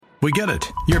We get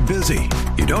it. You're busy.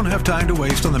 You don't have time to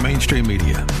waste on the mainstream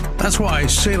media. That's why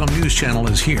Salem News Channel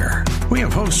is here. We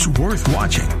have hosts worth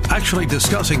watching, actually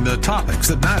discussing the topics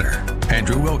that matter.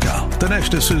 Andrew Wilkow,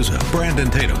 Dinesh D'Souza, Brandon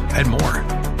Tatum, and more.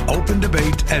 Open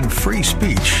debate and free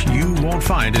speech you won't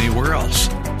find anywhere else.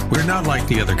 We're not like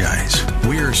the other guys.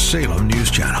 We're Salem News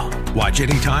Channel. Watch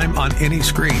anytime on any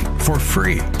screen for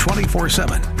free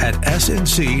 24/7 at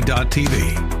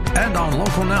snc.tv and on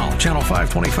Local Now, Channel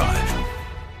 525.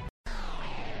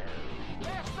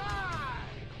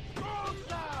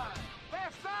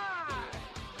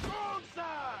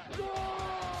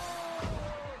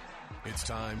 It's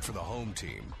time for the home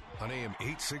team on AM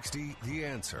 860, The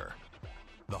Answer.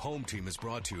 The home team is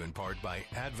brought to you in part by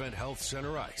Advent Health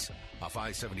Center Ice, off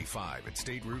I-75 at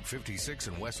State Route 56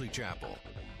 in Wesley Chapel.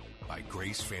 By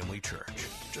Grace Family Church.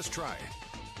 Just try it.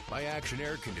 By Action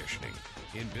Air Conditioning,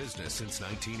 in business since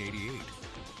 1988.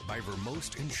 By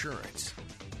Vermost Insurance.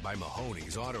 By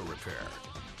Mahoney's Auto Repair.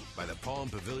 By the Palm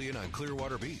Pavilion on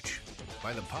Clearwater Beach.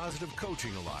 By the Positive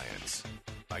Coaching Alliance.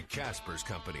 By Casper's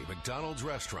Company, McDonald's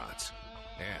Restaurants.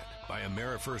 And by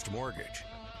AmeriFirst Mortgage.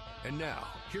 And now,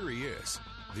 here he is,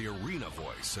 the arena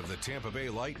voice of the Tampa Bay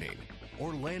Lightning,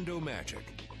 Orlando Magic,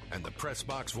 and the press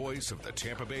box voice of the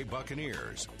Tampa Bay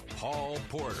Buccaneers, Paul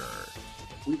Porter.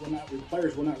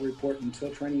 Players will not report until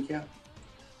training camp.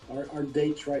 Our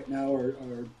dates right now are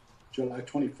July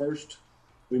 21st.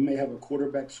 We may have a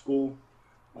quarterback school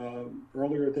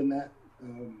earlier than that.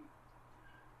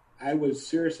 I would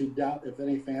seriously doubt if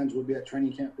any fans will be at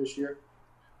training camp this year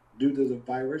due to the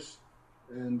virus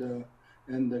and the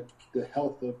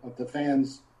health of the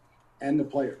fans and the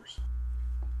players.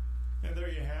 And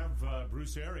there you have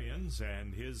Bruce Arians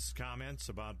and his comments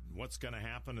about what's going to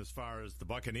happen as far as the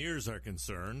Buccaneers are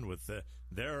concerned with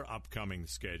their upcoming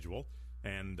schedule.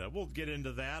 And we'll get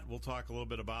into that. We'll talk a little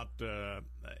bit about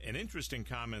an interesting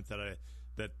comment that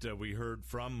we heard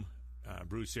from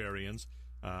Bruce Arians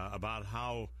about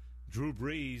how Drew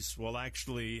Brees will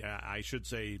actually, I should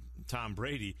say Tom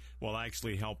Brady, will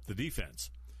actually help the defense.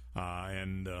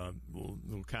 And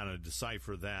we'll kind of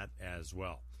decipher that as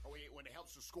well. When it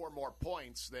helps to score more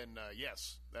points, then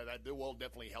yes, that will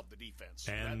definitely help the defense.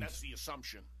 And that's the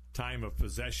assumption. Time of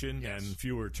possession and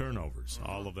fewer turnovers.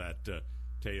 Mm-hmm. All of that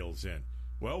tails in.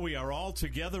 Well, we are all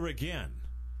together again.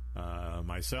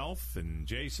 Myself and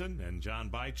Jason and John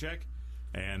Bychek.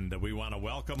 And we want to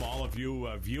welcome all of you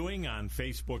viewing on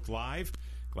Facebook Live.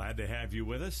 Glad to have you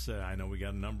with us. I know we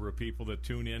got a number of people that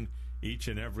tune in each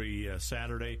and every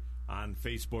Saturday on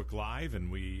Facebook Live,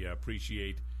 and we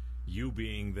appreciate you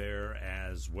being there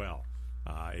as well.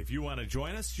 If you want to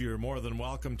join us, you're more than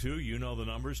welcome to. You know the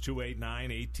numbers,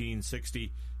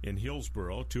 289-1860 in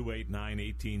Hillsborough,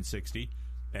 289-1860,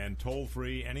 and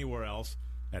toll-free anywhere else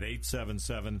at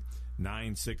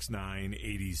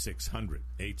 877-969-8600,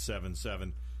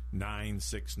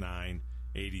 877-969-8600.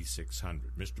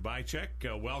 Mr.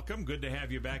 Bychek, welcome. Good to have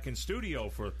you back in studio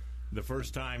for the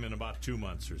first time in about 2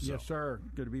 months or so. Yes, sir.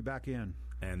 Good to be back in.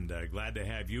 And glad to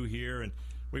have you here. And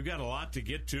we've got a lot to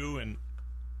get to, and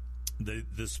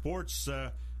the sports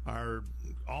are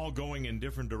all going in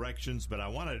different directions. But I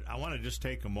want to just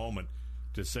take a moment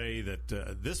to say that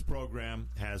this program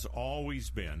has always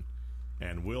been,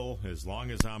 and will, as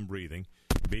long as I'm breathing,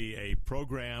 be a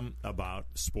program about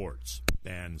sports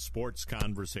and sports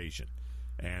conversation.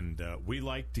 And we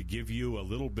like to give you a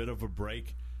little bit of a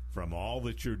break from all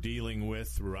that you're dealing with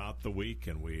throughout the week,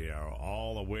 and we are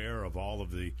all aware of all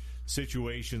of the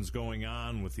situations going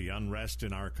on with the unrest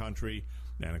in our country,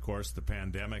 and of course the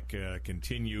pandemic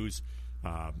continues.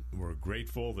 We're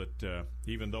grateful that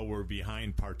even though we're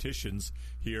behind partitions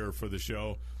here for the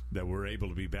show, that we're able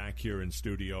to be back here in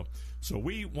studio. So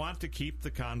we want to keep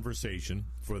the conversation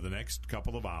for the next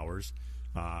couple of hours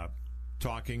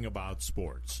talking about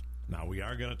sports. Now, we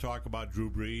are going to talk about Drew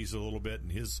Brees a little bit in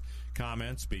his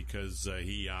comments because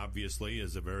he obviously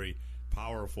is a very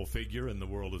powerful figure in the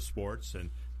world of sports,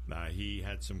 and he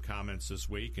had some comments this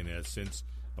week and has since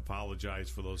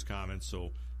apologized for those comments,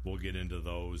 so we'll get into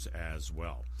those as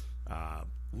well.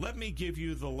 Let me give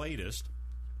you the latest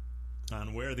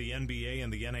on where the NBA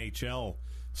and the NHL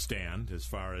stand as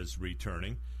far as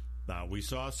returning. We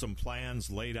saw some plans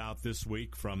laid out this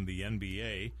week from the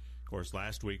NBA. Of course,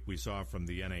 last week we saw from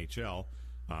the NHL.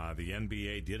 The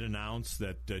NBA did announce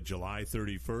that July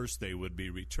 31st they would be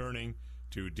returning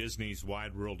to Disney's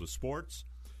Wide World of Sports,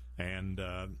 and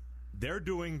they're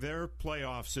doing their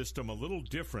playoff system a little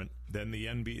different than the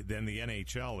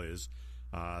NHL is.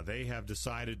 They have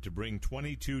decided to bring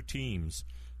 22 teams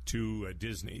to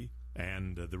Disney,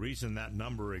 and the reason that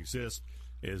number exists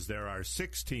is there are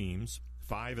 6 teams,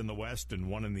 5 in the West and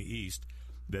 1 in the East,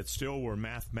 that still were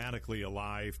mathematically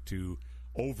alive to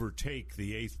overtake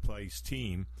the 8th place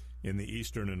team in the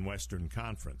Eastern and Western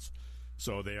Conference.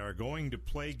 So they are going to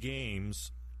play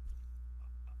games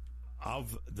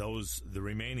of the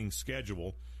remaining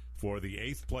schedule for the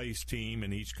 8th place team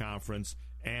in each conference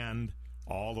and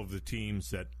all of the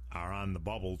teams that are on the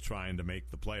bubble trying to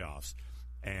make the playoffs.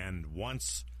 And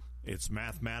once it's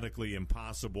mathematically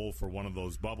impossible for one of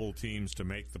those bubble teams to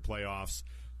make the playoffs,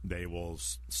 they will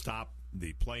stop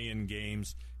the play-in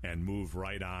games and move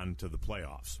right on to the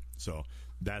playoffs. So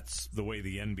that's the way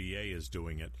the NBA is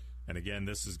doing it. And again,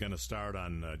 this is going to start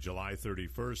on July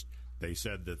 31st. They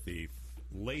said that the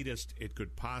latest it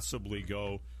could possibly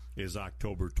go is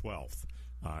October 12th.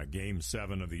 Game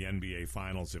 7 of the NBA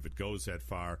Finals, if it goes that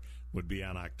far, would be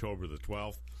on October the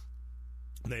 12th.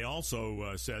 They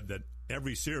also said that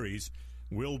every series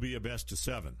will be a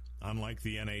best-of-7. Unlike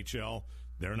the NHL,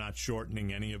 they're not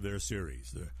shortening any of their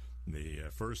series. The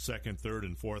first, second, third,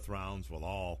 and fourth rounds will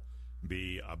all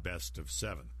be a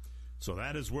best-of-7. So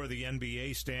that is where the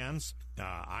NBA stands.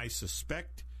 I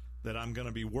suspect that I'm going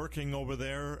to be working over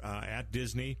there at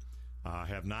Disney.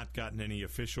 Have not gotten any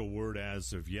official word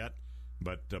as of yet,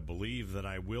 but believe that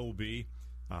I will be.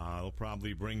 They'll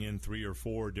probably bring in 3 or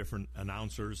 4 different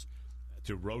announcers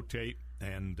to rotate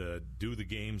and do the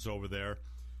games over there.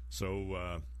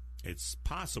 So it's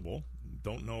possible,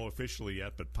 don't know officially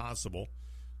yet, but possible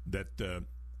that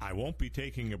I won't be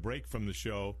taking a break from the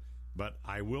show, but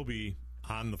I will be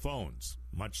on the phones,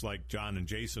 much like John and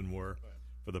Jason were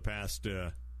for the past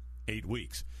 8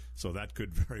 weeks. So that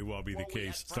could very well be the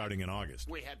case starting in August.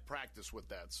 We had practice with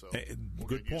that, so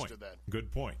good point. Used to that.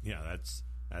 Good point. Yeah,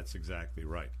 that's exactly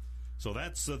right. So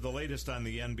that's the latest on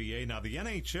the NBA. Now, the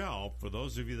NHL, for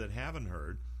those of you that haven't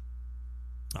heard,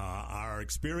 are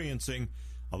experiencing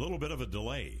a little bit of a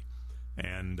delay.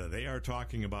 And they are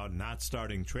talking about not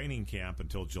starting training camp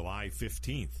until July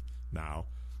 15th now,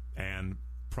 and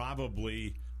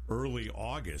probably early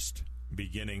August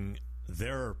beginning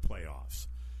their playoffs.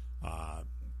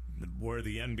 Where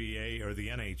the NBA or the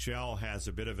NHL has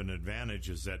a bit of an advantage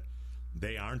is that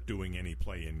they aren't doing any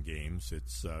play-in games.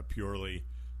 It's purely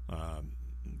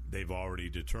they've already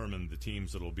determined the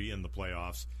teams that will be in the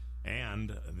playoffs,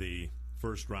 and the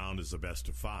first round is a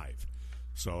best-of-5.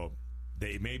 So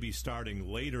they may be starting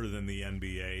later than the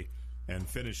NBA and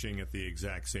finishing at the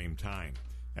exact same time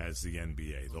as the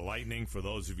NBA. The Lightning, for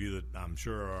those of you that I'm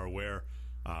sure are aware,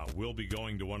 will be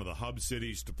going to one of the hub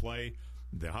cities to play.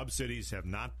 The hub cities have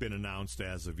not been announced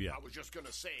as of yet. I was just going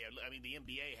to say, I mean, the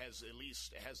NBA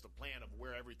has the plan of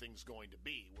where everything's going to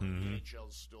be, where the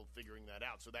NHL's still figuring that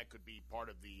out. So that could be part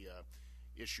of the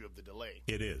issue of the delay.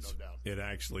 It is. No doubt. It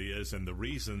actually is. And the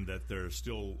reason that they're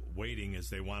still waiting is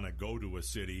they want to go to a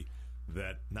city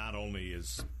that not only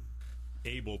is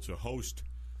able to host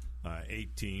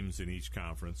 8 teams in each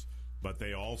conference, but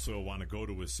they also want to go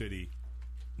to a city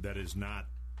that is not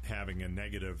having a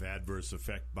negative adverse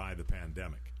effect by the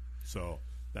pandemic. So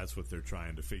that's what they're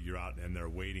trying to figure out, and they're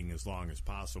waiting as long as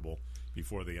possible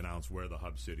before they announce where the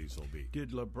hub cities will be.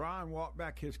 Did LeBron walk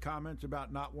back his comments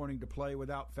about not wanting to play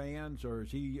without fans, or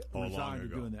is he resigned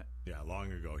to doing that? Yeah,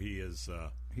 long ago. He is.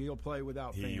 He'll play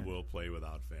without fans. He will play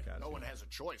without fans. No one has a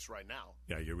choice right now.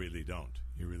 Yeah, you really don't.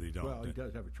 You really don't. Well, he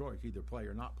does have a choice, either play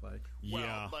or not play.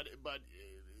 Yeah. Well, but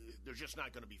there's just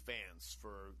not going to be fans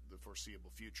for the foreseeable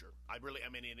future. I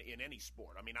mean, in any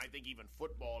sport. I mean, I think even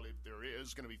football, if there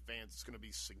is going to be fans, it's going to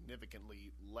be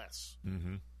significantly less.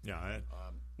 Mm-hmm. Yeah,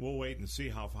 we'll wait and see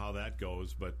how that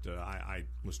goes. But I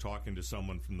was talking to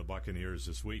someone from the Buccaneers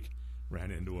this week, ran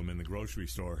into him in the grocery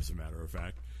store, as a matter of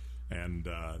fact, and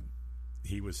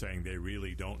he was saying they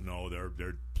really don't know.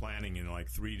 They're planning in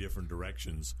like 3 different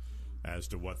directions as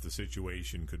to what the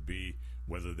situation could be,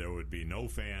 whether there would be no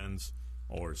fans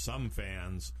or some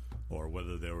fans, or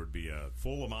whether there would be a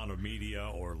full amount of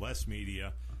media or less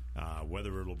media,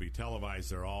 whether it'll be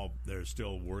televised. They're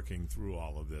still working through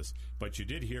all of this. But you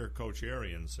did hear Coach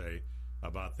Arian say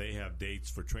about they have dates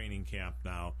for training camp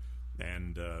now,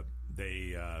 and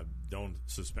they don't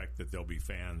suspect that there'll be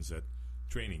fans at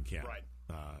training camp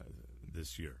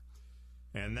this year.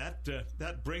 And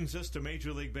that brings us to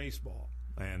Major League Baseball.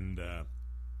 And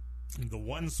the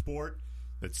one sport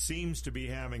that seems to be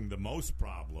having the most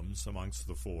problems amongst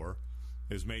the 4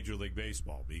 is Major League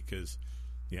Baseball, because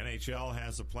the NHL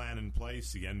has a plan in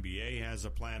place, the NBA has a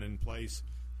plan in place,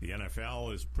 the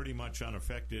NFL is pretty much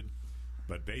unaffected,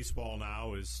 but baseball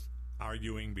now is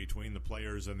arguing between the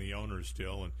players and the owners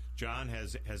still. And John,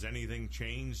 has anything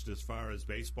changed as far as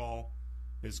baseball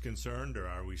is concerned, or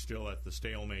are we still at the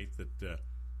stalemate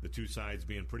that the two sides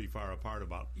being pretty far apart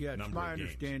about it's number my of games.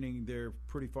 understanding they're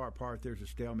pretty far apart. There's a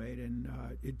stalemate, and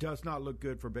it does not look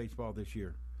good for baseball this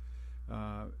year.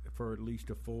 For at least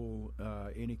a full,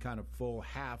 any kind of full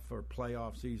half or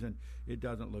playoff season, it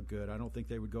doesn't look good. I don't think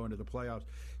they would go into the playoffs.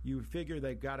 You figure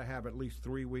they've got to have at least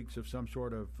 3 weeks of some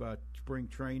sort of spring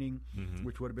training,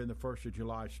 which would have been the 1st of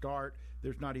July start.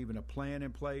 There's not even a plan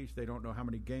in place. They don't know how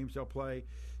many games they'll play.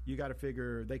 You got to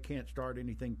figure they can't start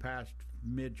anything past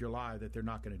mid-July that they're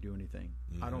not going to do anything.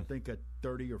 I don't think a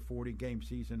 30 or 40 game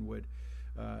season would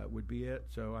be it.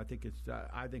 So I think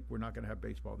I think we're not going to have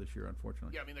baseball this year,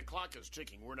 unfortunately. Yeah, I mean the clock is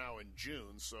ticking. We're now in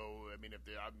June, so I mean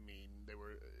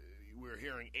we were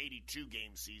hearing 82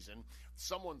 game season.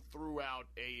 Someone threw out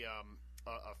a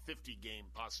 50 game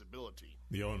possibility.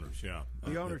 The owners, yeah.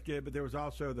 The owners did, but there was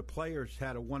also the players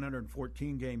had a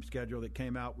 114 game schedule that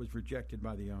came out, was rejected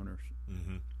by the owners.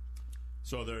 Mm-hmm.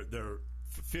 So they're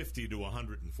 50 to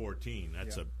 114.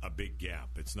 That's a big gap.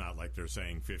 It's not like they're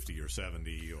saying 50 or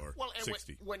 70 or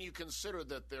 60. When you consider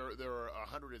that there are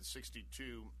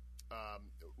 162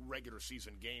 regular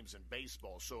season games in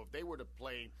baseball, so if they were to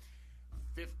play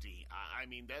 50, I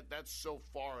mean that's so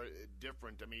far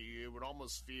different. I mean, it would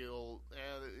almost feel,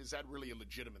 is that really a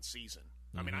legitimate season?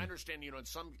 I mean, I understand,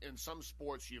 in some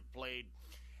sports you've played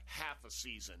half a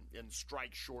season in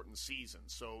strike shortened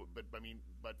seasons. So, but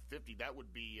 50, that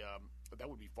would be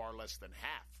far less than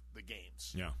half the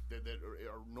games that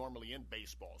are normally in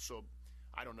baseball. So,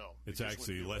 I don't know. It's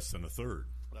actually less than a third.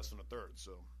 Less than a third.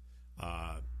 So,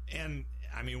 and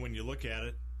I mean, when you look at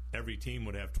it, every team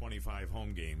would have 25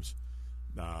 home games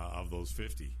of those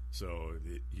 50. So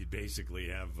you'd basically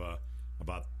have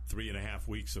about 3.5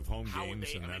 weeks of home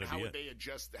games, and that'd be it. How would they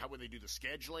adjust? How would they do the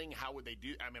scheduling? How would they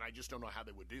do? I mean, I just don't know how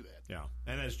they would do that. Yeah,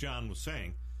 and as John was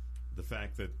saying, the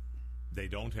fact that they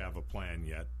don't have a plan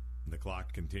yet, the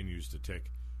clock continues to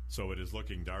tick, so it is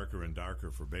looking darker and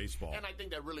darker for baseball. And I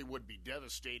think that really would be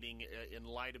devastating in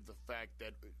light of the fact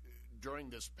that during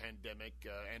this pandemic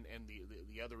and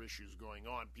the other issues going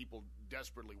on, people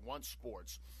desperately want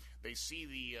sports. They see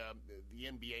the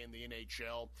NBA and the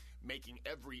NHL making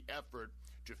every effort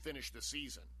to finish the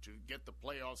season, to get the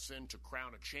playoffs in, to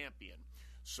crown a champion.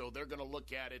 So they're going to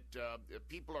look at it.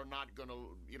 People are not going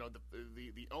to,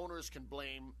 the owners can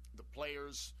blame the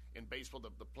players in baseball.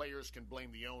 The players can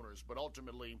blame the owners, but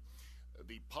ultimately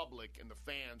the public and the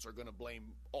fans are going to blame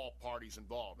all parties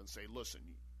involved and say, listen,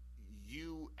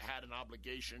 you had an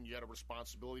obligation, you had a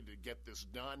responsibility to get this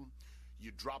done.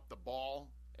 You dropped the ball,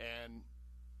 and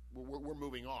we're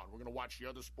moving on. We're going to watch the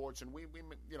other sports, and we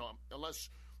unless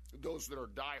those that are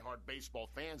diehard baseball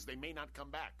fans, they may not come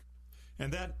back.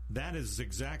 And that is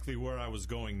exactly where I was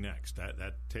going next.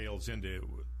 That tails into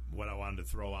what I wanted to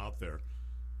throw out there.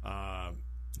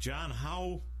 John,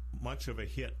 how much of a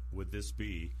hit would this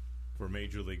be for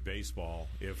Major League Baseball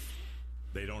if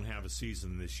they don't have a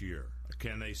season this year?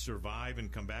 Can they survive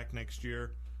and come back next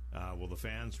year? Will the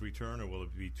fans return, or will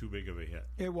it be too big of a hit?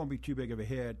 It won't be too big of a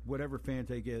hit. Whatever fans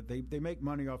they get, they make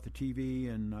money off the TV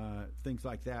and things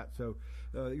like that. So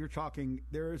you're talking,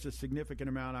 there is a significant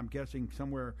amount. I'm guessing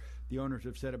somewhere the owners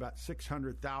have said about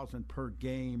 $600,000 per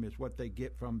game is what they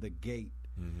get from the gate.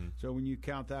 Mm-hmm. So when you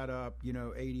count that up,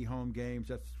 80 home games,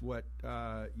 that's what,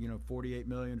 48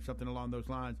 million, something along those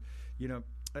lines.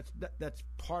 That's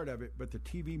part of it, but the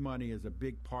TV money is a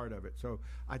big part of it. So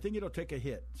I think it'll take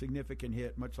a significant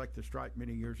hit, much like the strike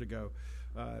many years ago.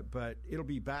 But it'll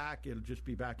be back. It'll just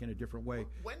be back in a different way.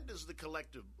 When does the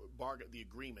collective bargain, the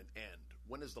agreement, end?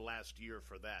 When is the last year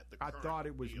for that? I thought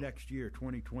it was deal? Next year,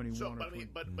 2021. So,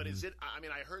 but is it? I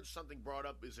mean, I heard something brought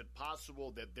up. Is it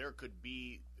possible that there could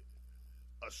be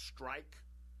a strike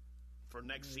for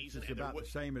next season? It's about the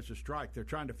same as a strike. They're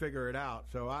trying to figure it out.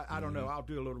 So I don't know. I'll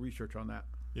do a little research on that.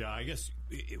 Yeah, I guess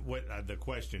what the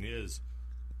question is,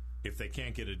 if they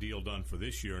can't get a deal done for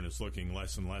this year and it's looking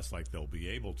less and less like they'll be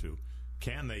able to,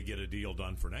 can they get a deal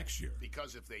done for next year?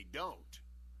 Because if they don't,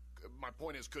 my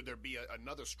point is, could there be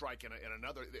another strike and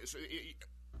another? So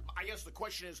I guess the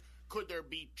question is, could there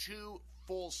be 2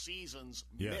 full seasons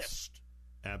missed?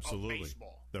 Absolutely. Of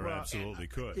baseball? There absolutely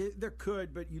could. There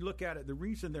could, but you look at it, the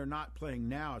reason they're not playing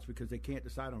now is because they can't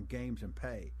decide on games and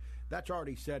pay. That's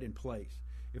already set in place.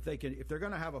 If they're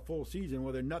going to have a full season,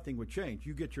 well, then nothing would change.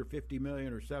 You get your $50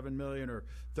 million or $7 million or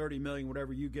 $30 million,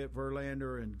 whatever you get,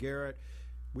 Verlander and Garrett.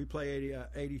 We play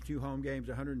 82 home games,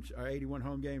 81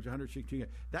 home games, 116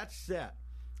 games. That's set.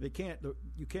 You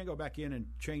can't go back in and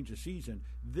change the season.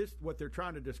 What they're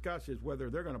trying to discuss is whether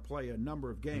they're going to play a number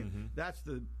of games. Mm-hmm. That's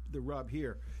the rub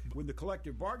here. When the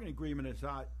collective bargaining agreement is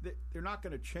out, they're not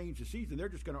going to change the season. They're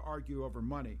just going to argue over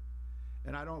money.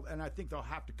 And I think they'll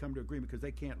have to come to agreement because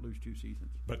they can't lose 2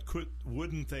 seasons. But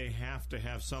wouldn't they have to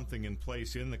have something in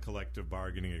place in the collective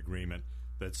bargaining agreement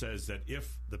that says that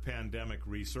if the pandemic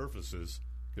resurfaces,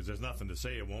 because there's nothing to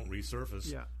say it won't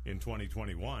resurface in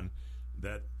 2021,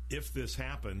 that if this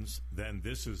happens, then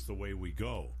this is the way we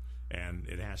go, and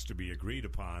it has to be agreed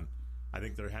upon. I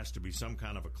think there has to be some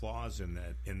kind of a clause in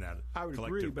that. I would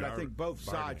agree, but I think both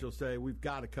sides will say we've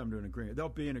got to come to an agreement. They'll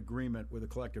be in agreement with the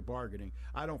collective bargaining.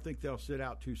 I don't think they'll sit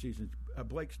out 2 seasons.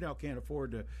 Blake Snell can't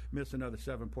afford to miss another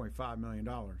 $7.5 million.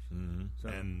 Mm-hmm. So.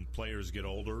 And players get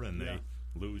older, and they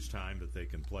lose time that they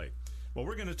can play. Well,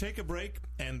 we're going to take a break,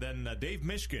 and then Dave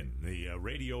Mishkin, the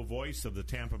radio voice of the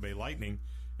Tampa Bay Lightning,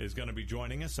 is going to be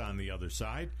joining us on the other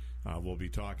side. We'll be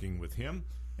talking with him.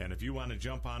 And if you want to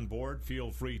jump on board, feel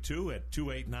free to at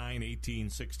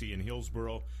 289-1860 in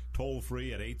Hillsborough, toll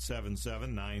free at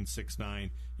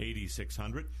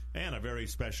 877-969-8600. And a very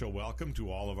special welcome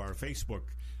to all of our Facebook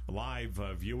Live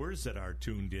viewers that are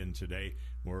tuned in today.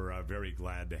 We're very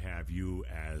glad to have you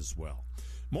as well.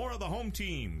 More of the home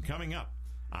team coming up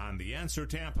on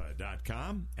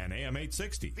TheAnswerTampa.com and AM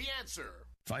 860. The Answer.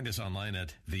 Find us online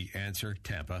at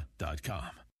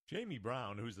TheAnswerTampa.com. Jamie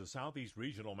Brown, who's the Southeast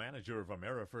Regional Manager of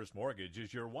AmeriFirst Mortgage,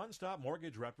 is your one-stop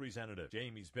mortgage representative.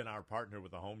 Jamie's been our partner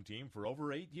with the home team for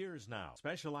over 8 years now,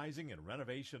 specializing in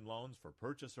renovation loans for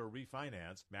purchase or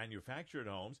refinance, manufactured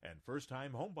homes, and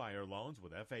first-time homebuyer loans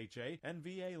with FHA and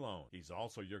VA loans. He's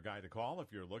also your guy to call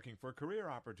if you're looking for career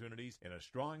opportunities in a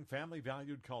strong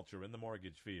family-valued culture in the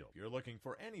mortgage field. If you're looking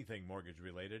for anything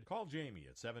mortgage-related, call Jamie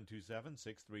at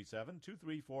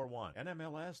 727-637-2341,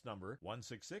 NMLS number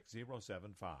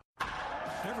 166075.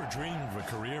 Ever dreamed of a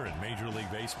career in Major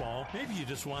League Baseball? Maybe you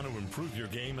just want to improve your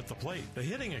game at the plate. The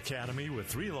Hitting Academy, with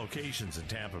 3 locations in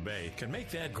Tampa Bay, can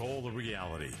make that goal a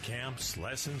reality. Camps,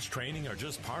 lessons, training are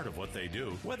just part of what they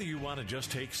do. Whether you want to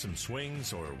just take some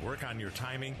swings or work on your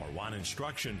timing or want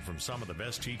instruction from some of the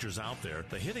best teachers out there,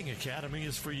 the Hitting Academy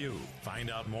is for you.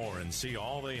 Find out more and see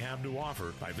all they have to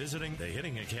offer by visiting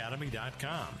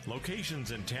thehittingacademy.com. Locations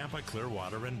in Tampa,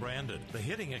 Clearwater, and Brandon.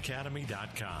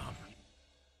 Thehittingacademy.com.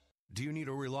 Do you need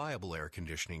a reliable air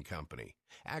conditioning company?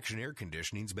 Action Air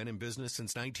Conditioning's been in business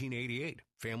since 1988.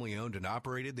 Family owned and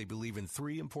operated, they believe in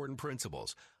 3 important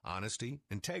principles: honesty,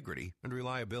 integrity, and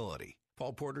reliability.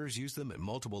 Paul Porter's used them at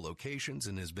multiple locations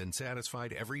and has been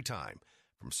satisfied every time.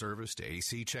 From service to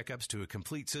AC checkups to a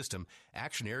complete system,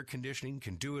 Action Air Conditioning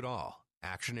can do it all.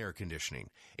 Action Air Conditioning,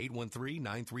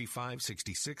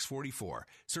 813-935-6644,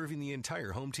 serving the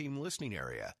entire home team listening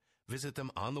area. Visit them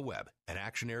on the web at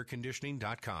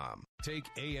actionairconditioning.com. Take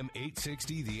AM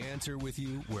 860 The Answer with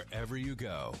you wherever you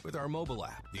go with our mobile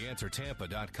app,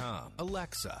 TheAnswerTampa.com,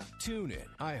 Alexa, TuneIn,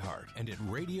 iHeart, and at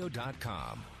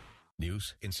radio.com.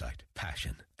 News, insight,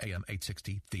 passion. AM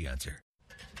 860 The Answer.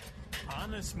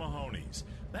 Honest Mahoney's.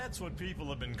 That's what people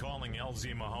have been calling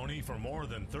LZ Mahoney for more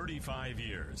than 35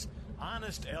 years.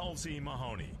 Honest LZ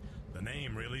Mahoney. The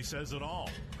name really says it all.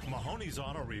 Mahoney's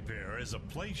Auto Repair is a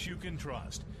place you can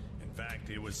trust. In fact,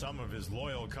 it was some of his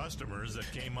loyal customers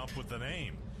that came up with the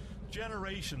name.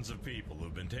 Generations of people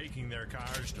who've been taking their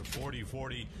cars to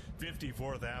 4040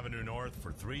 54th Avenue North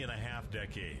for 3.5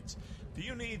 decades. Do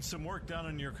you need some work done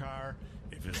on your car?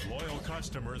 If his loyal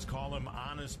customers call him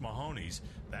Honest Mahoney's,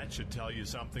 that should tell you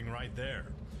something right there.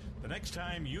 The next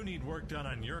time you need work done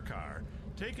on your car,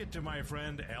 take it to my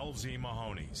friend LZ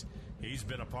Mahoney's. He's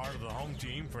been a part of the home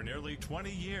team for nearly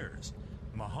 20 years.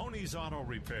 Mahoney's Auto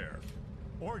Repair.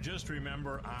 Or just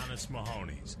remember Honest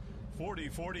Mahoney's,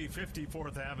 4040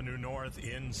 54th Avenue North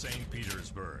in St.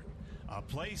 Petersburg. A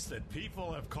place that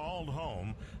people have called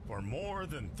home for more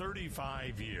than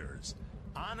 35 years.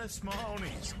 Honest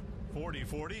Mahoney's,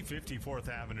 4040 54th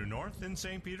Avenue North in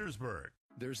St. Petersburg.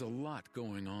 There's a lot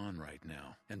going on right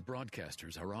now, and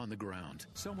broadcasters are on the ground.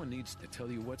 Someone needs to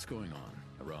tell you what's going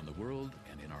on around the world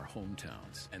and in our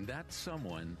hometowns. And that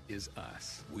someone is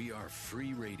us. We are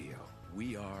free radio.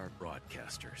 We are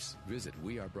broadcasters. Visit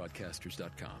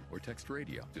wearebroadcasters.com or text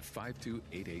radio to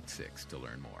 52886 to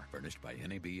learn more. Furnished by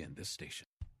NAB and this station.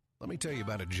 Let me tell you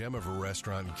about a gem of a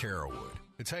restaurant in Carrollwood.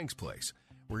 It's Hank's Place,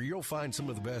 where you'll find some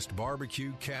of the best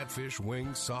barbecue, catfish,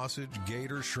 wings, sausage,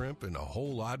 gator, shrimp, and a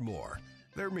whole lot more.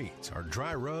 Their meats are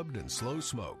dry rubbed and slow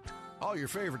smoked. All your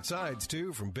favorite sides,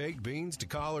 too, from baked beans to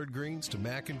collard greens to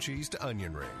mac and cheese to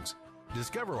onion rings.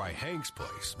 Discover why Hank's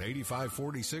Place,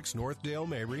 8546 North Dale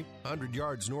Mabry, 100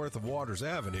 yards north of Waters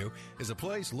Avenue, is a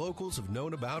place locals have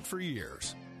known about for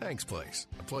years. Hank's Place,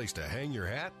 a place to hang your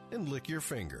hat and lick your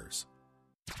fingers.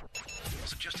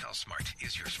 So just how smart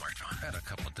is your smartphone? Add a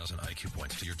couple of dozen IQ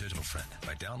points to your digital friend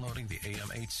by downloading the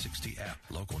AM860 app.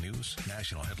 Local news,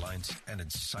 national headlines, and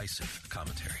incisive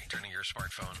commentary. Turning your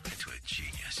smartphone into a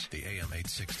genius. The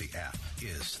AM860 app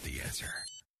is the answer.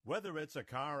 Whether it's a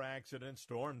car accident,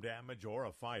 storm damage, or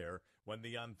a fire, when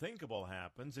the unthinkable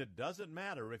happens, it doesn't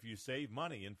matter if you save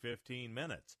money in 15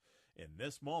 minutes. In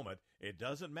this moment, it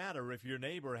doesn't matter if your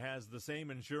neighbor has the same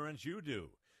insurance you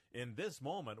do. In this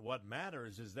moment, what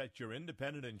matters is that your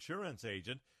independent insurance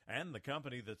agent and the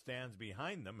company that stands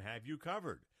behind them have you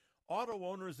covered. Auto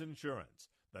Owners Insurance,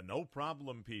 the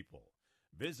no-problem people.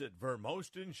 Visit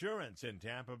Vermost Insurance in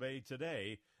Tampa Bay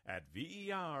today at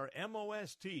vermost.com.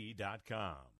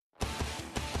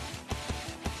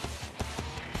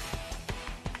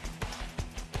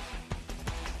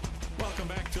 Welcome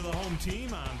back to the home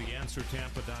team on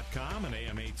TheAnswerTampa.com and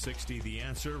AM860 The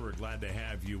Answer. We're glad to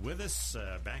have you with us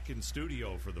back in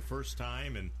studio for the first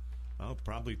time in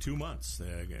probably 2 months.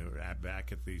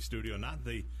 Back at the studio, not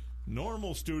the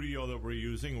normal studio that we're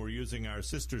using. We're using our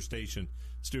sister station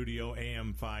studio,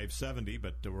 AM 570,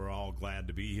 but we're all glad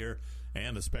to be here.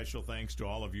 And a special thanks to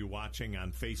all of you watching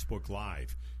on Facebook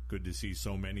Live. Good to see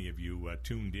so many of you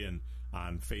tuned in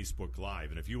on Facebook Live.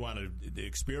 And if you want to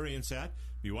experience that,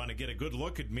 if you want to get a good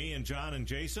look at me and John and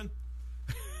Jason,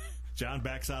 John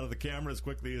backs out of the camera as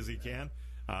quickly as he can.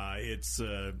 It's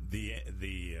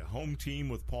the home team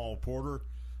with Paul Porter,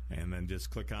 and then just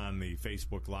click on the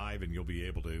Facebook Live, and you'll be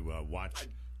able to watch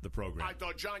the program. I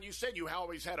thought, John, you said you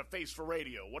always had a face for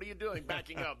radio. What are you doing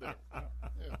backing up there?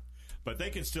 Yeah. But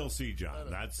they can still see John.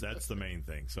 That's the main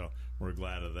thing. So we're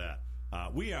glad of that.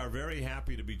 We are very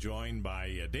happy to be joined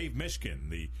by Dave Mishkin,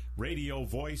 the radio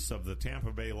voice of the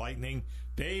Tampa Bay Lightning.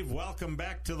 Dave, welcome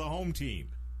back to the home team.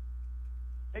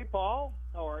 Hey, Paul.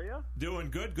 How are you? Doing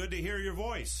good. Good to hear your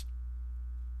voice.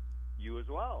 You as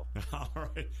well. All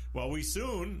right. Well,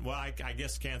 I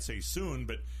guess can't say soon,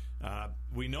 but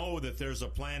we know that there's a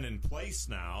plan in place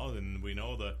now, and we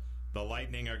know the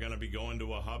Lightning are going to be going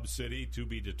to a hub city to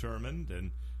be determined,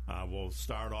 and we'll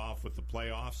start off with the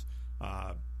playoffs.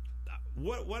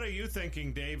 What are you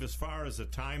thinking, Dave, as far as a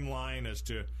timeline as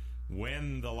to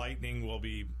when the Lightning will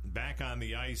be back on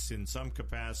the ice in some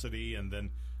capacity, and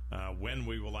then when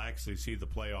we will actually see the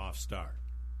playoffs start?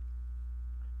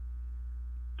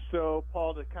 So,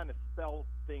 Paul, to kind of spell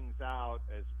things out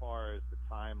as far as the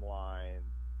timeline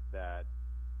that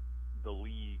the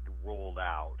league rolled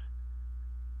out,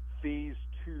 Phase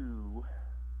 2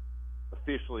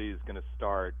 officially is going to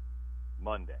start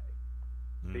Monday.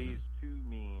 Mm-hmm. Phase 2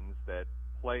 means that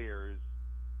players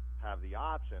have the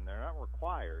option, they're not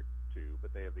required to,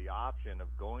 but they have the option of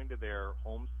going to their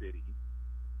home city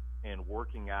and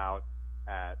working out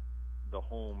at the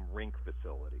home rink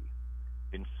facility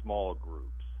in small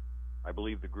groups. I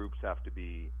believe the groups have to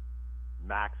be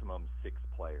maximum 6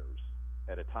 players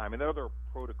at a time. And there are other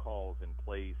protocols in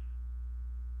place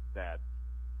that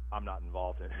I'm not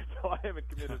involved in, so I haven't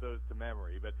committed those to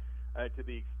memory. But to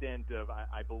the extent of,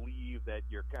 I believe that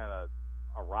you're kind of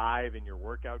arrive in your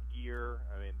workout gear.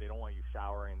 I mean, they don't want you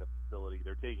showering in the facility.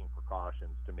 They're taking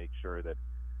precautions to make sure that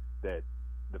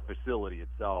the facility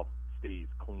itself stays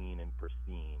clean and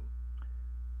pristine.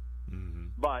 Mm-hmm.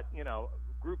 But,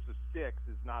 groups of 6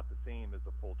 is not the same as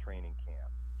a full training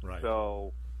camp. Right.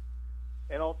 So,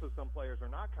 and also some players are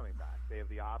not coming back. They have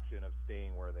the option of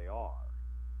staying where they are.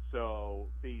 So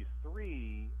Phase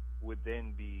 3 would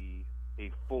then be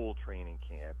a full training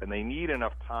camp, and they need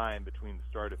enough time between the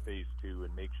start of Phase 2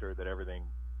 and make sure that everything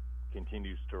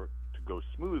continues to go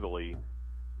smoothly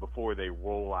before they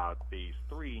roll out Phase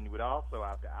 3. And you would also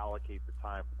have to allocate the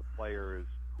time for the players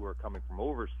who are coming from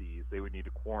overseas. They would need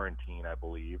to quarantine, I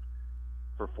believe,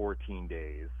 for 14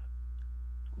 days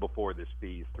before this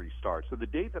Phase 3 starts. So the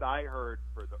date that I heard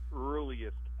for the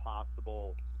earliest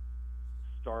possible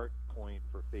start point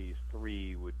for Phase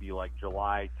 3 would be like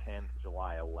July 10th,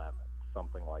 July 11th,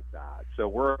 something like that. So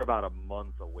we're about a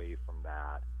month away from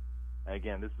that. And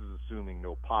again, this is assuming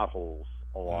no potholes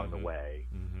along the way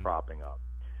propping up.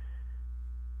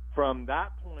 From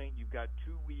that point, you've got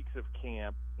 2 weeks of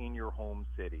camp in your home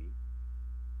city.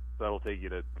 So that'll take you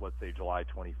to, let's say, July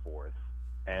 24th.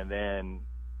 And then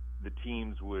the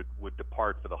teams would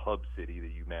depart for the hub city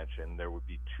that you mentioned. There would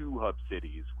be 2 hub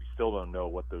cities. We still don't know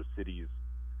what those cities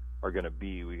are going to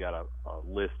be. We got a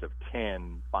list of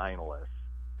 10 finalists.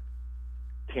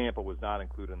 Tampa was not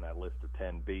included in that list of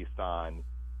 10 based on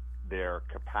their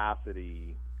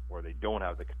capacity, or they don't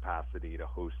have the capacity to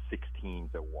host 6 teams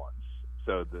at once.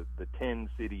 So the 10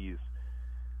 cities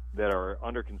that are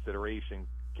under consideration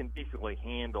can basically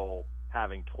handle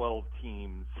having 12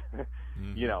 teams,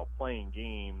 playing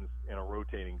games in a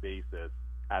rotating basis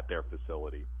at their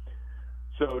facility.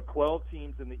 So 12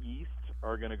 teams in the East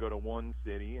are going to go to one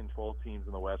city, and 12 teams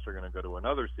in the West are going to go to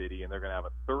another city, and they're going to have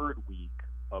a third week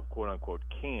of quote-unquote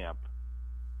camp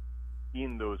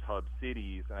in those hub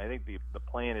cities. And I think the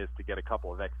plan is to get a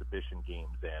couple of exhibition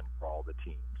games in for all the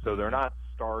teams. So they're not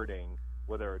starting,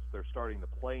 whether it's they're starting the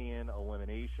play-in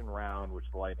elimination round, which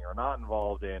the Lightning are not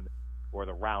involved in, or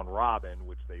the round robin,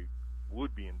 which they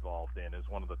would be involved in as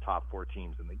one of the top 4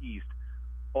 teams in the East.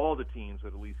 All the teams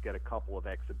would at least get a couple of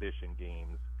exhibition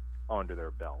games under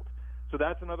their belt. So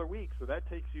that's another week. So that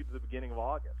takes you to the beginning of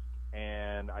August.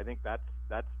 And I think that's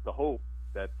the hope,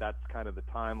 that's kind of the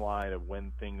timeline of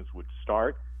when things would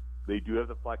start. They do have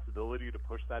the flexibility to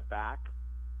push that back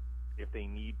if they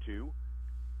need to.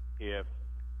 If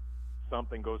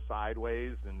something goes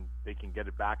sideways, and they can get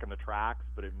it back on the tracks,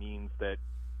 but it means that,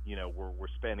 you know, we're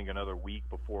spending another week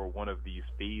before one of these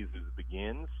phases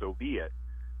begins, so be it.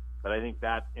 But I think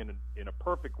that in a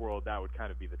perfect world, that would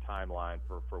kind of be the timeline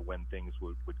for when things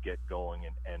would get going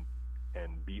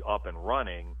and be up and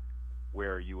running,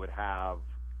 where you would have,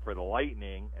 for the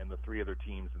Lightning and the 3 other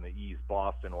teams in the East,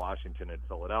 Boston, Washington, and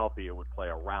Philadelphia, would play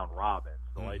a round robin.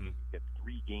 So the Lightning would get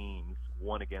 3 games,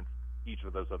 one against each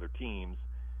of those other teams.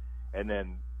 And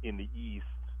then in the East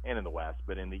and in the West,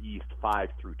 but in the East, 5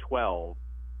 through 12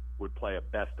 would play a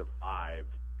best-of-5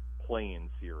 play-in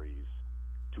series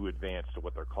to advance to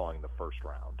what they're calling the first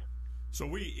round. So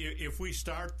if we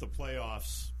start the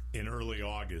playoffs in early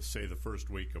August, say the first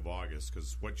week of August,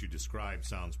 because what you described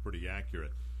sounds pretty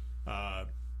accurate,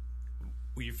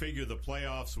 you figure the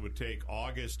playoffs would take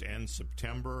August and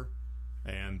September,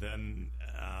 and then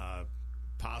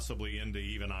possibly into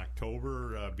even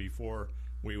October before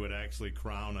we would actually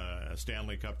crown a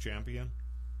Stanley Cup champion?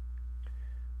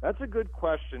 That's a good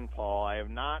question, Paul. I have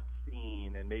not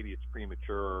seen, and maybe it's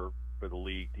premature for the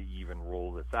league to even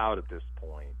roll this out at this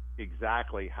point,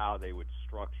 exactly how they would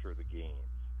structure the games.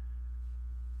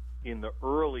 In the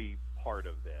early part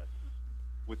of this,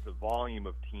 with the volume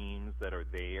of teams that are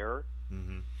there,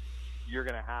 you're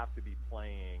going to have to be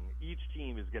playing, each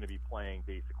team is going to be playing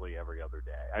basically every other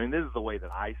day. I mean, this is the way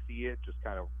that I see it, just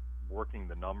kind of working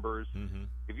the numbers.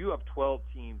 If you have 12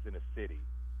 teams in a city,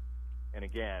 and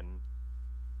again,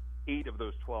 8 of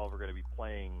those 12 are going to be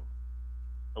playing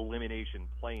elimination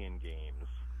play-in games,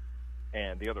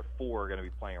 and the other 4 are going to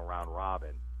be playing a round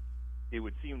robin, it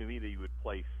would seem to me that you would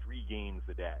play 3 games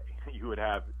a day. You would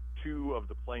have 2 of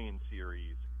the play-in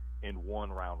series and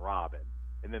 1 round robin.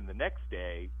 And then the next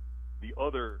day, the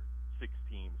other 6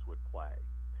 teams would play.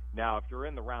 Now, if you're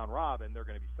in the round robin, there are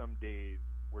going to be some days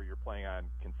where you're playing on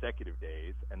consecutive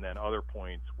days, and then other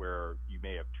points where you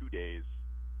may have 2 days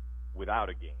without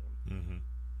a game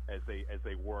as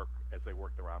they work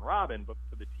the round robin. But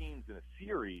for the teams in a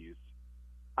series,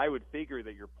 I would figure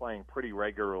that you're playing pretty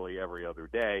regularly every other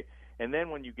day. And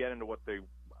then when you get into what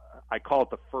I call it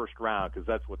the first round, because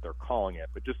that's what they're calling it.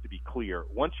 But just to be clear,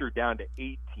 once you're down to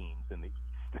 8 teams in the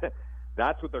East,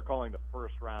 that's what they're calling the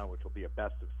first round, which will be a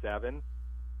best of 7.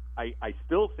 I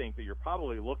still think that you're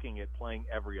probably looking at playing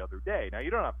every other day. Now,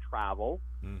 you don't have travel.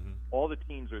 All the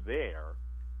teams are there.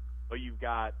 But you've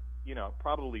got,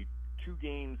 probably 2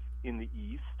 games in the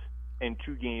East and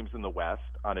 2 games in the West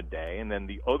on a day. And then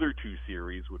the other 2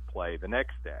 series would play the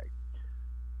next day.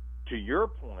 To your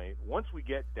point, once we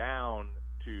get down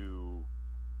to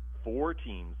 4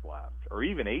 teams left, or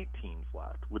even 8 teams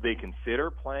left, would they consider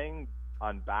playing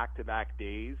on back-to-back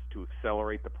days to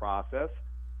accelerate the process?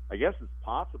 I guess it's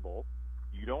possible.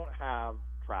 You don't have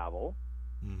travel.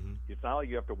 It's not like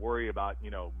you have to worry about,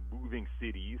 moving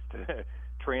cities to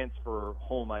transfer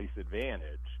home ice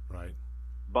advantage. Right.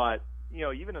 But,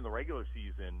 even in the regular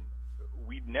season,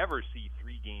 we'd never see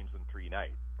 3 games in 3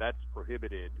 nights. That's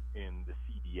prohibited in the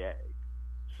CBA.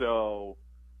 So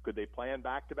could they play on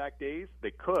back-to-back days?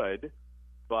 They could,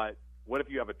 but what if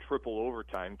you have a triple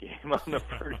overtime game on the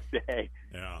first day?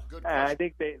 Yeah. Good And I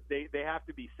think they have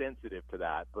to be sensitive to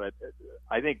that. But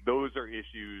I think those are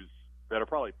issues that are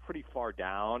probably pretty far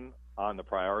down on the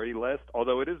priority list,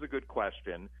 although it is a good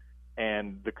question.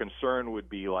 And the concern would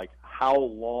be, like, how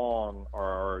long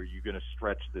are you going to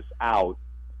stretch this out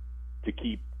to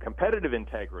keep competitive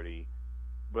integrity,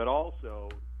 but also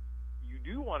you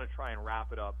do want to try and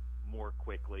wrap it up more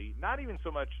quickly, not even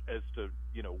so much as to,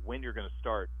 when you're going to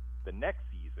start the next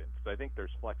season, because I think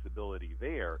there's flexibility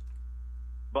there.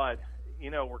 But,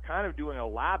 we're kind of doing a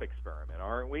lab experiment,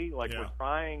 aren't we? Like, Yeah.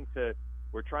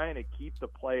 we're trying to keep the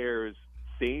players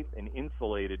safe and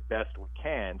insulated best we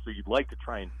can. So you'd like to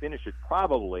try and finish it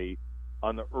probably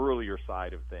on the earlier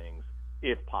side of things,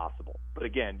 if possible. But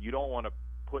again, you don't want to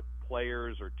put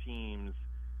players or teams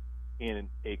in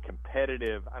a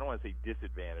competitive, I don't want to say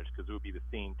disadvantage because it would be the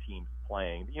same teams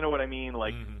playing. You know what I mean?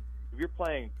 Like, if you're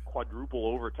playing quadruple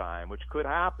overtime, which could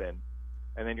happen,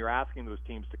 and then you're asking those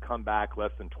teams to come back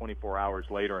less than 24 hours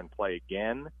later and play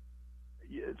again,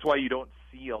 it's why you don't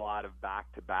see a lot of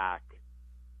back-to-back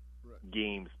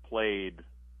games played,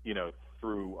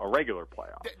 through a regular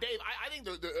playoff. Dave, I think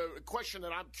the question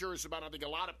that I'm curious about, I think a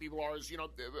lot of people are, is,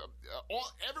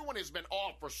 everyone has been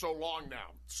off for so long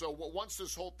now. So once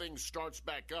this whole thing starts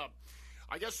back up,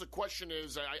 I guess the question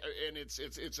is, and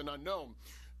it's an unknown,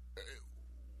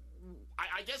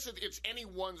 I guess it's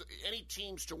any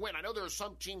teams to win. I know there are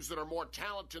some teams that are more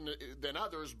talented than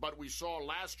others, but we saw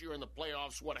last year in the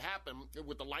playoffs what happened,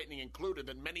 with the Lightning included,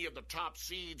 that many of the top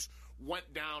seeds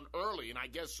went down early. And I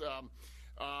guess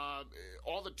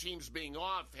all the teams being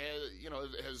off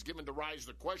has given to rise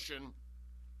the question,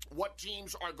 what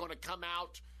teams are going to come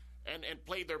out and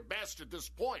play their best at this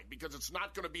point? Because it's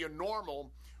not going to be a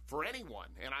normal for anyone,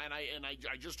 and I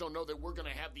just don't know that we're going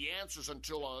to have the answers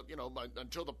until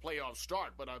the playoffs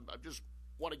start. But I just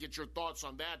want to get your thoughts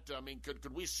on that. I mean,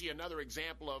 could we see another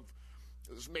example of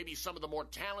maybe some of the more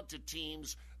talented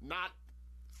teams not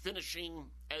finishing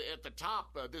at the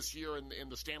top this year in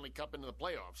the Stanley Cup and in the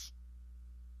playoffs?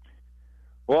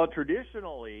 Well,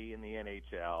 traditionally in the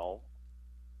NHL,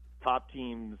 top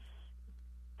teams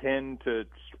tend to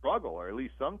struggle, or at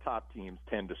least some top teams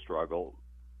tend to struggle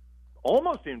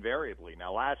almost invariably.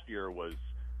 Now, last year was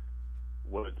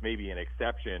maybe an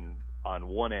exception on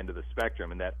one end of the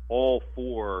spectrum, in that all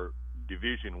four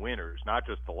division winners, not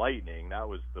just the Lightning, that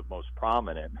was the most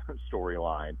prominent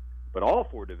storyline, but all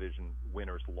four division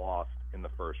winners lost in the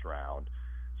first round.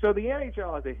 So the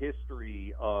NHL has a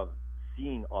history of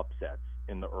seeing upsets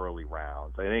in the early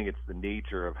rounds. I think it's the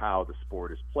nature of how the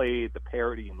sport is played, the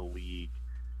parity in the league,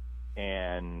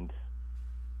 and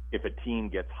if a team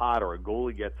gets hot or a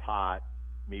goalie gets hot,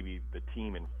 maybe the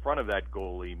team in front of that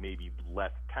goalie may be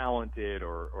less talented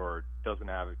or doesn't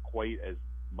have quite as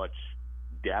much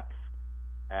depth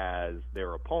as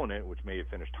their opponent, which may have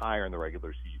finished higher in the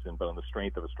regular season, but on the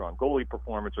strength of a strong goalie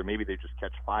performance, or maybe they just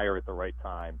catch fire at the right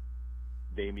time,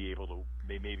 they may be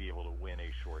able to win a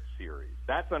short series.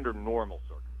 That's under normal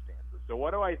circumstances. So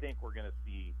what do I think we're going to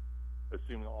see,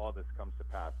 assuming all this comes to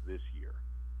pass this year?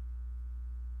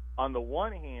 On the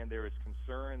one hand, there is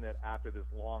concern that after this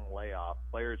long layoff,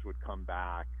 players would come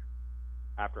back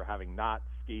after having not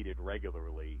skated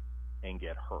regularly and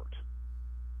get hurt,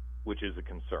 which is a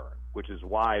concern, which is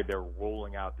why they're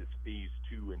rolling out this Phase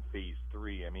 2 and Phase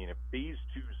 3. I mean, if Phase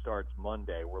 2 starts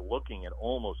Monday, we're looking at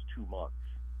almost 2 months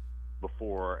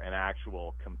before an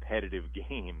actual competitive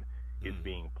game is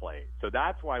being played. So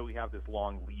that's why we have this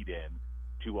long lead-in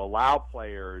to allow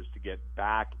players to get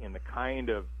back in the kind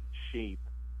of shape.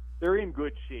 They're in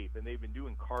good shape, and they've been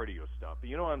doing cardio stuff. But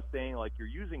you know what I'm saying? Like, you're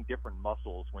using different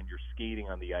muscles when you're skating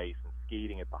on the ice and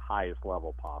skating at the highest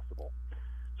level possible.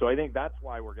 So I think that's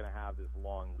why we're going to have this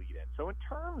long lead-in. So in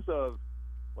terms of,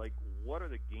 like, what are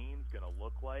the games going to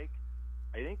look like,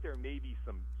 I think there may be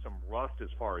some rust as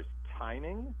far as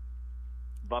timing,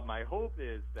 but my hope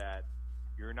is that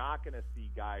you're not going to see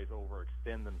guys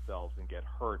overextend themselves and get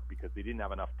hurt because they didn't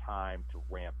have enough time to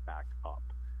ramp back up.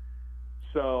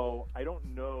 So I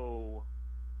don't know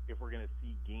if we're going to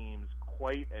see games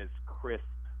quite as crisp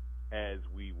as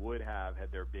we would have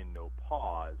had there been no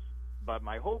pause, but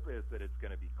my hope is that it's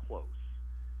going to be close.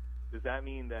 Does that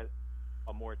mean that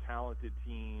a more talented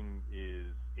team is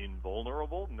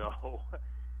invulnerable? No.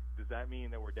 Does that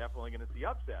mean that we're definitely going to see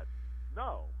upsets?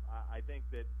 No. I think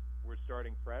that we're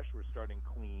starting fresh, we're starting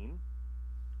clean,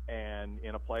 and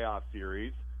in a playoff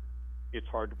series, it's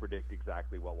hard to predict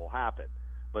exactly what will happen.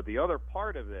 But the other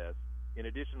part of this, in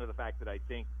addition to the fact that I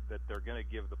think that they're going to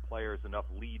give the players enough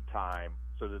lead time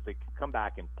so that they can come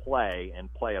back and play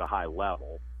at a high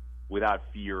level without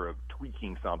fear of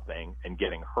tweaking something and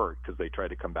getting hurt because they tried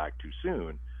to come back too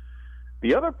soon.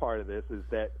 The other part of this is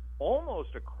that almost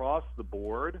across the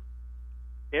board,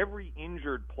 every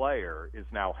injured player is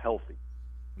now healthy.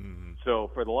 Mm-hmm.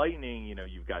 So for the Lightning,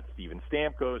 you've got Steven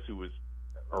Stamkos, who was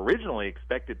originally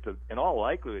expected to, in all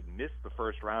likelihood, miss the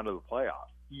first round of the playoffs.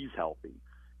 He's healthy.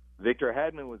 Victor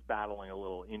Hedman was battling a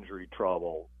little injury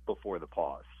trouble before the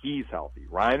pause. He's healthy.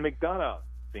 Ryan McDonough,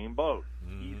 same boat.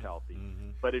 Mm-hmm. He's healthy. Mm-hmm.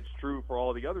 But it's true for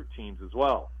all the other teams as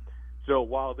well. So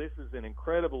while this is an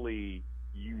incredibly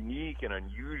unique and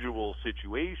unusual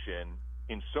situation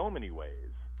in so many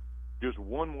ways, just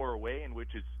one more way in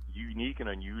which it's unique and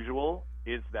unusual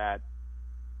is that,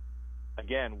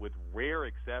 again, with rare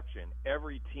exception,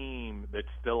 every team that's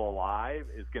still alive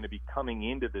is going to be coming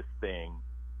into this thing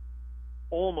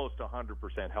almost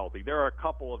 100% healthy. There are a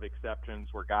couple of exceptions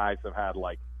where guys have had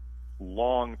like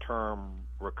long-term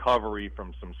recovery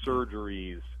from some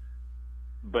surgeries,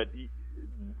 but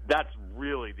that's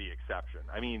really the exception.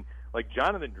 I mean, like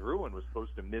Jonathan Drouin was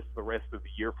supposed to miss the rest of the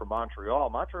year for Montreal.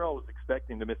 Montreal was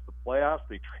expecting to miss the playoffs.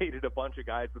 They traded a bunch of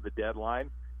guys at the deadline.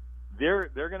 They're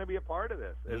going to be a part of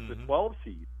this as the 12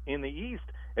 seed in the East,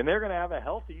 and they're going to have a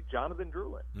healthy Jonathan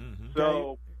Drouin.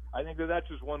 So I think that's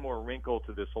just one more wrinkle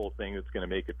to this whole thing that's going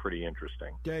to make it pretty interesting.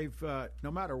 Dave, no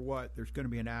matter what, there's going to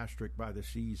be an asterisk by the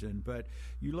season. But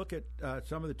you look at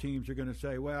some of the teams, you're going to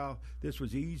say, well, this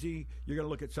was easy. You're going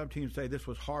to look at some teams and say this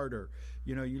was harder.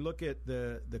 You know, you look at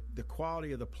the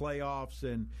quality of the playoffs,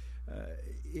 and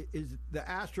is the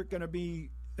asterisk going to be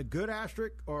a good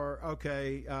asterisk? Or,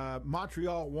 okay,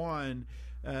 Montreal won.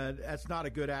 That's not a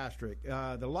good asterisk.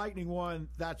 The Lightning won,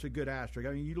 that's a good asterisk.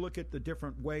 I mean, you look at the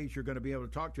different ways you're going to be able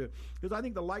to talk to it, because I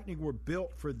think the Lightning were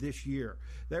built for this year.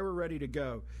 They were ready to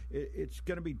go. It's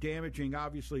going to be damaging,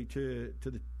 obviously, to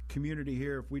the community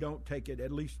here if we don't take it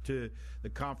at least to the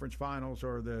conference finals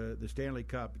or the Stanley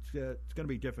Cup. It's going to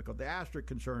be difficult. The asterisk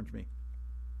concerns me.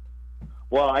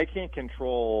 Well, I can't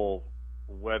control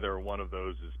whether one of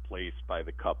those is placed by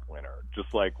the Cup winner, just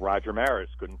like Roger Maris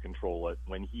couldn't control it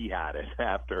when he had it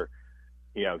after,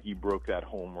 you know, he broke that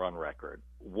home run record.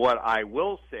 What I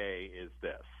will say is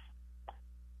this: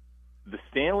 the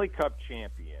Stanley Cup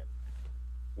champion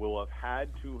will have had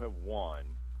to have won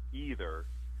either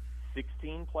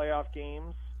 16 playoff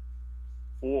games,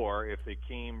 or if they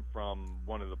came from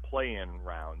one of the play-in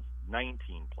rounds,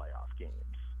 19 playoff games.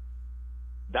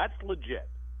 That's legit.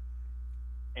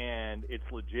 And it's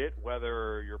legit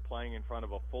whether you're playing in front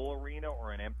of a full arena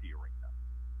or an empty arena,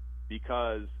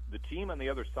 because the team on the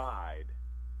other side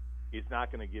is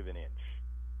not going to give an inch.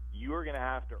 You are going to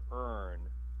have to earn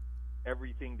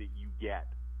everything that you get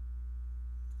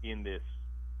in this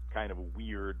kind of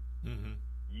weird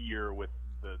year with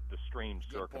the strange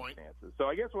circumstances. So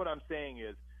I guess what I'm saying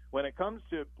is, when it comes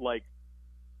to, like,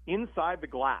 inside the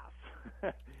glass,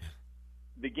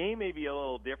 the game may be a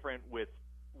little different with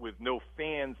no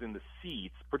fans in the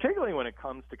seats, particularly when it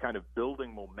comes to kind of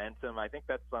building momentum. I think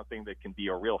that's something that can be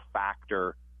a real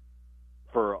factor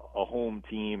for a home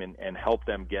team and help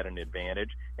them get an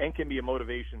advantage, and can be a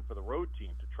motivation for the road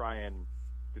team to try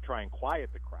and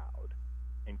quiet the crowd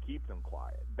and keep them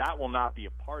quiet. That will not be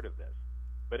a part of this.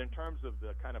 But in terms of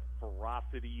the kind of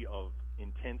ferocity of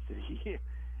intensity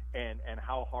and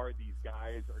how hard these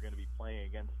guys are going to be playing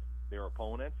against their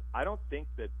opponents, I don't think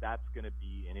that that's going to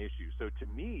be an issue. So to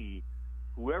me,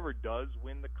 whoever does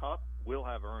win the Cup will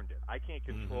have earned it. I can't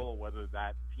control whether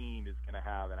that team is going to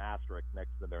have an asterisk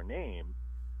next to their name,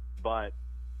 but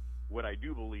what I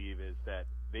do believe is that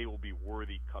they will be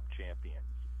worthy Cup champions.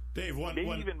 Dave, maybe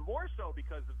even more so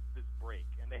because of this break,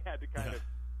 and they had to kind of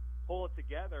pull it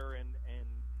together and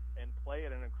play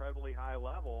at an incredibly high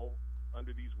level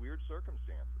under these weird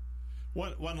circumstances.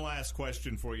 One last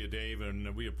question for you, Dave,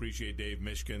 and we appreciate Dave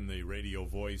Mishkin, the radio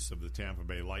voice of the Tampa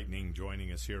Bay Lightning,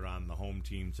 joining us here on the home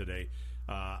team today.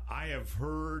 I have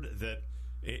heard that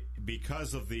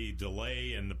because of the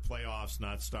delay in the playoffs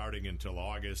not starting until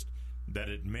August, that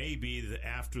it may be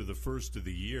after the first of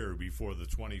the year before the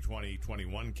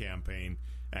 2020-21 campaign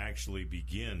actually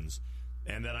begins.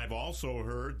 And then I've also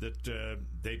heard that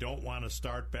they don't want to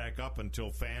start back up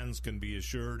until fans can be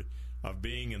assured of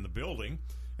being in the building.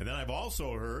 And then I've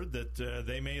also heard that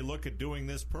they may look at doing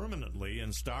this permanently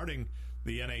and starting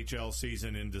the NHL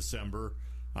season in December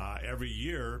every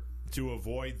year to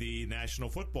avoid the National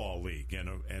Football League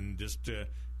and just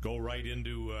go right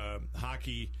into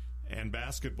hockey, and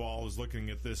basketball is looking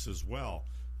at this as well.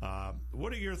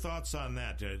 What are your thoughts on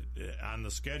that, on the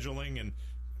scheduling and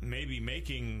maybe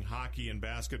making hockey and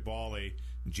basketball a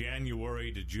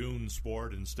January to June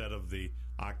sport instead of the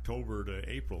October to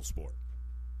April sport?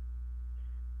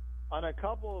 On a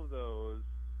couple of those,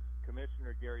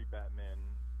 Commissioner Gary Bettman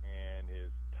and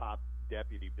his top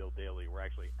deputy, Bill Daley, were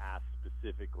actually asked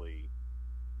specifically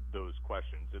those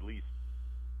questions, at least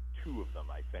two of them,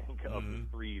 I think, of the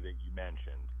three that you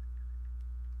mentioned.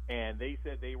 And they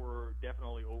said they were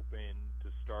definitely open to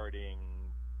starting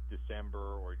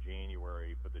December or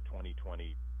January for the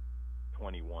 2020-21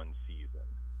 season.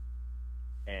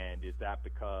 And is that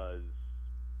because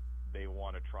they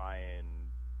want to try and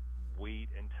wait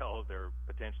until there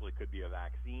potentially could be a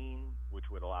vaccine, which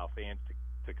would allow fans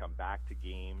to come back to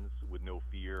games with no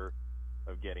fear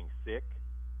of getting sick?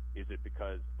 Is it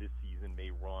because this season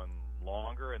may run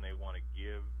longer and they want to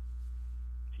give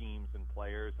teams and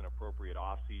players an appropriate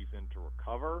off-season to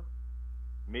recover?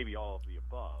 Maybe all of the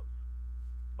above.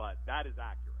 But that is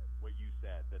accurate, what you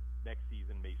said, that next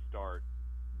season may start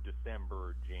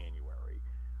December, January.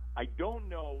 I don't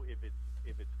know if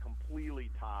if it's completely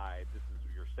tied, this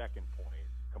is your second point,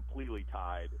 completely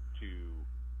tied to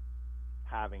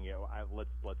having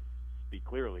let's speak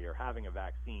clearly, or having a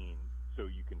vaccine so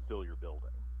you can fill your building.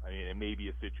 I mean, it may be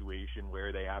a situation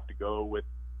where they have to go with,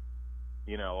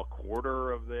 a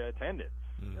quarter of the attendance.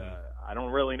 Mm-hmm. I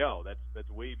don't really know. That's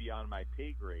way beyond my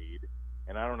pay grade,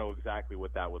 and I don't know exactly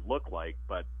what that would look like.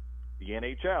 But the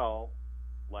NHL,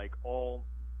 like all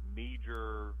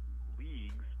major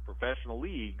leagues, professional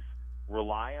leagues,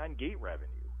 rely on gate revenue.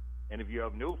 And if you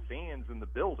have no fans in the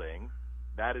building,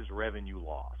 that is revenue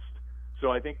lost.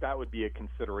 So I think that would be a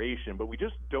consideration, but we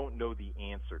just don't know the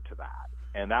answer to that.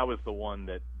 And that was the one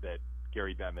that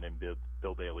Gary Bettman and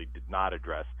Bill Daly did not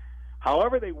address.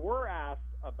 However, they were asked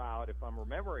about, if I'm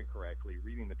remembering correctly,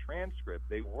 reading the transcript,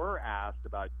 they were asked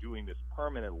about doing this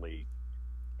permanently.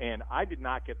 And I did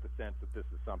not get the sense that this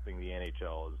is something the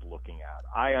NHL is looking at.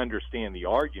 I understand the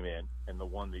argument, and the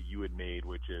one that you had made,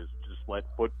 which is just let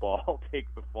football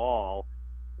take the fall.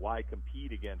 Why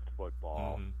compete against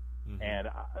football? Mm-hmm. Mm-hmm. And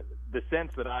the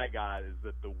sense that I got is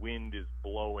that the wind is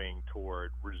blowing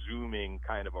toward resuming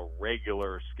kind of a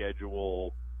regular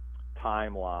schedule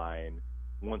timeline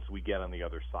once we get on the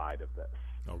other side of this.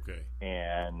 Okay.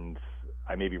 And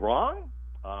I may be wrong,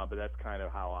 but that's kind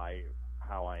of how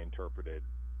I interpreted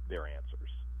their answers.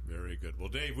 Very good. Well,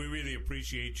 Dave, we really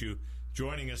appreciate you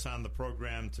joining us on the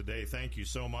program today. Thank you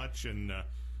so much, and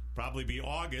probably be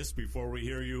August before we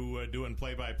hear you doing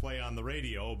play-by-play on the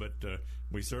radio, but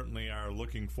we certainly are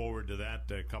looking forward to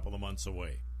that a couple of months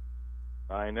away.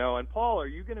 I know. And, Paul, are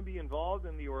you going to be involved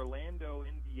in the Orlando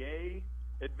NBA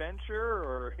adventure,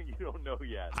 or you don't know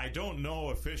yet? I don't know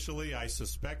officially. I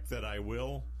suspect that I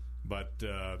will, but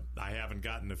I haven't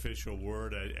gotten official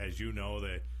word. As you know,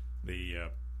 the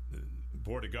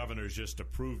Board of Governors just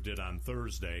approved it on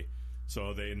Thursday,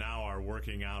 so they now are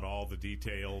working out all the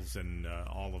details and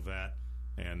all of that.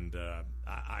 And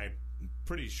I'm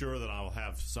pretty sure that I'll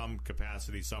have some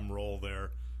capacity, some role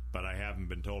there, but I haven't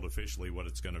been told officially what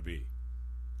it's going to be.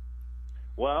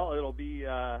 Well, it'll be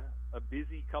a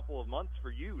busy couple of months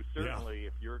for you, certainly,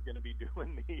 if you're going to be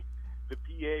doing the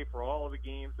PA for all of the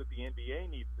games that the NBA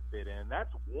needs to fit in.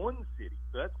 That's one city,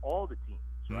 so that's all the teams,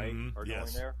 right, are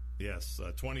going there? Yes,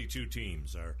 22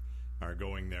 teams are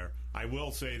going there. I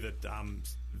will say that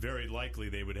very likely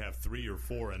they would have 3 or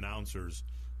 4 announcers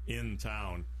in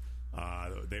town.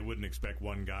 They wouldn't expect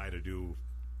one guy to do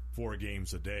 4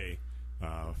 games a day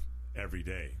every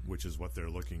day, which is what they're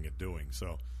looking at doing.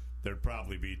 So there'd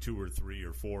probably be 2 or 3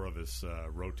 or 4 of us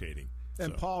rotating.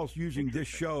 And Paul's using this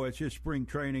show as his spring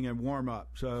training and warm up.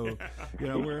 So,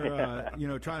 we're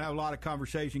trying to have a lot of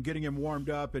conversation, getting him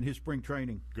warmed up in his spring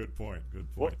training. Good point.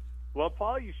 Good point. Well,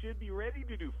 Paul, you should be ready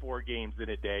to do 4 games in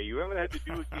a day. You haven't had to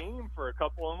do a game for a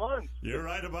couple of months. You're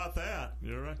right about that.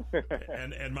 You're right.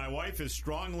 And my wife is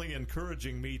strongly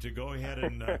encouraging me to go ahead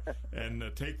and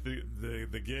take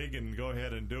the gig and go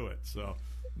ahead and do it. So,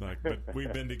 but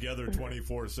we've been together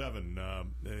 24/7.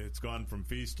 It's gone from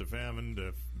feast to famine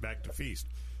to back to feast.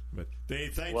 But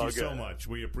Dave, thank you so much.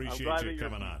 We appreciate you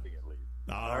coming on.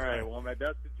 All right. Well, my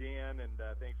best to Jan, and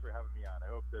thanks for having me on.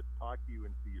 I hope to talk to you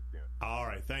and see you soon. All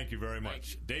right. Thank you very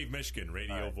much. Dave Mishkin,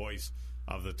 radio voice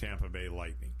of the Tampa Bay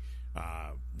Lightning.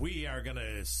 We are going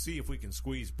to see if we can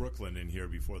squeeze Brooklyn in here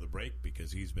before the break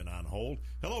because he's been on hold.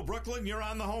 Hello, Brooklyn. You're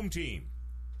on the home team.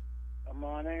 Good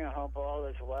morning. I hope all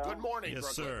is well. Good morning,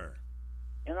 yes, Brooklyn.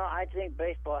 Sir. I think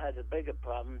baseball has a bigger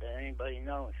problem than anybody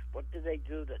knows. What do they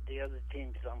do that the other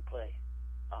teams don't play?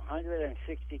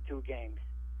 162 games.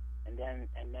 And then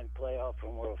playoff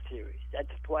and World Series. That's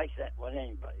twice that what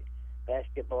anybody.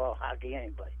 Basketball, hockey,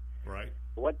 anybody. Right.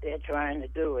 What they're trying to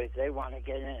do is they want to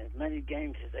get in as many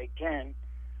games as they can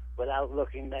without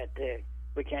looking that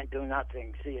we can't do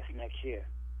nothing. See us next year.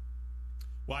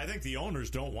 Well, I think the owners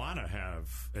don't want to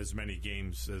have as many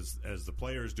games as the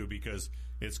players do because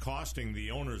it's costing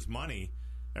the owners money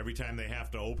every time they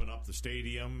have to open up the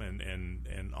stadium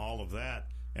and all of that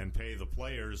and pay the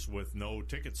players with no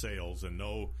ticket sales and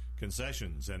no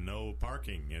concessions and no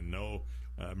parking and no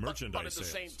merchandise but at the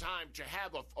sales. same time, to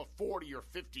have a 40 or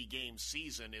 50 game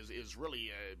season is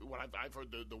really what I've heard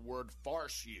the word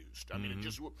farce used. I mean,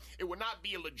 it would not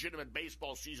be a legitimate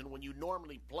baseball season when you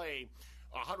normally play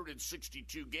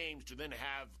 162 games to then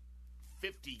have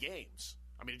 50 games.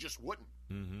 I mean, it just wouldn't.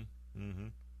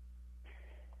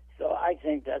 So I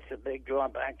think that's a big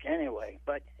drawback anyway.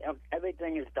 But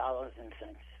everything is dollars and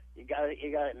cents. You got to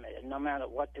admit it. No matter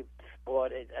what the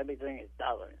sport is, everything is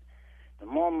dollars. The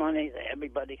more money that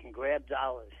everybody can grab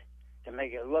dollars to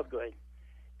make it look good,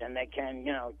 than they can,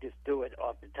 just do it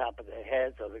off the top of their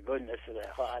heads or the goodness of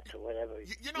their hearts or whatever.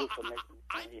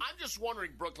 I'm just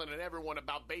wondering, Brooklyn and everyone,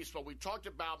 about baseball. We talked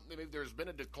about there's been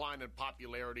a decline in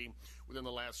popularity within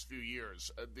the last few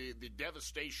years. The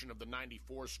devastation of the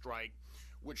 '94 strike,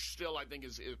 which still I think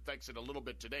affects it a little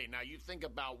bit today. Now, you think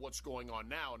about what's going on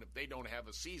now, and if they don't have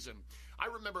a season. I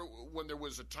remember when there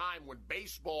was a time when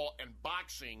baseball and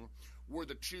boxing were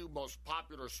the two most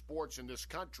popular sports in this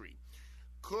country.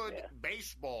 Could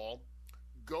baseball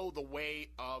go the way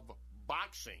of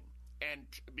boxing and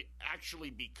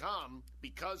actually become,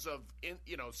 because of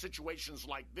situations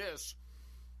like this,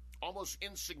 almost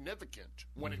insignificant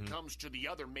when it comes to the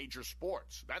other major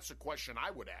sports? That's a question I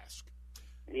would ask.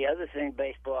 The other thing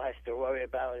baseball has to worry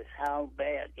about is how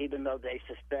bad, even though they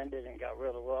suspended and got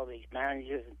rid of all these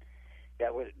managers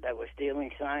that were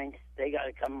stealing signs, they got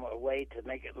to come up with a way to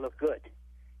make it look good,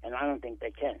 and I don't think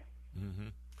they can. Mm-hmm.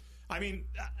 I mean,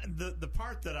 the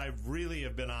part that I really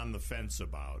have been on the fence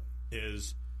about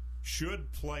is,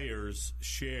 should players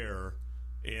share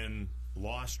in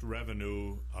lost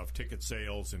revenue of ticket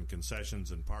sales and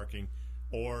concessions and parking,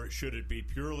 or should it be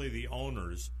purely the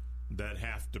owners that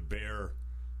have to bear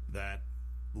that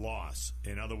loss?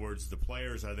 In other words, the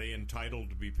players, are they entitled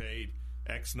to be paid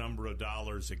X number of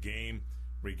dollars a game,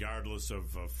 regardless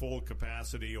of full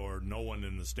capacity or no one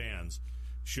in the stands?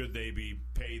 Should they be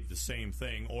paid the same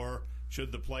thing, or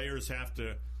should the players have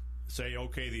to say,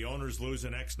 okay, the owner's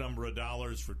losing X number of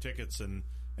dollars for tickets and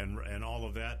all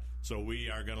of that, so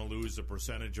we are going to lose a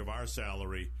percentage of our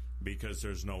salary because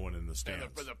there's no one in the stands?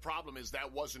 And the problem is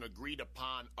that wasn't agreed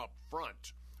upon up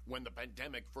front when the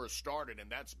pandemic first started, and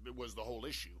that was the whole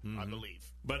issue, I believe.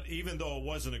 But even though it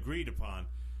wasn't agreed upon,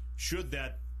 should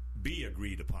that be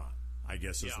agreed upon, I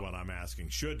guess is what I'm asking.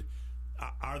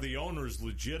 Are the owners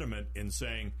legitimate in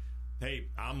saying, hey,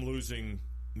 I'm losing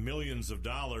millions of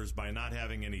dollars by not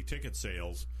having any ticket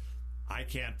sales. I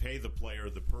can't pay the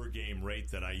player the per-game rate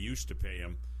that I used to pay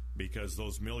him because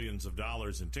those millions of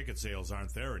dollars in ticket sales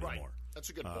aren't there anymore. Right. That's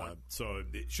a good point. So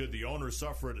should the owner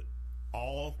suffer it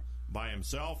all by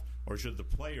himself, or should the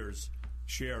players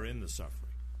share in the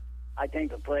suffering? I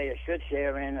think the players should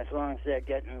share in as long as they're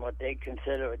getting what they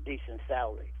consider a decent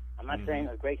salary. I'm not saying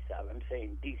a great salary. I'm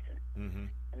saying decent. Mm-hmm.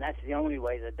 And that's the only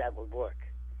way that would work.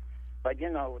 But,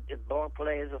 the ball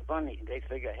players are funny. They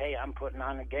figure, hey, I'm putting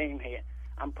on a game here.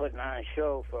 I'm putting on a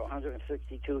show for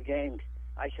 162 games.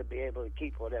 I should be able to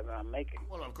keep whatever I'm making.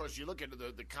 Well, of course, you look at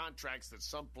the contracts that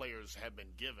some players have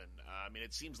been given.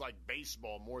 It seems like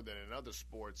baseball, more than in other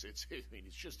sports, it's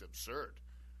just absurd.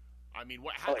 I mean,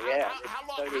 how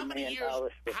many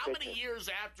years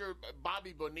after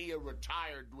Bobby Bonilla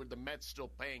retired were the Mets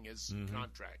still paying his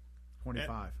contract?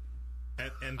 25.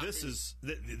 And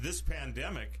this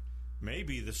pandemic may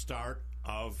be the start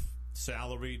of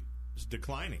salary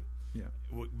declining. Yeah,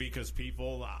 because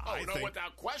people, I think,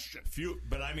 without question.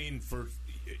 But I mean, for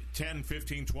 10,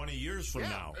 15, 20 years from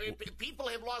now. People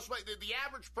have lost money. The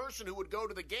average person who would go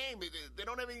to the game, they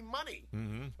don't have any money.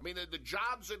 Mm-hmm. I mean, the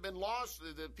jobs have been lost.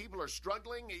 The people are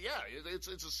struggling. Yeah, it's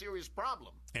a serious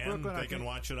problem. And Brooklyn, they can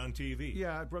watch it on TV.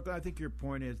 Yeah, Brooklyn, I think your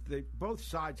point is both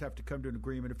sides have to come to an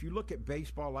agreement. If you look at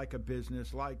baseball like a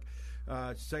business, like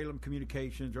Salem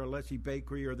Communications or Leslie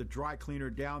Bakery or the dry cleaner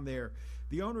down there,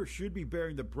 the owner should be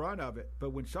bearing the brunt of it. But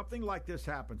when something like this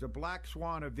happens, a black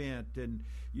swan event, and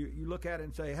you look at it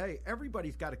and say, hey,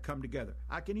 everybody's got to come together.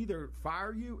 I can either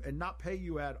fire you and not pay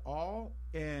you at all,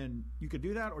 and you can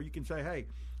do that, or you can say, hey,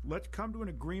 let's come to an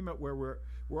agreement where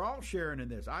we're all sharing in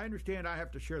this. I understand I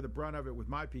have to share the brunt of it with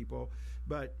my people,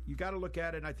 but you got to look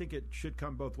at it, and I think it should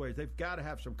come both ways. They've got to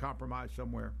have some compromise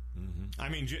somewhere. Mm-hmm. I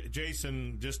mean,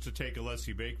 Jason, just to take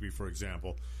Alessi Bakery, for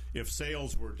example, if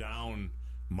sales were down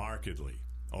markedly,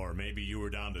 or maybe you were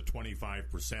down to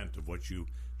 25% of what you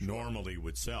normally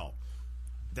would sell,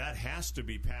 that has to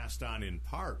be passed on in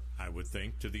part, I would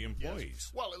think, to the employees.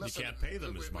 Yes. Well, listen, you can't pay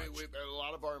them as much. A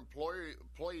lot of our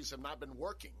employees have not been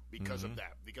working because of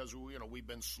that. Because we've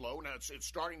been slow. Now it's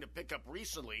starting to pick up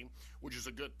recently, which is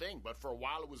a good thing. But for a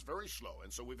while, it was very slow,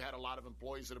 and so we've had a lot of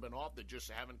employees that have been off that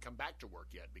just haven't come back to work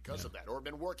yet because of that, or have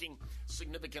been working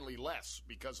significantly less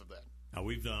because of that. Now,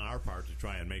 we've done our part to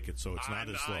try and make it so it's not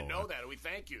as slow. I know that. We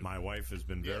thank you. My wife has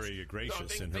been very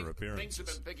gracious in her appearances. Things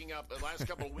have been picking up. The last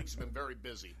couple of weeks have been very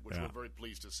busy, which we're very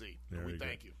pleased to see. We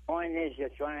thank you. Point is, you're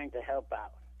trying to help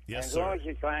out. Yes, as sir. long as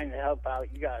you're trying to help out,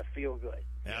 you got to feel good.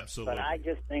 Absolutely. But I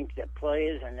just think that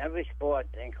players in every sport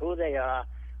think who they are,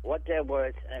 what they're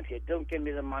worth, and if you don't give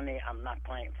me the money, I'm not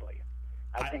playing for you.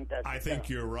 I think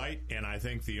you're right, and I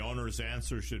think the owner's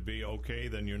answer should be, okay,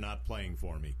 then you're not playing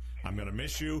for me. I'm going to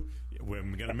miss you.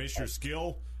 I'm going to miss your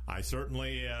skill. I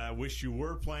certainly wish you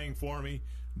were playing for me,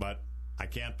 but I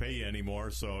can't pay you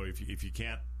anymore. So if you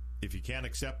can't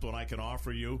accept what I can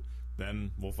offer you,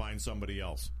 then we'll find somebody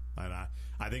else. And I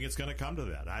think it's going to come to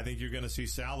that. I think you're going to see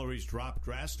salaries drop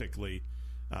drastically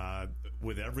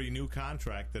with every new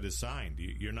contract that is signed.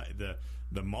 You're not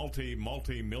the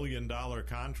multi-million-dollar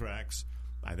contracts,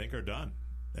 I think, are done.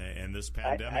 And this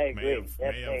pandemic may have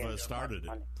started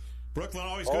it. Brooklyn,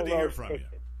 always good to hear from you.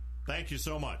 Thank you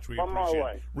so much. We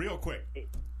appreciate it. Real quick.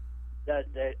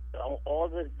 All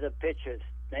the pitchers,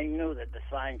 they knew that the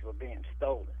signs were being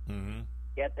stolen. Mm-hmm.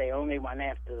 Yet they only went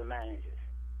after the managers.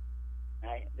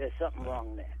 Right? There's something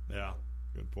wrong there. Yeah,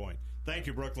 good point. Thank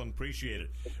you, Brooklyn. Appreciate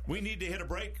it. We need to hit a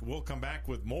break. We'll come back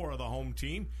with more of the home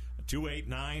team.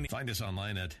 289. Find us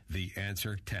online at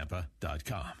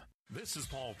theanswertampa.com. This is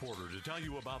Paul Porter to tell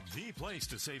you about the place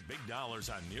to save big dollars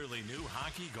on nearly new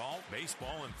hockey, golf,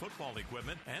 baseball, and football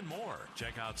equipment, and more.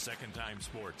 Check out Second Time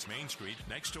Sports, Main Street,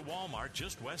 next to Walmart,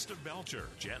 just west of Belcher.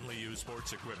 Gently used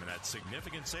sports equipment at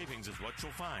significant savings is what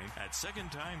you'll find at Second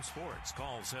Time Sports.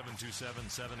 Call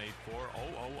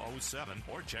 727-784-0007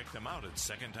 or check them out at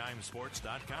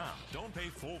secondtimesports.com. Don't pay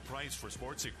full price for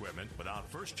sports equipment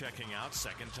without first checking out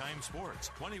Second Time Sports,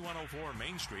 2104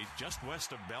 Main Street, just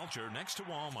west of Belcher, next to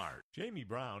Walmart. Jamie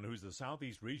Brown, who's the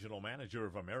Southeast Regional Manager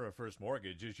of AmeriFirst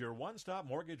Mortgage, is your one-stop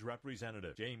mortgage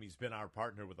representative. Jamie's been our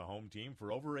partner with the home team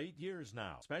for over 8 years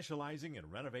now, specializing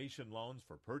in renovation loans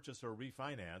for purchase or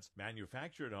refinance,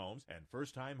 manufactured homes, and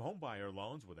first-time homebuyer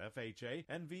loans with FHA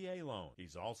and VA loans.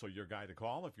 He's also your guy to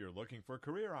call if you're looking for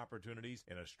career opportunities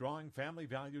in a strong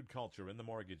family-valued culture in the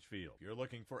mortgage field. If you're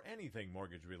looking for anything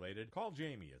mortgage-related, call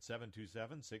Jamie at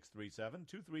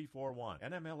 727-637-2341.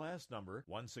 NMLS number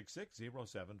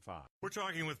 166075. We're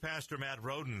talking with Pastor Matt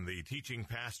Roden, the teaching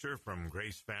pastor from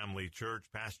Grace Family Church.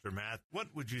 Pastor Matt,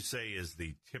 what would you say is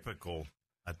the typical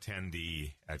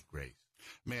attendee at Grace?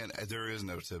 Man, there is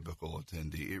no typical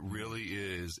attendee. It really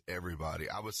is everybody.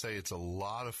 I would say it's a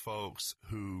lot of folks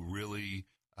who really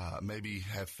maybe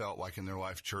have felt like in their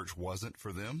life church wasn't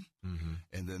for them. Mm-hmm.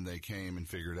 And then they came and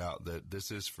figured out that this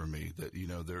is for me, that, you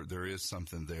know, there is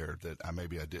something there that I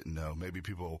didn't know. Maybe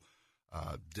people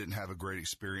didn't have a great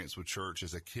experience with church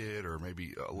as a kid or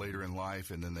maybe later in life,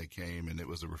 and then they came and it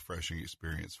was a refreshing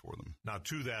experience for them. Now,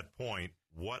 to that point,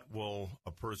 what will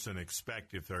a person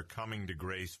expect if they're coming to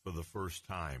Grace for the first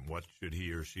time? What should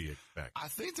he or she expect? I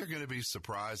think they're going to be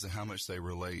surprised at how much they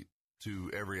relate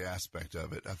to every aspect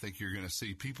of it. I think you're going to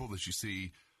see people that you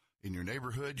see in your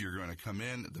neighborhood. You're going to come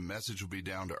in. The message will be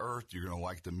down to earth. You're going to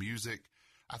like the music.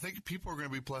 I think people are going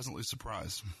to be pleasantly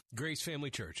surprised. Grace Family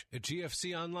Church at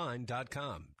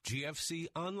gfconline.com.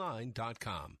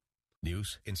 gfconline.com.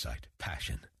 News, insight,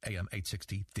 passion. AM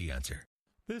 860, The Answer.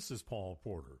 This is Paul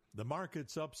Porter. The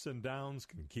market's ups and downs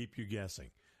can keep you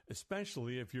guessing,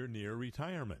 especially if you're near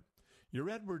retirement. Your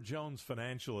Edward Jones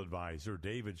financial advisor,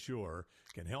 David Shore,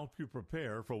 can help you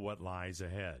prepare for what lies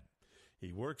ahead.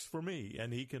 He works for me,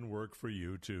 and he can work for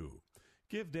you, too.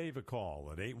 Give Dave a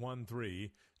call at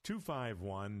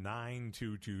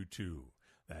 813-251-9222.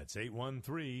 That's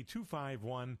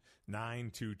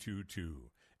 813-251-9222.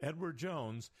 Edward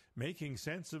Jones, Making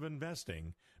Sense of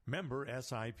Investing, member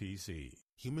SIPC.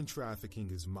 Human trafficking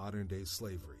is modern-day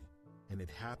slavery, and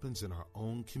it happens in our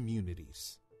own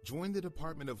communities. Join the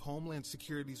Department of Homeland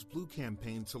Security's Blue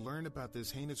Campaign to learn about this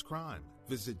heinous crime.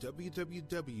 Visit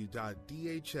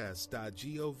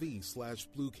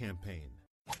www.dhs.gov/bluecampaign.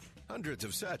 Hundreds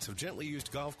of sets of gently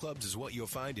used golf clubs is what you'll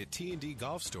find at T&D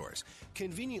Golf Stores,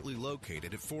 conveniently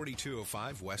located at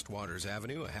 4205 West Waters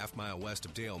Avenue, a half-mile west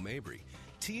of Dale Mabry.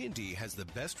 T&D has the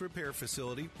best repair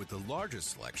facility with the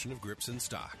largest selection of grips in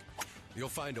stock. You'll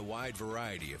find a wide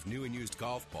variety of new and used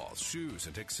golf balls, shoes,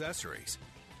 and accessories.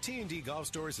 T&D Golf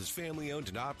Stores is family-owned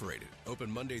and operated, open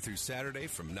Monday through Saturday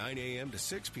from 9 a.m. to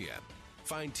 6 p.m.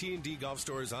 Find T&D Golf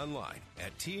Stores online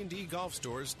at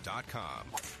tndgolfstores.com.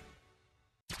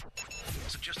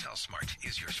 So just how smart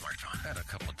is your smartphone? Add a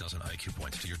couple of dozen IQ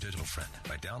points to your digital friend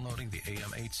by downloading the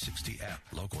AM 860 app.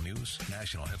 Local news,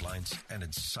 national headlines, and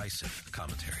incisive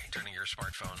commentary. Turning your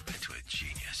smartphone into a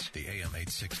genius. The AM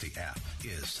 860 app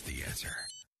is the answer.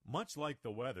 Much like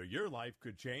the weather, your life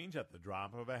could change at the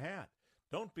drop of a hat.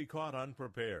 Don't be caught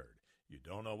unprepared. You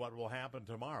don't know what will happen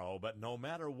tomorrow, but no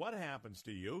matter what happens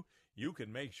to you, you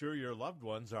can make sure your loved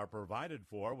ones are provided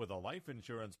for with a life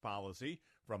insurance policy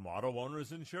from Auto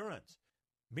Owners Insurance.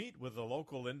 Meet with a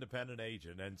local independent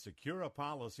agent and secure a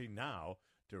policy now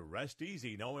to rest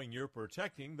easy knowing you're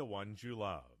protecting the ones you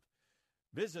love.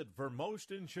 Visit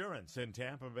Vermost Insurance in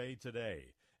Tampa Bay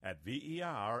today at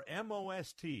VERMOST.com.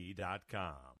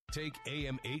 Take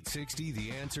AM 860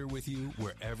 The Answer with you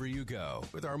wherever you go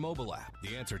with our mobile app,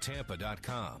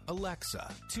 TheAnswerTampa.com, Alexa,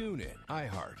 TuneIn,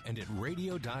 iHeart, and at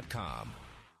radio.com.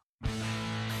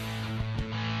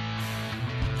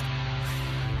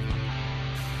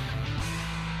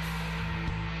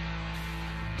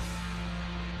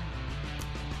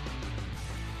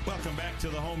 Welcome back to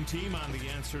the home team on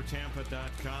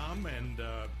TheAnswerTampa.com. And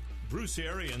Bruce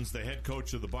Arians, the head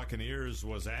coach of the Buccaneers,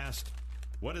 was asked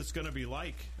what it's going to be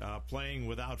like playing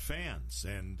without fans.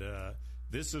 And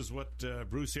this is what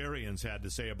Bruce Arians had to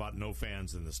say about no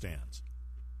fans in the stands.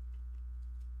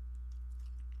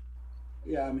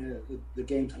 Yeah, I mean, the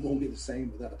game won't be the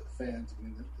same without the fans. I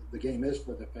mean, the game is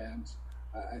for the fans.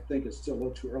 I think it's still a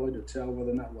little too early to tell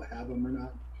whether or not we'll have them or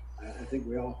not. I think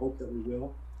we all hope that we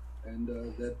will. And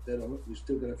that we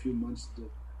still got a few months to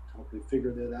hopefully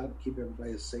figure that out and keep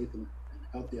everybody as safe and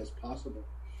healthy as possible.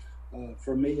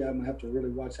 For me, I'm going to have to really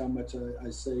watch how much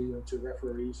I say to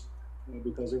referees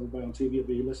because everybody on TV will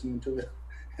be listening to it.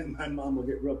 And my mom will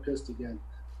get real pissed again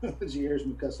when she hears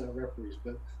me cuss out referees.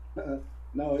 But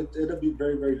no, it'll be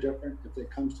very, very different if it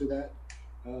comes to that.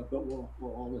 But we'll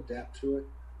all adapt to it.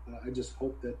 I just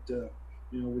hope that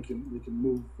we can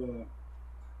move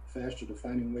faster to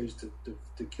finding ways to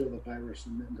kill the virus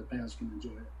and the fans can enjoy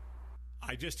it.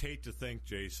 I just hate to think,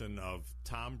 Jason, of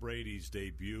Tom Brady's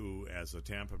debut as a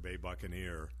Tampa Bay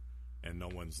Buccaneer and no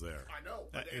one's there. I know.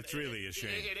 It's really a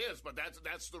shame. It is, but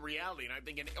that's the reality. And I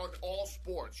think in all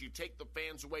sports, you take the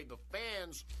fans away. The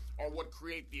fans are what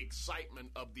create the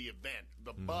excitement of the event,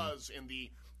 the buzz in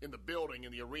the building,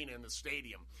 in the arena, in the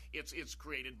stadium. It's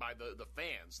created by the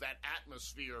fans. That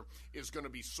atmosphere is going to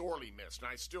be sorely missed. And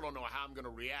I still don't know how I'm going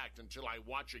to react until I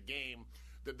watch a game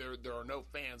that there are no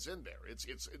fans in there. It's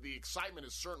the excitement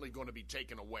is certainly going to be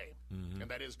taken away, and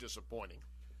that is disappointing.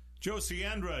 Joe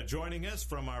Ciandra joining us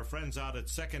from our friends out at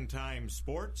Second Time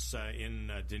Sports in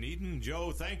Dunedin.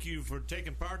 Joe, thank you for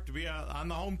taking part to be on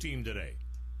the home team today.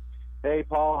 Hey,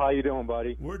 Paul. How you doing,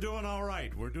 buddy? We're doing all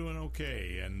right. We're doing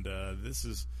okay. And this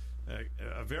is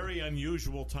a very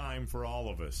unusual time for all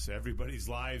of us. Everybody's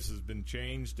lives has been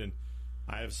changed, and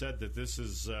I have said that this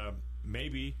is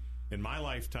maybe, in my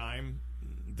lifetime,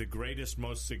 the greatest,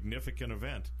 most significant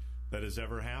event that has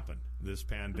ever happened, this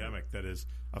pandemic that has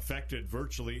affected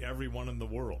virtually everyone in the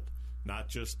world, not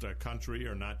just a country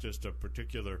or not just a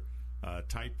particular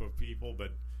type of people,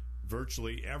 but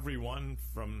virtually everyone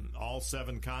from all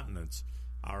 7 continents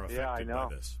are affected by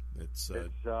this. It's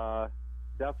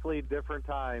definitely different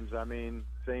times. I mean,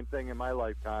 same thing in my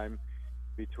lifetime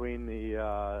between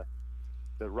the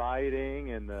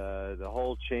rioting and the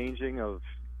whole changing of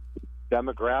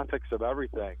demographics of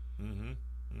everything.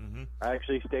 I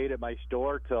actually stayed at my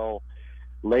store till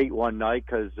late one night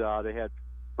because they had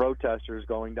protesters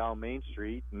going down Main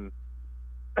Street, and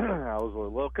I was a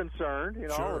little concerned,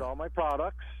 with all my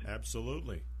products.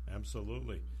 Absolutely.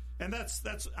 And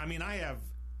that's. I mean, I have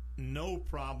no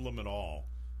problem at all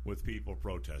with people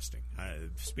protesting,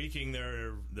 speaking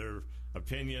their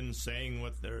opinions, saying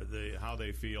what how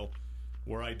they feel.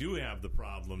 Where I do have the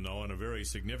problem, though, and a very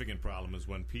significant problem, is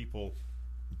when people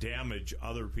damage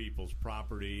other people's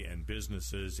property and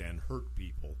businesses and hurt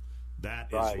people.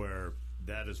 That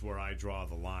is where I draw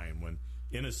the line. When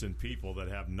innocent people that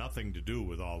have nothing to do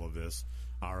with all of this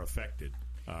are affected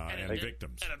and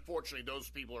victims. And unfortunately, those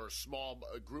people are a small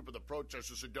group of the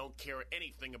protesters who don't care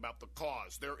anything about the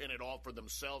cause. They're in it all for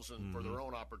themselves and for their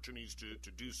own opportunities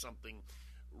to do something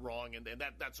wrong, and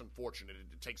that's unfortunate.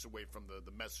 It takes away from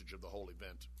the message of the whole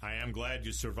event. I am glad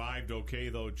you survived okay,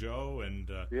 though, Joe.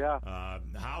 And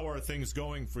how are things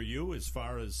going for you as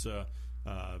far as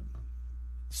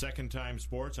Second Time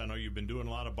Sports? I know you've been doing a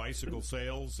lot of bicycle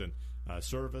sales and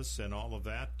service and all of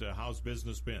that. How's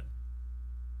business been?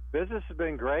 Business has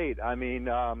been great. I mean,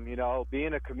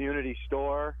 being a community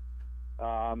store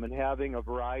and having a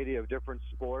variety of different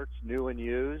sports, new and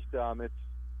used, it's,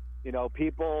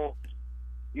 people...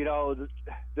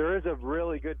 there is a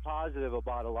really good positive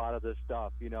about a lot of this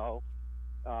stuff,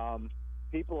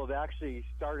 People have actually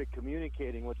started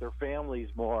communicating with their families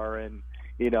more and,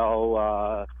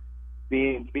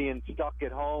 being stuck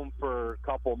at home for a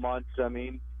couple months. I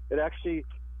mean, it actually,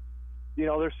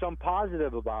 there's some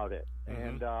positive about it.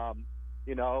 And,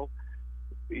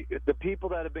 the people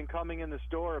that have been coming in the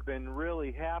store have been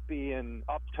really happy and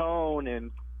uptone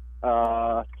and,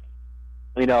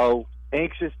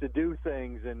 anxious to do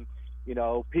things, and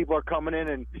people are coming in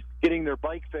and getting their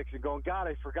bike fixed and going, God,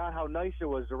 I forgot how nice it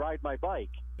was to ride my bike.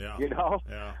 Yeah.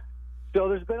 So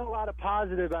there's been a lot of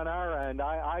positive on our end,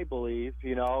 I believe,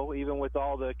 even with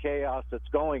all the chaos that's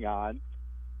going on.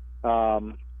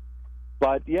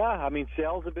 But, yeah, I mean,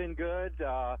 sales have been good.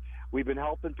 We've been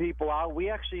helping people out. We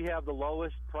actually have the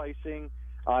lowest pricing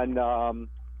on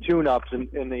tune-ups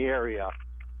in the area.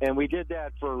 And we did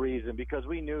that for a reason, because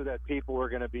we knew that people were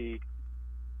going to be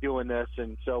doing this.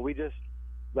 And so we just,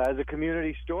 as a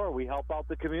community store, we help out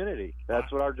the community.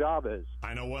 That's what our job is.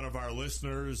 I know one of our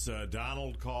listeners,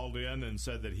 Donald, called in and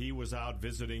said that he was out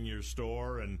visiting your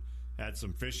store and had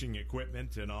some fishing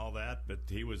equipment and all that, but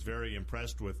he was very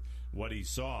impressed with what he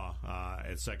saw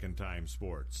at Second Time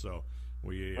Sports. So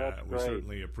we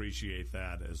certainly appreciate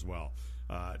that as well.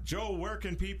 Joe, where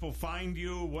can people find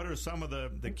you? What are some of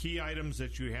the key items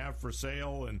that you have for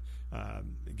sale? And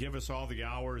give us all the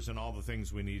hours and all the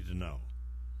things we need to know.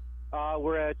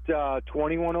 We're at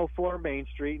 2104 Main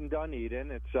Street in Dunedin.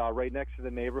 It's right next to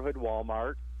the neighborhood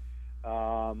Walmart.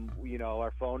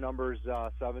 Our phone number is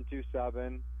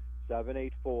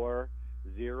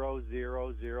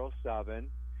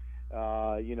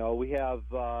 727-784-0007. We have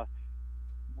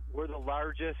we're the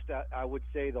largest, I would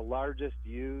say, the largest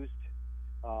used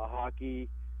hockey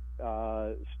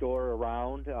store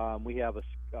around. We have a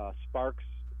Sparks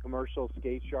commercial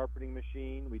skate sharpening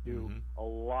machine. We do a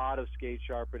lot of skate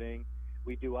sharpening.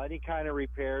 We do any kind of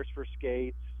repairs for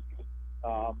skates.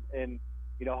 And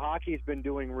hockey's been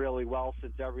doing really well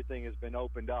since everything has been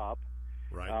opened up.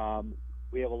 Right.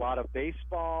 We have a lot of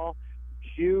baseball,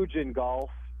 huge in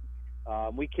golf.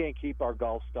 We can't keep our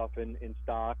golf stuff in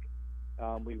stock.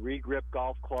 We re-grip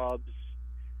golf clubs.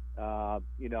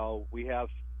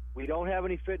 We don't have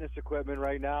any fitness equipment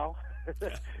right now.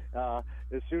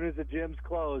 As soon as the gyms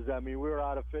closed, I mean, we were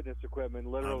out of fitness equipment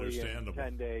literally in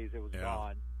 10 days. It was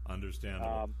gone.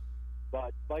 Understandable.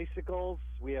 But bicycles,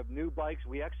 we have new bikes.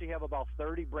 We actually have about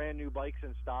 30 brand new bikes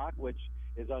in stock, which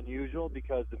is unusual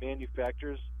because the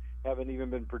manufacturers haven't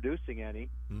even been producing any.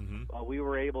 We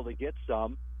were able to get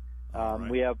some.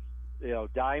 We have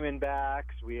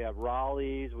Diamondbacks, we have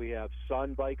Raleighs, we have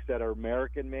Sun bikes that are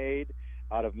American made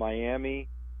out of Miami,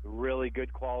 really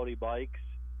good quality bikes,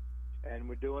 and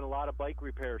we're doing a lot of bike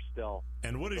repairs still.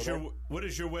 And what is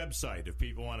your website if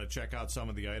people want to check out some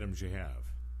of the items you have?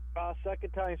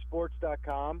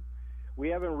 SecondTimeSports.com. We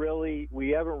haven't really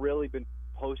been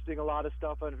posting a lot of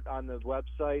stuff on the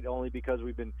website, only because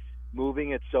we've been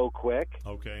moving it so quick.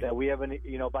 Okay. That we haven't,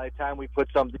 by the time we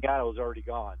put something on, it was already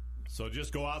gone. So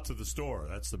just go out to the store.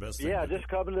 That's the best thing. Yeah, just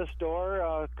come to the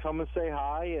store, come and say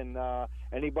hi, and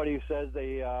anybody who says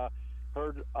they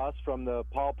heard us from the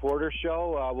Paul Porter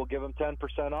Show, we'll give them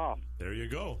 10% off. There you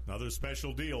go. Another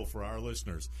special deal for our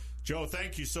listeners. Joe,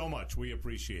 thank you so much. We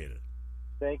appreciate it.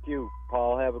 Thank you,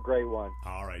 Paul. Have a great one.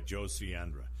 All right, Joe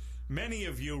Ciandra. Many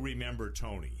of you remember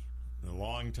Tony, a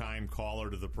longtime caller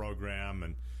to the program,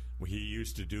 and he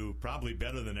used to do probably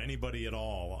better than anybody at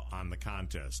all on the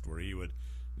contest, where he would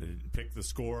pick the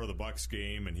score of the Bucks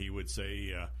game, and he would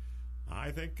say, I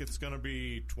think it's going to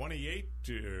be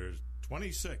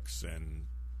 28-26, and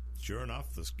sure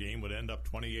enough, this game would end up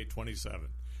 28-27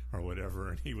 or whatever,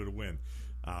 and he would win.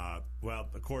 Well,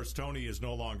 of course, Tony is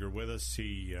no longer with us.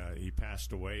 He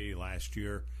passed away last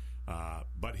year,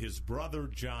 but his brother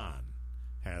John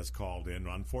has called in.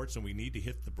 Unfortunately, we need to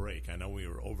hit the break. I know we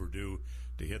were overdue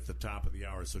to hit the top of the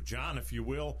hour. So, John, if you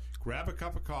will, grab a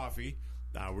cup of coffee.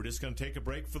 We're just going to take a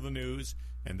break for the news,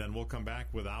 and then we'll come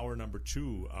back with hour number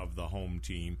 2 of the home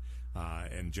team,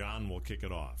 and John will kick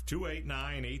it off.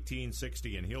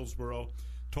 289-1860 in Hillsboro.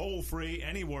 Toll free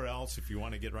anywhere else if you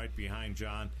want to get right behind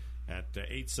John at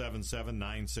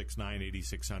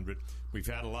 877-969-8600. We've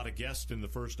had a lot of guests in the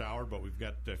first hour, but we've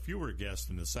got fewer guests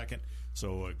in the second,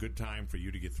 so a good time for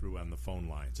you to get through on the phone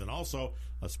lines. And also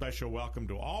a special welcome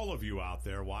to all of you out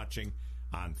there watching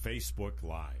on Facebook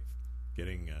Live.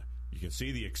 You can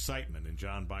see the excitement in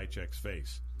John Bychek's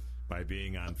face by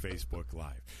being on Facebook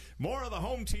Live. More of the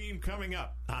home team coming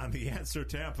up on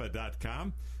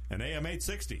TheAnswerTampa.com and AM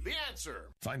 860. The Answer.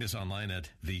 Find us online at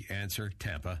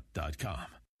TheAnswerTampa.com.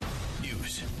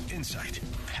 News, insight,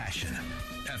 passion.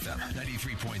 FM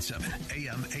 93.7,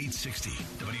 AM 860,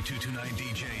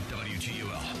 W229DJ,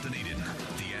 WGUL, Dunedin.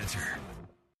 The Answer.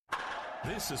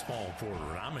 This is Paul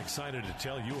Porter, and I'm excited to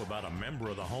tell you about a member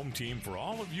of the home team for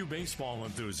all of you baseball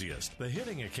enthusiasts. The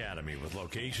Hitting Academy, with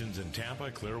locations in Tampa,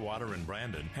 Clearwater, and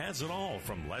Brandon, has it all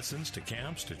from lessons to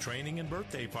camps to training and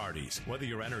birthday parties. Whether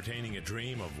you're entertaining a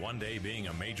dream of one day being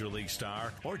a major league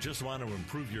star or just want to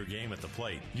improve your game at the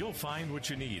plate, you'll find what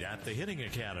you need at the Hitting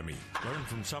Academy. Learn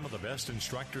from some of the best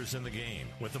instructors in the game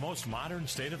with the most modern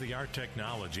state-of-the-art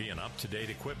technology and up-to-date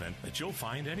equipment that you'll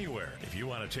find anywhere. If you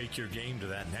want to take your game to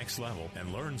that next level,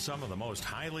 and learn some of the most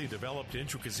highly developed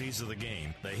intricacies of the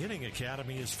game, the Hitting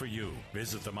Academy is for you.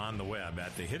 Visit them on the web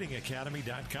at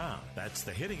thehittingacademy.com. That's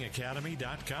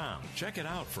thehittingacademy.com. Check it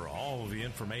out for all of the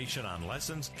information on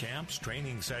lessons, camps,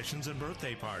 training sessions, and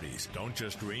birthday parties. Don't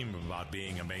just dream about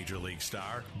being a major league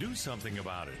star. Do something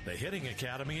about it. The Hitting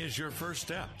Academy is your first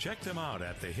step. Check them out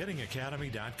at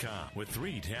thehittingacademy.com with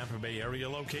 3 Tampa Bay area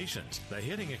locations.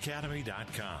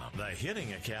 Thehittingacademy.com.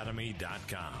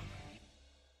 Thehittingacademy.com.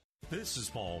 This is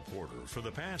Paul Porter. For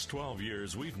the past 12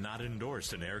 years, we've not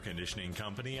endorsed an air conditioning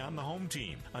company on the home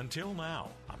team. Until now,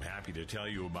 I'm happy to tell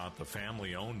you about the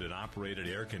family-owned and operated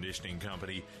air conditioning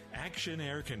company, Action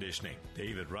Air Conditioning.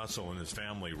 David Russell and his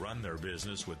family run their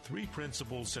business with 3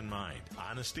 principles in mind: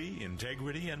 honesty,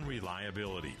 integrity, and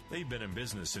reliability. They've been in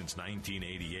business since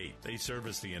 1988. They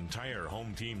service the entire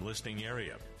home team listing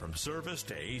area. From service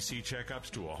to AC checkups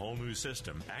to a whole new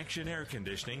system, Action Air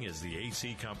Conditioning is the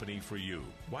AC company for you.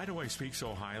 Why do I speak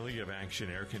so highly of Action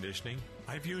Air Conditioning?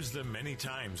 I've used them many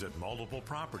times at multiple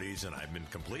properties, and I've been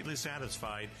completely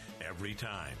satisfied every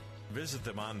time. Visit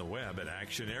them on the web at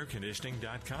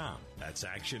actionairconditioning.com. That's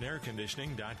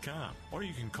actionairconditioning.com. Or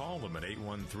you can call them at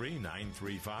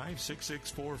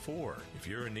 813-935-6644. If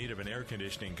you're in need of an air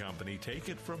conditioning company, take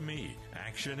it from me.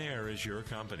 Action Air is your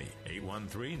company.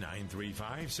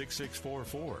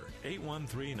 813-935-6644.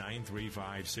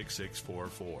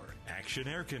 813-935-6644.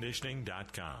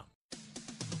 actionairconditioning.com.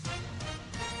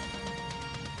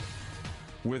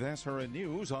 With SRN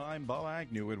News, I'm Bo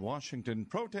Agnew in Washington.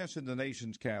 Protests in the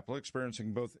nation's capital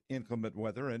experiencing both inclement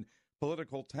weather and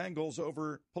political tangles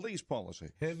over police policy.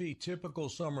 Heavy, typical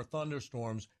summer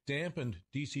thunderstorms dampened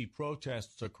D.C.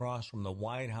 protests across from the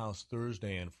White House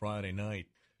Thursday and Friday night.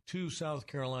 2 South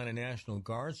Carolina National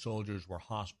Guard soldiers were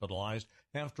hospitalized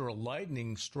after a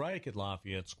lightning strike at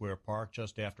Lafayette Square Park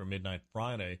just after midnight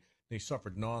Friday. They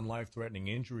suffered non-life-threatening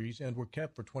injuries and were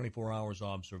kept for 24 hours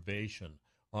observation.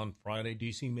 On Friday,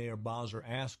 D.C. Mayor Bowser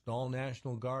asked all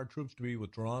National Guard troops to be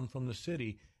withdrawn from the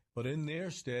city, but in their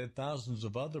stead, thousands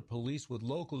of other police with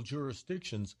local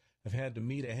jurisdictions have had to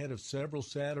meet ahead of several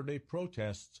Saturday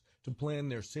protests to plan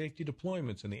their safety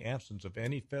deployments in the absence of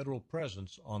any federal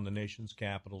presence on the nation's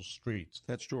capital streets.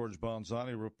 That's George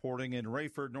Bonzani reporting in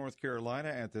Rayford, North Carolina.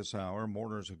 At this hour,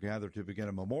 mourners have gathered to begin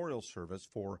a memorial service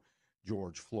for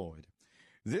George Floyd.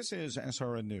 This is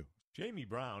SRN News. Jamie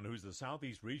Brown, who's the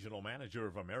Southeast Regional Manager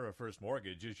of AmeriFirst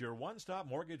Mortgage, is your one-stop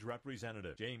mortgage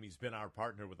representative. Jamie's been our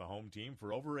partner with the home team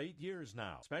for over 8 years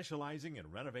now, specializing in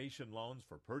renovation loans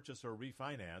for purchase or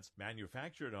refinance,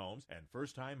 manufactured homes, and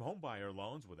first-time homebuyer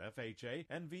loans with FHA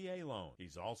and VA loans.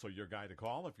 He's also your guy to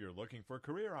call if you're looking for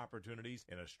career opportunities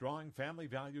in a strong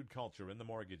family-valued culture in the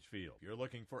mortgage field. If you're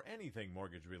looking for anything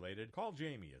mortgage-related, call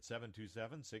Jamie at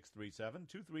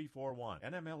 727-637-2341,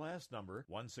 NMLS number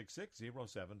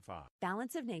 166075.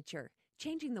 Balance of Nature,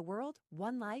 changing the world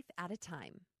one life at a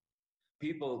time.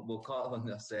 People will call and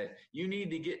they'll say, you need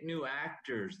to get new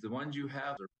actors. The ones you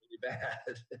have are really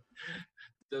bad.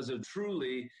 Those are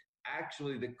truly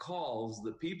actually the calls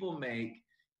that people make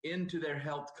into their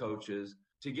health coaches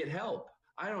to get help.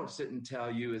 I don't sit and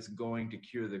tell you it's going to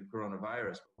cure the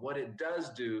coronavirus. What it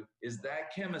does do is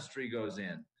that chemistry goes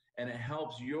in and it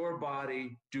helps your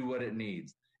body do what it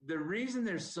needs. The reason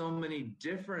there's so many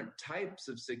different types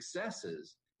of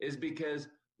successes is because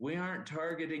we aren't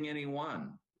targeting any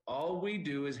one. All we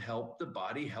do is help the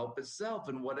body help itself,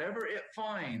 and whatever it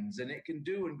finds and it can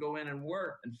do and go in and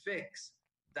work and fix,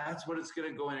 that's what it's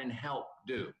going to go in and help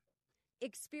do.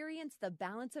 Experience the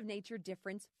Balance of Nature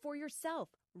difference for yourself.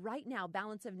 Right now,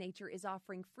 Balance of Nature is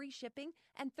offering free shipping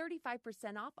and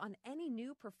 35% off on any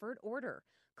new preferred order.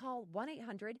 Call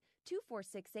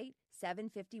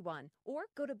 1-800-2468-751 or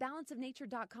go to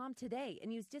balanceofnature.com today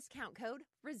and use discount code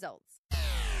RESULTS.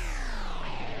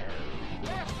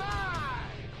 Left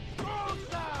side! Strong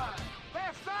side!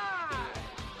 Left side!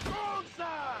 Strong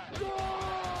side! Goal!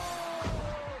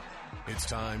 It's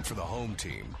time for the home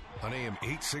team on AM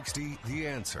 860, The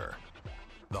Answer.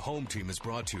 The home team is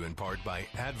brought to you in part by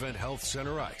Advent Health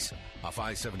Center Ice, off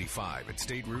I-75 at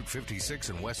State Route 56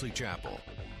 in Wesley Chapel.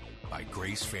 By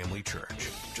Grace Family Church.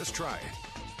 Just try it.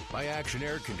 By Action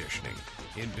Air Conditioning,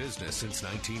 in business since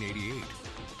 1988.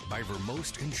 By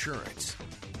Vermost Insurance.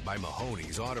 By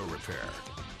Mahoney's Auto Repair.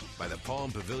 By the Palm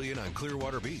Pavilion on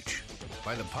Clearwater Beach.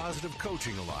 By the Positive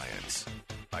Coaching Alliance.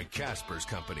 By Casper's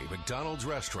Company, McDonald's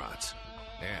Restaurants.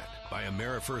 And by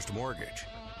AmeriFirst Mortgage.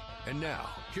 And now,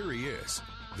 here he is,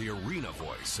 the arena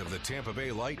voice of the Tampa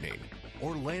Bay Lightning,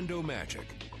 Orlando Magic,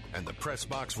 and the press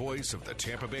box voice of the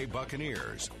Tampa Bay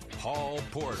Buccaneers, Paul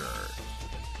Porter.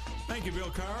 Thank you, Bill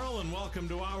Carl, and welcome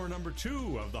to hour number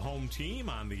 2 of the home team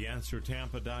on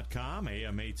theanswertampa.com,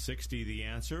 AM 860 The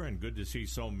Answer, and good to see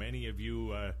so many of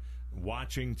you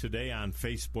watching today on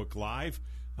Facebook Live.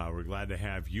 We're glad to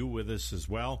have you with us as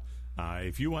well.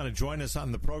 If you want to join us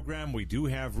on the program, we do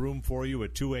have room for you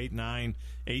at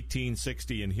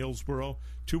 289-1860 in Hillsborough,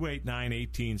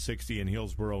 289-1860 in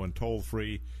Hillsborough, and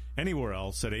toll-free anywhere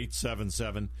else at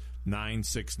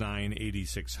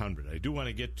 877-969-8600. I do want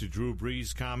to get to Drew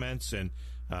Brees' comments and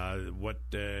what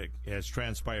has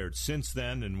transpired since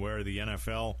then and where the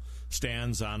NFL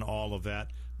stands on all of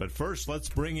that. But first, let's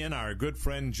bring in our good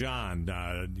friend John.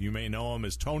 You may know him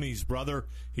as Tony's brother.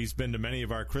 He's been to many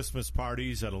of our Christmas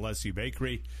parties at Alessi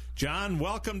Bakery. John,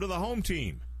 welcome to the home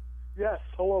team. Yes.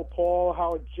 Hello, Paul.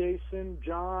 Howard, Jason,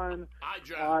 John. Hi,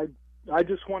 John. I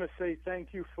just want to say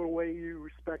thank you for the way you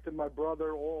respected my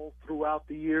brother all throughout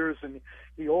the years, and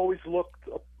he always prepped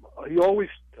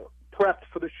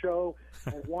for the show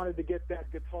and wanted to get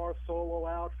that guitar solo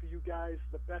out for you guys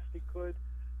the best he could,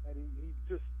 and he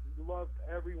just loved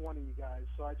every one of you guys.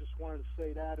 So I just wanted to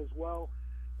say that as well.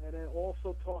 And then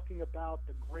also talking about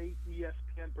the great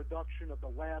ESPN production of The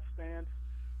Last Dance,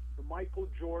 the Michael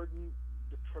Jordan,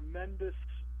 the tremendous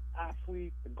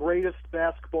athlete, the greatest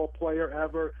basketball player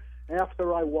ever.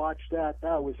 After I watched that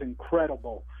was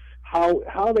incredible.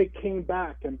 How they came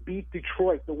back and beat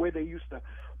Detroit the way they used to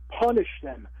punish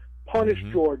them, punish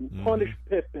Jordan, punish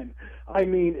Pippen. I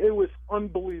mean, it was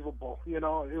unbelievable. It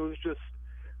was just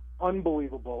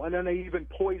unbelievable. And then they even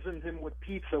poisoned him with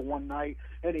pizza one night,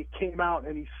 and he came out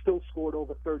and he still scored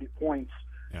over 30 points.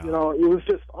 Yeah. It was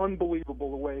just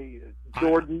unbelievable the way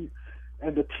Jordan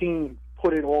and the team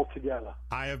put it all together.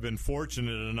 I have been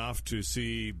fortunate enough to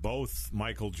see both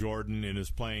Michael Jordan in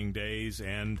his playing days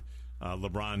and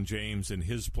LeBron James in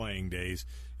his playing days.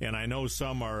 And I know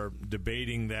some are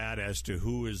debating that as to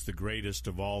who is the greatest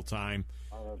of all time.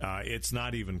 It's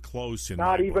not even close.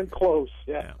 Not even close,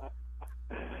 yeah.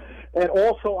 And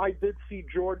also, I did see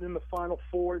Jordan in the Final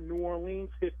Four in New Orleans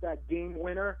hit that game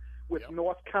winner with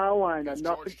North Carolina.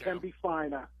 Nothing can be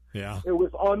finer. Yeah. It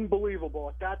was unbelievable.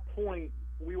 At that point,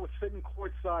 we were sitting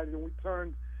courtside, and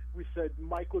we said,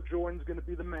 Michael Jordan's going to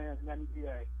be the man in the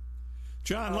NBA.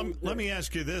 John, let me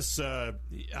ask you this.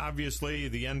 Obviously,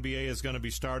 the NBA is going to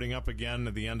be starting up again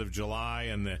at the end of July,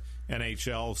 and the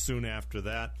NHL soon after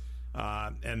that.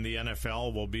 And the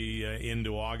NFL will be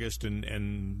into August,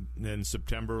 and then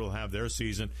September will have their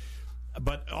season.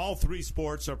 But all three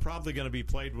sports are probably going to be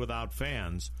played without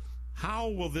fans. How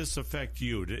will this affect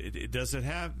you? Does it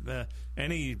have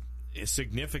any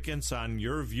significance on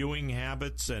your viewing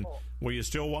habits, and will you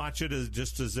still watch it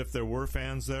just as if there were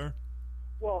fans there?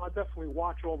 Well, I definitely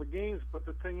watch all the games, but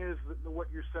the thing is that what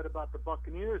you said about the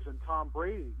Buccaneers and Tom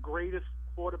Brady, greatest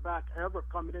quarterback ever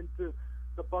coming into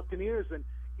the Buccaneers, and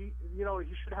he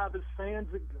should have his fans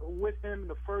with him in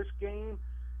the first game,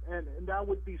 and that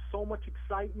would be so much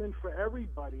excitement for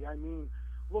everybody. I mean,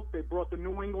 look, they brought the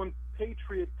New England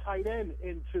Patriot tight end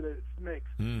into the mix.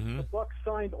 Mm-hmm. The Bucs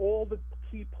signed all the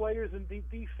key players in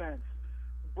defense.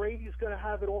 Brady's going to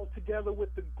have it all together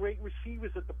with the great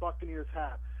receivers that the Buccaneers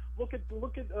have. Look at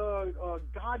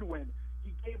Godwin.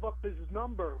 He gave up his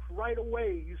number right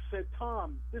away. You said,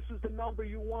 Tom, this is the number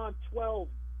you want, 12.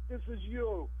 This is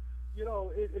you.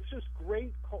 It's just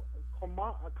great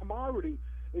camaraderie.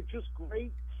 It's just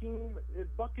great team.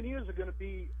 Buccaneers are going to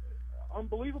be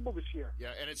unbelievable this year.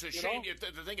 Yeah, and it's a shame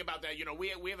to think about that. We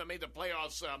haven't made the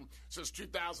playoffs since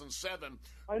 2007.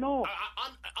 I know.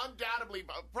 Undoubtedly,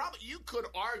 probably you could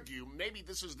argue maybe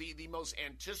this is the most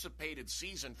anticipated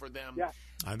season for them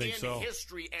I think in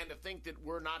history, and to think that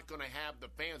we're not going to have the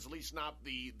fans, at least not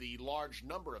the large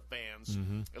number of fans,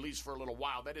 at least for a little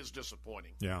while, that is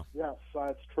disappointing. Yeah. Yes,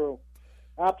 that's true.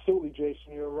 Absolutely,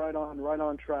 Jason. You're right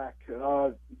on track.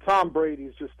 Tom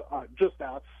Brady's just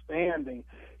outstanding.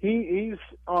 He's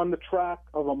on the track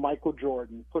of a Michael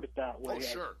Jordan. Put it that way. Oh,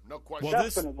 sure, no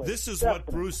question. Well, this is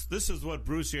what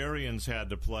Bruce Arians had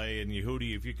to play. And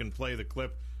Yehudi, if you can play the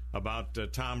clip about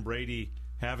Tom Brady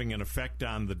having an effect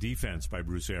on the defense by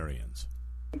Bruce Arians.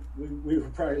 We were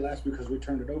probably last because we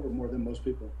turned it over more than most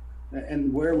people,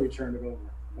 and where we turned it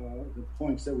over, the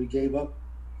points that we gave up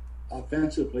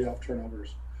offensively off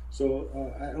turnovers. So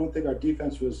I don't think our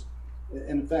defense was,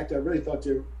 and in fact, I really thought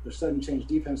their sudden change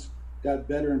defense got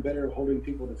better and better at holding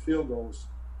people to field goals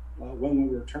when we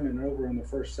were turning it over in the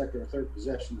first, second, or third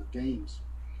possession of games.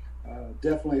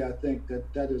 Definitely, I think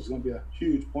that is going to be a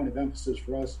huge point of emphasis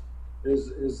for us,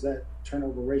 is that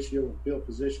turnover ratio of field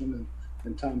position,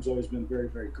 and Tom's always been very,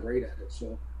 very great at it.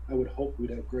 So I would hope we'd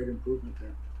have great improvement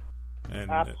there.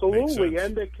 And absolutely,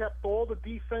 and they kept all the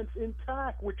defense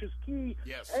intact, which is key.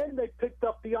 Yes. And they picked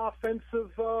up the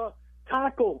offensive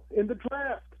tackle in the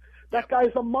draft. That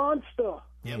guy's a monster.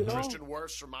 Yeah, you know? Tristan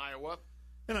Wirfs from Iowa.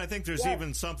 And I think there's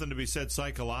even something to be said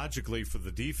psychologically for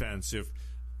the defense. If,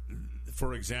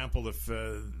 for example, if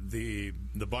the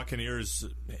Buccaneers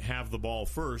have the ball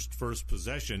first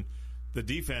possession, the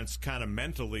defense kind of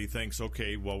mentally thinks,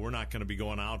 okay, well, we're not going to be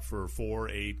going out for 4,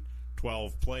 8,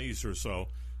 12 plays or so.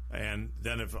 And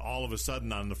then if all of a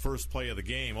sudden on the first play of the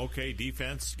game, okay,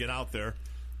 defense, get out there,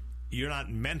 you're not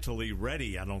mentally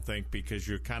ready, I don't think, because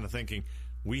you're kind of thinking,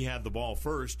 we had the ball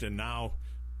first, and now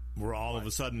we're all of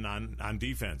a sudden on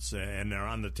defense, and they're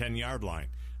on the 10-yard line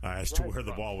as to where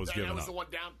the ball was given up. That was the one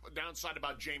downside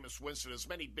about Jameis Winston. As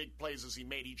many big plays as he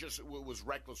made, he just was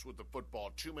reckless with the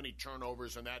football. Too many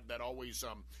turnovers, and that always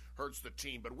hurts the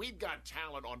team. But we've got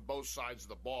talent on both sides of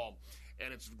the ball,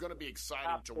 and it's going to be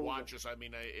exciting to watch us. I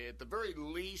mean, at the very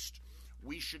least,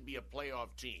 we should be a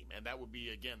playoff team, and that would be,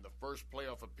 again, the first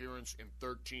playoff appearance in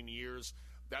 13 years.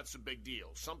 That's a big deal.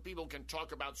 Some people can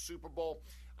talk about Super Bowl.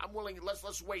 I'm willing.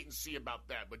 Let's wait and see about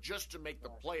that. But just to make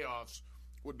the playoffs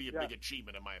would be a big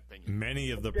achievement, in my opinion.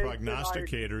 Many of the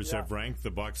prognosticators have ranked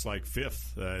the Bucs like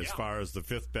fifth as far as the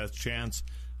fifth best chance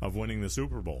of winning the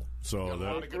Super Bowl. So a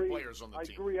lot of good players on the team.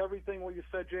 I agree everything what you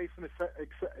said, Jason.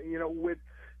 You know,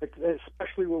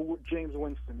 especially with James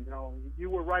Winston. You know, you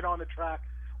were right on the track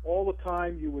all the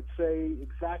time. You would say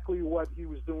exactly what he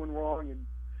was doing wrong, and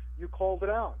you called it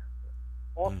out.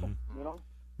 Awesome, you know.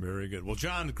 Very good. Well,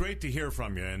 John, great to hear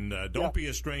from you, and don't be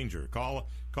a stranger. Call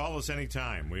us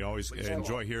anytime. We always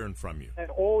enjoy hearing from you.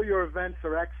 And all your events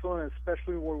are excellent,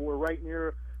 especially when we're right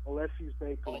near Alessi's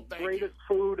Bakery. Greatest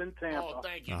food in Tampa. Oh,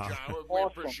 thank you, John. We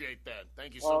appreciate that.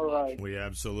 Thank you so much. Right. We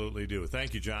absolutely do.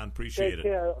 Thank you, John. Appreciate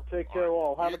it. Take care,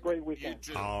 all. Have a great weekend.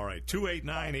 You too. All right.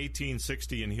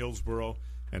 289-1860 in Hillsborough,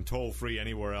 and toll-free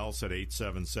anywhere else at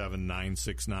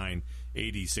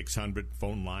 877-969-8600.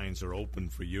 Phone lines are open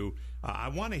for you. I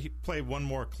want to play one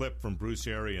more clip from Bruce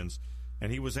Arians, and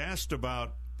he was asked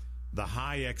about the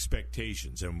high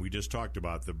expectations, and we just talked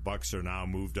about the Bucs are now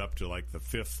moved up to like the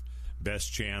fifth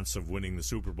best chance of winning the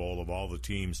Super Bowl of all the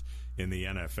teams in the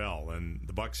NFL, and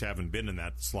the Bucs haven't been in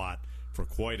that slot for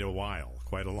quite a while,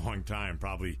 quite a long time,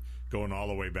 probably going all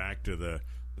the way back to the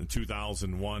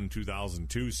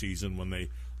 2001-2002 season when they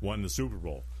won the Super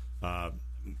Bowl.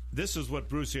 This is what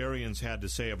Bruce Arians had to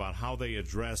say about how they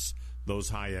address those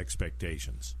high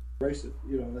expectations. Embrace it.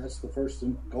 You know, that's the first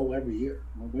goal every year.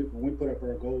 When we put up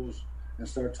our goals and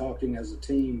start talking as a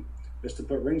team, is to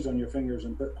put rings on your fingers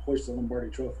and hoist the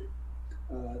Lombardi Trophy.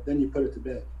 Then you put it to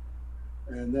bed.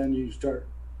 And then you start,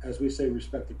 as we say,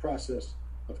 respect the process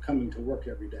of coming to work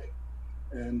every day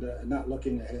and not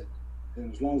looking ahead.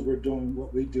 And as long as we're doing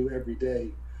what we do every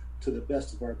day to the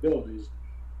best of our abilities,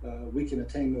 we can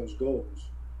attain those goals.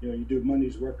 You know, you do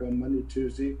Monday's work on Monday,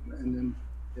 Tuesday, and then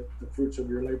if the fruits of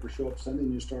your labor show up Sunday,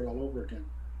 and you start all over again.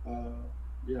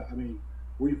 Yeah, I mean,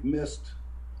 we've missed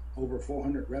over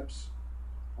 400 reps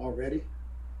already,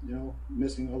 you know,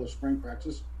 missing all the spring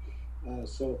practice.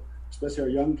 So especially our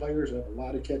young players have a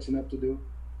lot of catching up to do.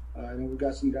 And we've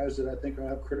got some guys that I think will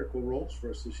have critical roles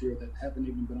for us this year that haven't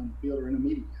even been on the field or in a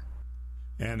meeting yet.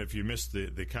 And if you missed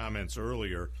the comments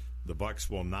earlier, the Bucs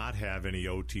will not have any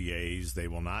OTAs. They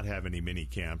will not have any mini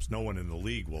camps. No one in the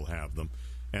league will have them.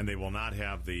 And they will not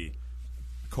have the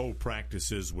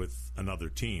co-practices with another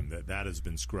team. That has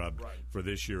been scrubbed for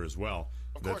this year as well.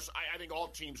 Of course, I think all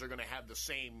teams are going to have the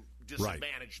same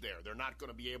disadvantage there. They're not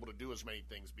going to be able to do as many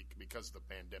things because of the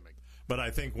pandemic. But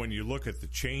I think when you look at the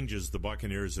changes the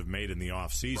Buccaneers have made in the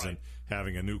offseason,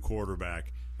 having a new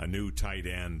quarterback, a new tight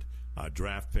end,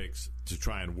 draft picks to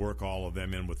try and work all of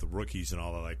them in with the rookies and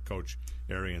all that, like Coach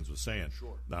Arians was saying.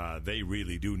 Sure. They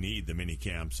really do need the mini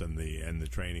camps and the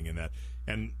training and that.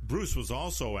 And Bruce was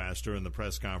also asked during the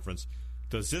press conference,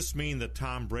 does this mean that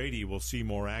Tom Brady will see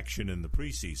more action in the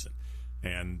preseason?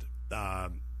 And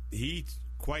he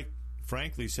quite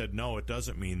frankly said, no, it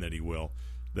doesn't mean that he will,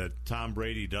 that Tom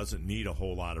Brady doesn't need a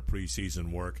whole lot of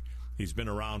preseason work. He's been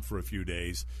around for a few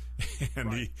days,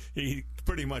 and he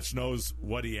pretty much knows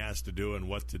what he has to do and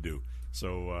what to do.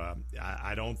 So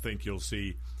I don't think you'll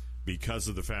see, because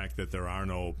of the fact that there are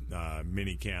no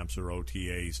mini camps or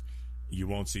OTAs, you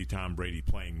won't see Tom Brady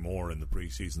playing more in the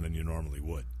preseason than you normally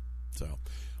would. So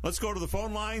let's go to the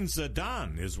phone lines.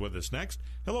 Don is with us next.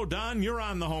 Hello, Don. You're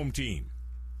on the home team.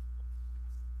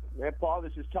 Hey, Paul,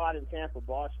 this is Todd in Tampa,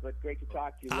 boss, but great to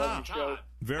talk to you. Love your show.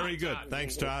 Very good.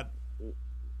 Thanks, Todd.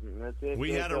 That's it.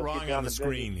 We had it wrong on the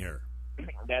screen here.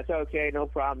 That's okay. No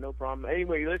problem.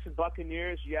 Anyway, listen,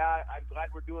 Buccaneers, I'm glad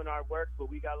we're doing our work, but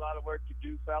we got a lot of work to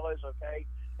do, fellas, okay?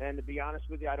 And to be honest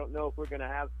with you, I don't know if we're going to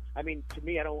have. I mean, to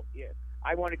me,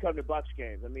 I want to come to Bucs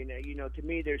games. I mean, to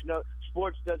me, there's no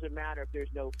sports doesn't matter if there's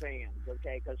no fans,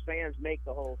 okay? Because fans make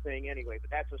the whole thing anyway.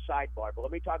 But that's a sidebar. But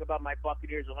let me talk about my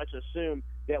Buccaneers, and let's assume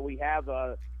that we have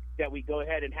that we go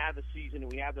ahead and have a season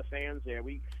and we have the fans there.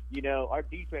 Our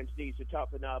defense needs to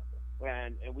toughen up,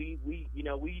 and we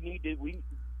need to.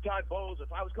 Todd Bowles,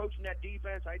 if I was coaching that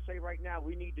defense, I'd say right now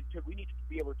we need to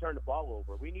be able to turn the ball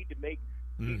over. We need to make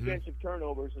defensive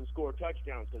turnovers and score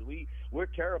touchdowns because we're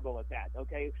terrible at that.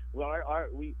 Okay, well, our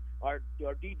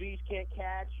DBs can't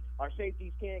catch, our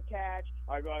safeties can't catch,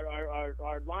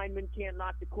 our linemen can't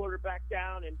knock the quarterback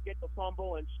down and get the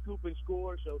fumble and scoop and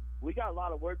score. So we got a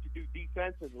lot of work to do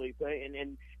defensively,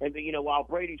 and while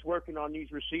Brady's working on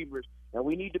these receivers, and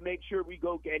we need to make sure we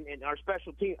go get and our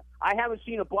special team. I haven't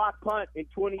seen a block punt in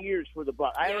 20 years for the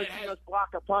Bucs. I haven't seen us block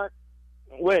a punt.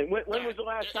 When was the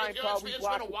last time, Paul, we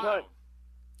blocked a punt?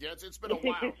 Yeah, it's been a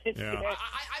while. Yeah.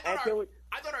 I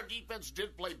thought our defense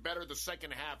did play better the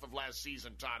second half of last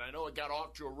season, Todd. I know it got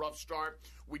off to a rough start.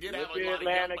 We did have a lot of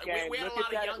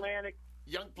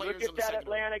young players in the second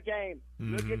Atlanta game.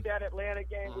 Mm-hmm. Look at that Atlanta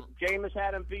game. Jameis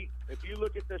had him beat. If you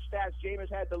look at the stats,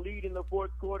 Jameis had the lead in the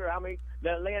fourth quarter.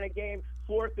 The Atlanta game,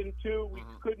 4th and 2. We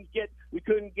couldn't get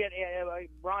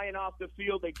Ryan off the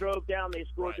field. They drove down. They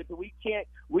scored it.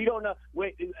 We don't know.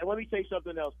 Wait, let me say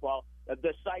something else, Paul.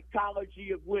 The psychology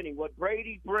of winning. What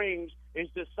Brady brings is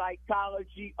the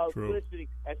psychology of listening.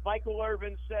 As Michael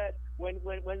Irvin said when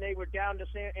they were down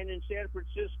in San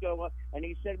Francisco, and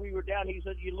he said we were down. He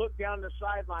said you look down the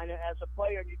sideline as a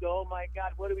player and you go, oh my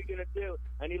God, what are we going to do?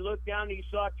 And he looked down and he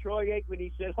saw Troy Aikman.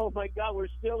 He said, oh my God, we're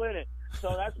still in it.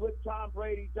 So that's what Tom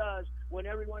Brady does when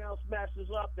everyone else messes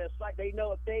up. They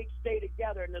know if they stay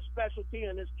together and the special team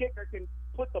and this kicker can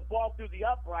put the ball through the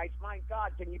uprights, my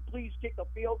God, can you please kick a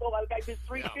field goal? That guy did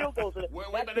 3 field goals. We've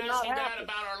been asking that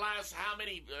about our last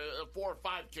 4 or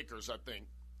 5 kickers, I think.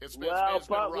 It's been rough.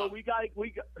 We got to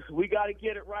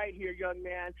get it right here, young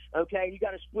man. Okay, you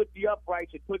got to split the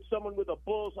uprights and put someone with a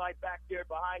bullseye back there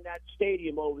behind that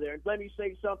stadium over there. And let me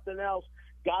say something else.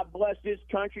 God bless this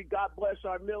country. God bless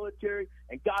our military.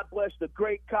 And God bless the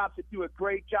great cops that do a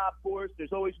great job for us.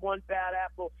 There's always one bad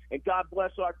apple. And God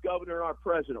bless our governor and our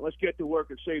president. Let's get to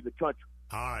work and save the country.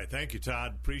 All right. Thank you,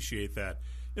 Todd. Appreciate that.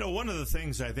 One of the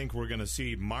things I think we're going to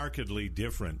see markedly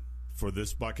different for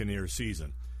this Buccaneer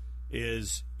season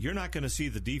is you're not going to see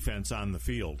the defense on the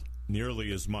field nearly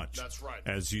as much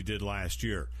as you did last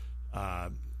year.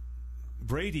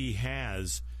 Brady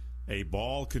has a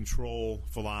ball control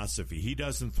philosophy. He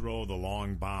doesn't throw the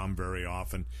long bomb very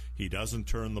often. He doesn't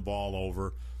turn the ball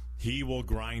over. He will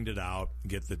grind it out,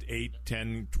 get the 8,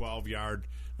 10, 12-yard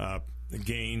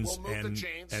gains and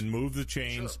move the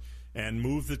chains and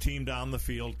move the team down the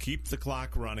field, keep the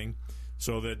clock running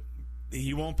so that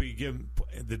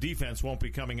the defense won't be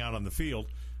coming out on the field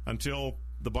until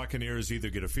the Buccaneers either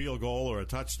get a field goal or a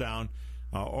touchdown,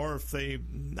 or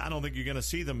I don't think you're going to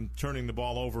see them turning the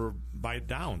ball over by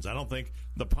downs. I don't think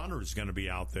the punter is going to be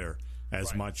out there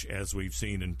as much as we've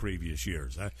seen in previous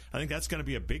years. I think that's going to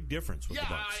be a big difference with the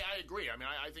Bucs. I agree. I mean,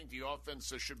 I think the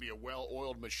offense should be a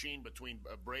well-oiled machine between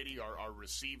Brady, our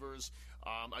receivers.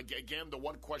 Again, the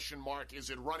one question mark is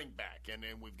at running back, and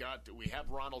then we have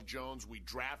Ronald Jones. We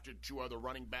drafted 2 other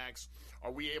running backs.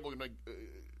 Are we able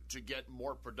to get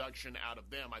more production out of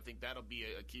them? I think that'll be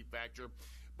a key factor.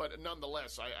 But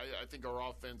nonetheless, I think our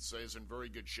offense is in very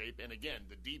good shape. And again,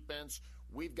 the defense,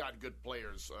 we've got good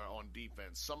players on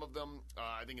defense. Some of them,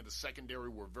 I think in the secondary,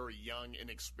 were very young,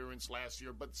 inexperienced last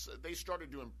year, but they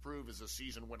started to improve as the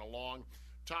season went along.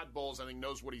 Todd Bowles, I think,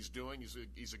 knows what he's doing.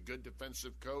 He's a good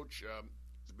defensive coach.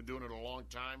 He's been doing it a long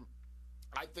time.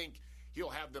 I think he'll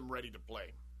have them ready to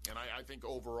play. And I think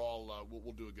overall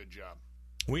we'll do a good job.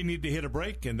 We need to hit a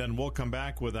break, and then we'll come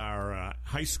back with our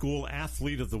high school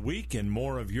athlete of the week and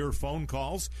more of your phone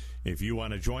calls. If you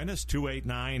want to join us,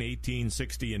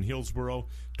 289-1860 in Hillsboro,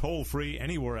 toll-free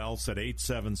anywhere else at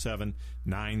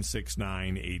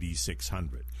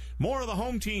 877-969-8600. More of the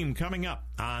home team coming up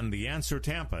on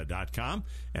TheAnswerTampa.com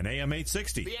and AM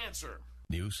 860. The Answer.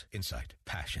 News, insight,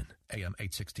 passion. AM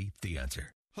 860, The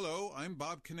Answer. Hello, I'm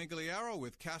Bob Canigliaro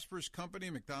with Casper's Company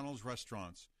McDonald's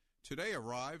Restaurants. Today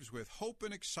arrives with hope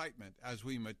and excitement as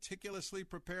we meticulously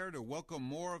prepare to welcome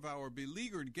more of our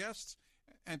beleaguered guests,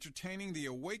 entertaining the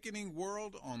awakening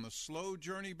world on the slow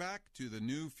journey back to the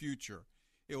new future.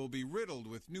 It will be riddled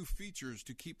with new features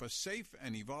to keep us safe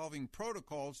and evolving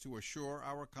protocols to assure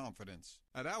our confidence.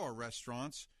 At our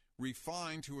restaurants,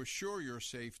 refined to assure your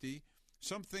safety,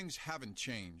 some things haven't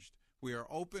changed. We are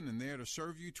open and there to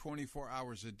serve you 24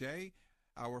 hours a day,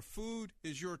 Our food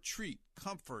is your treat,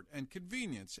 comfort, and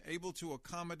convenience, able to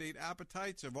accommodate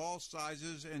appetites of all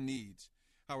sizes and needs.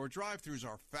 Our drive-thrus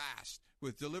are fast,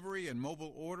 with delivery and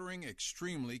mobile ordering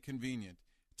extremely convenient.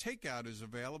 Takeout is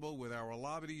available with our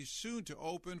lobbies soon to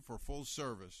open for full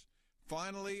service.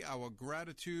 Finally, our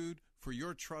gratitude for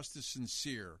your trust is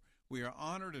sincere. We are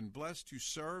honored and blessed to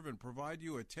serve and provide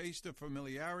you a taste of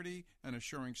familiarity, an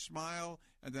assuring smile,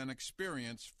 and an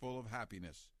experience full of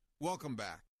happiness. Welcome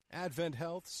back. Advent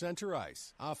Health Center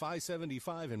Ice, off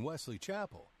I-75 in Wesley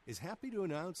Chapel, is happy to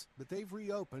announce that they've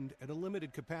reopened at a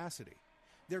limited capacity.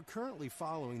 They're currently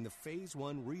following the Phase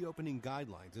 1 reopening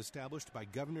guidelines established by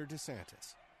Governor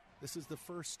DeSantis. This is the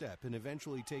first step in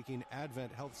eventually taking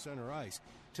Advent Health Center Ice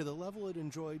to the level it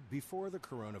enjoyed before the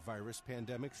coronavirus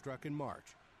pandemic struck in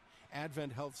March.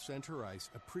 Advent Health Center Ice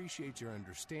appreciates your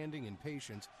understanding and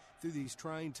patience through these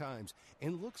trying times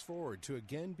and looks forward to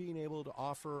again being able to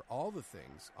offer all the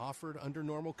things offered under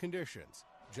normal conditions,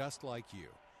 just like you.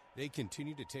 They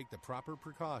continue to take the proper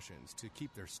precautions to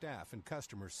keep their staff and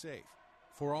customers safe.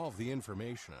 For all of the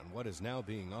information on what is now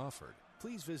being offered,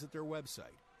 please visit their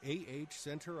website,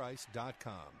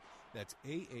 ahcenterice.com. That's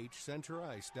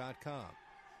ahcenterice.com.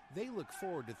 They look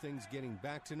forward to things getting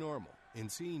back to normal and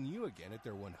seeing you again at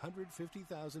their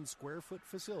 150,000 square foot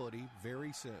facility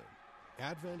very soon.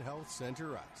 Advent Health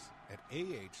Center Ice at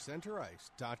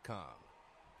ahcenterice.com.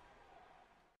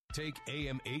 Take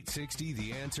AM 860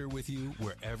 The Answer with you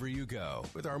wherever you go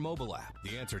with our mobile app,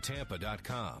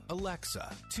 theanswertampa.com,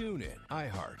 Alexa, TuneIn,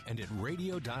 iHeart, and at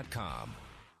radio.com.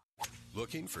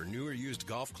 Looking for new or used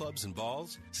golf clubs and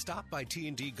balls? Stop by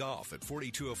T&D Golf at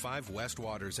 4205 West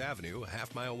Waters Avenue, a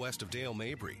half-mile west of Dale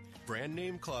Mabry. Brand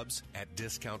name clubs at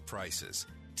discount prices.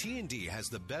 T&D has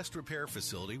the best repair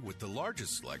facility with the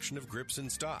largest selection of grips in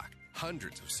stock.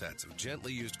 Hundreds of sets of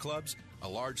gently used clubs, a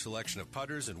large selection of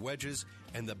putters and wedges,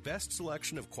 and the best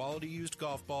selection of quality used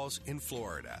golf balls in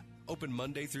Florida. Open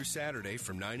Monday through Saturday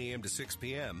from 9 a.m. to 6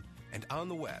 p.m. and on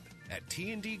the web at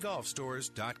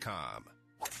tndgolfstores.com.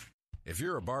 If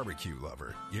you're a barbecue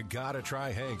lover, you gotta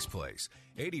try Hank's Place.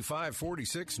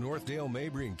 8546 North Dale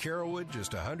Mabry in Carrollwood,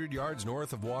 just 100 yards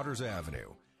north of Waters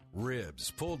Avenue. Ribs,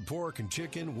 pulled pork and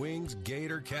chicken, wings,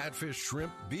 gator, catfish,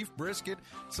 shrimp, beef brisket,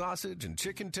 sausage and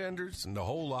chicken tenders, and a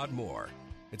whole lot more.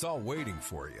 It's all waiting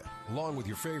for you, along with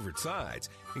your favorite sides,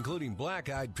 including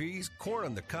black-eyed peas, corn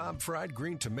on the cob, fried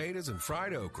green tomatoes, and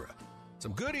fried okra.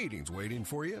 Some good eating's waiting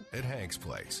for you at Hank's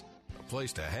Place. A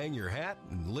place to hang your hat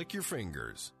and lick your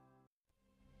fingers.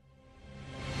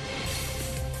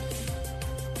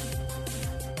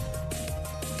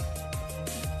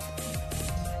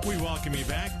 We welcome you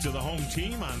back to the home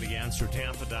team on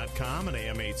theanswertampa.com and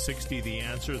AM 860 The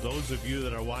Answer. Those of you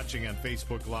that are watching on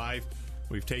Facebook Live,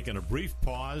 we've taken a brief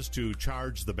pause to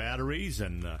charge the batteries,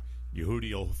 and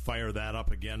Yehudi will fire that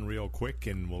up again real quick,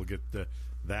 and we'll get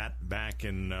that back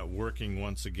in working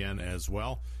once again as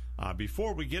well.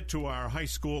 Before we get to our high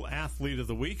school athlete of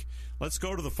the week, let's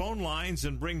go to the phone lines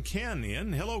and bring Ken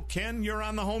in. Hello, Ken. You're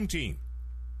on the home team.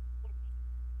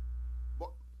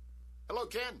 Hello,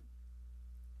 Ken.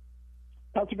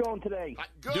 How's it going today?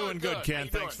 Doing good, Ken.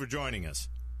 Thanks for joining us.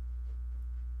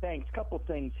 Thanks. Couple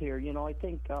things here. You know, I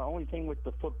think the only thing with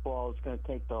the football is going to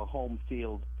take the home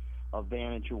field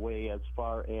advantage away as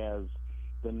far as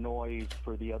the noise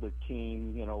for the other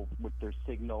team, you know, with their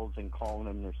signals and calling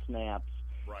them their snaps.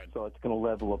 Right. So it's going to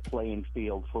level a playing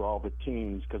field for all the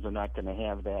teams because they're not going to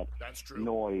have that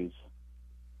noise.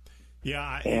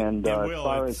 Yeah, and it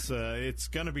will. It's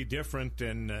going to be different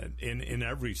in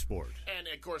every sport. And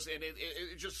of course,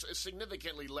 it's just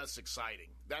significantly less exciting.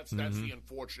 That's the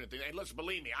unfortunate thing. And listen,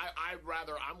 believe me, I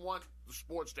want the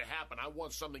sports to happen. I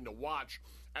want something to watch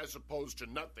as opposed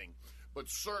to nothing. But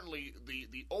certainly,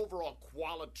 the overall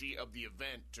quality of the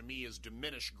event to me is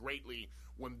diminished greatly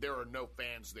when there are no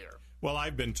fans there. Well,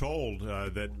 I've been told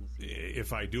that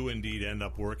if I do indeed end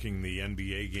up working the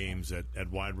NBA games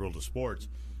at Wide World of Sports,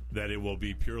 that it will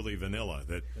be purely vanilla,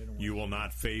 that you will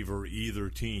not favor either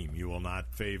team. You will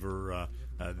not favor,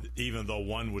 even though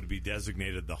one would be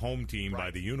designated the home team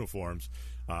by the uniforms,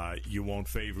 you won't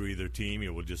favor either team.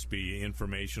 It will just be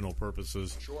informational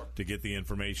purposes to get the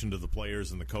information to the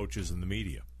players and the coaches and the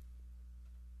media.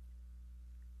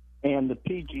 And the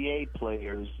PGA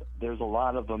players, there's a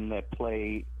lot of them that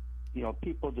play, you know,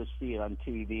 people just see it on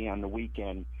TV on the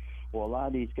weekend. Well, a lot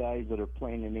of these guys that are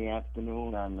playing in the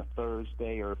afternoon on a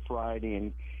Thursday or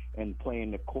Friday and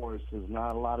playing the course, there's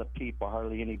not a lot of people,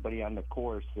 hardly anybody on the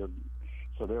course.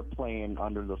 So they're playing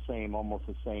under almost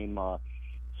the same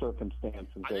circumstances.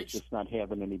 They're just not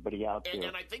having anybody out there.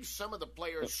 And I think some of the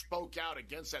players spoke out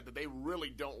against that they really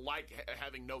don't like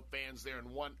having no fans there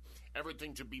and want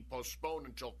everything to be postponed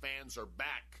until fans are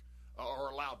back or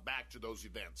allowed back to those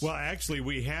events. Well, actually,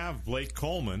 we have Blake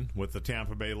Coleman with the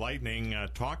Tampa Bay Lightning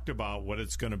talked about what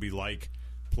it's going to be like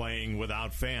playing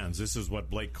without fans. This is what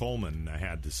Blake Coleman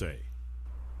had to say.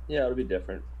 Yeah, it'll be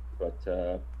different, but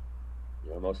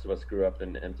most of us grew up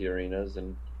in empty arenas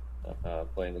and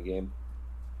playing the game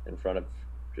in front of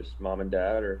just mom and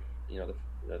dad or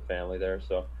the family there.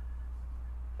 So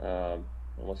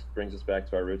almost brings us back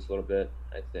to our roots a little bit.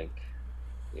 I think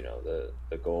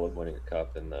the goal of winning a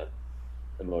cup and the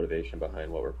motivation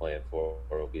behind what we're playing for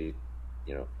will be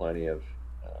plenty of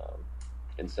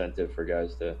incentive for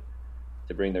guys to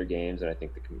bring their games, and I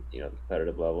think the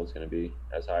competitive level is going to be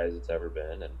as high as it's ever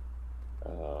been, and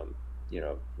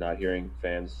not hearing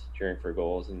fans cheering for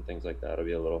goals and things like that will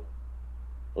be a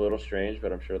little strange,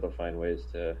 but I'm sure they'll find ways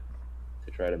to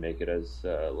try to make it as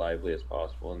lively as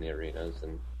possible in the arenas.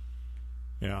 And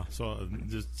yeah, so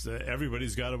just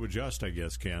everybody's got to adjust, I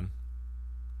guess, Ken.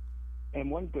 And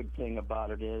one good thing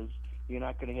about it is you're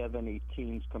not going to have any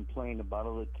teams complain about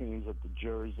other teams at the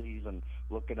jerseys and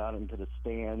looking out into the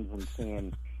stands and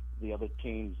seeing the other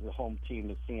teams, the home team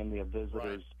is seeing their visitors.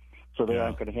 Right. So they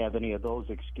aren't going to have any of those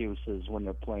excuses when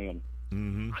they're playing.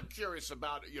 Mm-hmm. I'm curious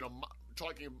about,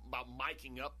 talking about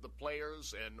miking up the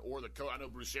players or the coach. I know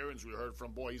Bruce Arians we heard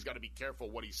from, boy, he's got to be careful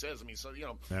what he says. I mean, so,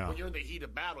 when you're in the heat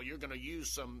of battle, you're going to use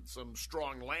some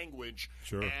strong language.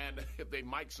 Sure. And if they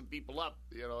mic some people up,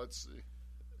 it's...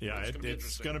 Yeah,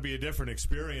 it's going to be a different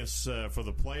experience for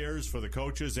the players, for the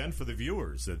coaches, and for the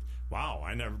viewers. That wow,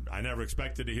 I never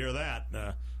expected to hear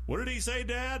that. What did he say,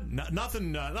 Dad?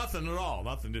 Nothing at all.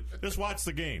 Nothing. Just watch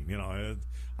the game.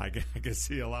 I can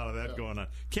see a lot of that going on.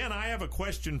 Ken, I have a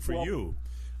question for you.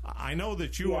 I know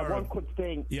that you are. One quick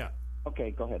thing. Yeah. Okay,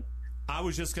 go ahead. I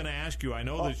was just going to ask you. I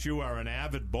know that you are an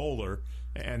avid bowler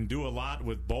and do a lot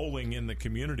with bowling in the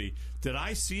community. Did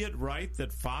I see it right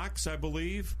that Fox, I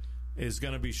believe, is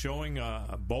going to be showing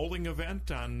a bowling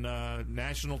event on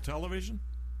national television?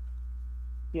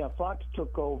 Yeah, Fox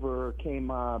took over, came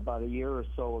about a year or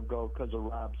so ago because of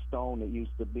Rob Stone. It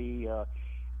used to be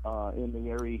in the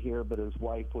area here, but his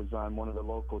wife was on one of the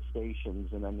local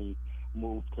stations, and then he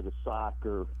moved to the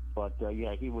soccer. But,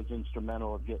 he was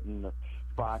instrumental of getting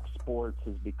Fox Sports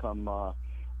has become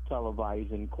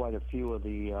televising quite a few of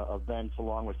the events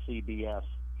along with CBS.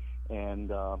 And,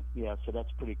 so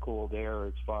that's pretty cool there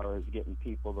as far as getting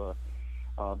people the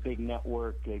big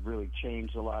network. They've really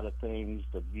changed a lot of things,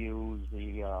 the views,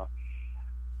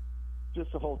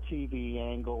 just the whole TV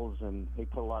angles, and they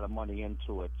put a lot of money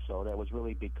into it. So that was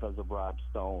really because of Rob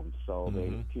Stone. So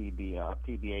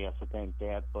PBA has to thank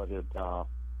that. But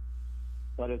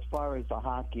as far as the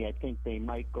hockey, I think they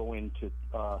might go into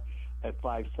a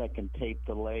 5-second tape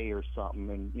delay or something,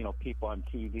 and, people on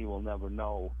TV will never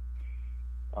know.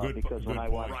 Because when I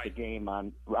watch the game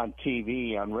on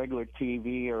TV, on regular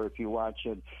TV, or if you watch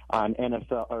it on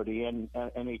NFL or the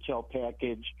NHL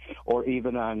package, or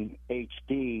even on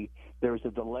HD, there's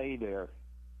a delay there.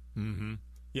 Mm-hmm.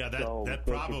 Yeah, that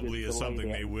probably is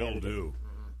something they will do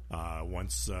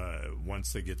once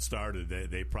they get started.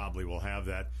 They probably will have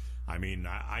that. I mean,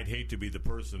 I'd hate to be the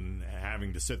person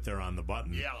having to sit there on the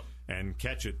button and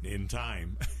catch it in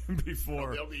time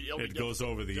before it goes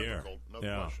over the air. No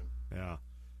question. Yeah.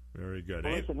 Very good.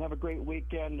 Well, listen, have a great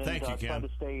weekend, and thank you, Ken. Try to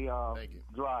stay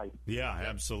dry. Yeah,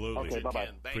 absolutely. Okay, bye-bye.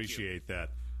 Appreciate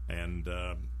that. And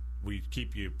we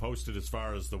keep you posted as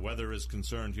far as the weather is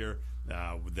concerned here.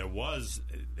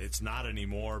 It's not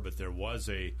anymore, but there was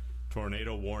a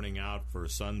tornado warning out for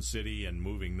Sun City and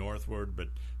moving northward, but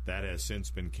that has since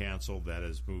been canceled. That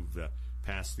has moved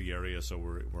past the area, so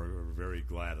we're very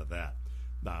glad of that.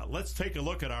 Let's take a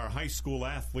look at our high school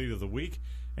athlete of the week.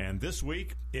 And this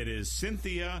week, it is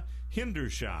Cynthia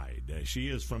Hinderscheid. She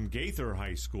is from Gaither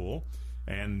High School,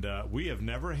 and we have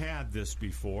never had this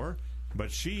before,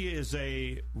 but she is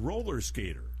a roller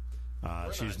skater.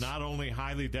 She's not only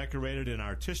highly decorated in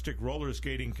artistic roller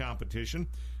skating competition,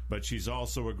 but she's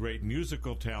also a great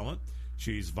musical talent.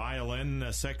 She's violin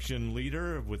section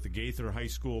leader with the Gaither High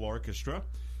School Orchestra,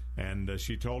 and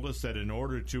she told us that in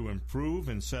order to improve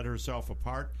and set herself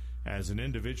apart as an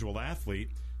individual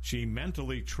athlete, she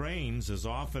mentally trains as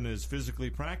often as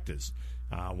physically practice.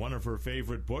 One of her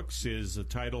favorite books is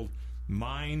titled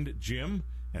Mind Gym,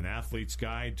 An Athlete's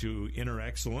Guide to Inner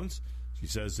Excellence. She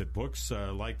says that books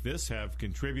like this have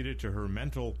contributed to her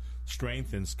mental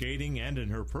strength in skating and in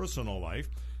her personal life.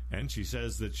 And she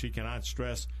says that she cannot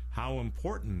stress how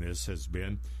important this has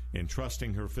been in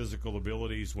trusting her physical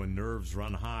abilities when nerves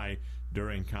run high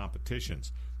during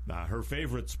competitions. Her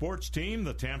favorite sports team,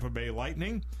 the Tampa Bay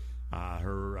Lightning.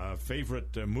 Her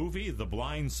favorite movie, The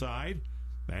Blind Side.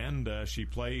 And she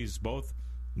plays both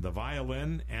the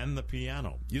violin and the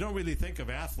piano. You don't really think of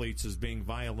athletes as being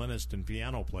violinists and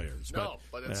piano players. No,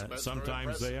 but it's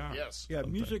sometimes they are. Yes. Yeah,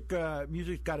 music's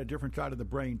got a different side of the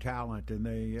brain talent, and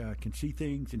they can see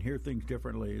things and hear things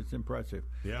differently. It's impressive.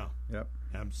 Yeah. Yep.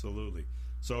 Absolutely.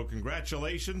 So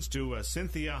congratulations to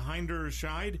Cynthia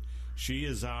Hinderscheid. She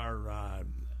is our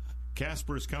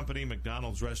Casper's Company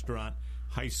McDonald's Restaurant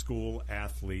High School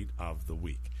Athlete of the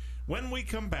Week. When we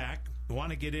come back, we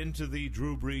want to get into the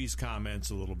Drew Brees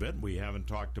comments a little bit. We haven't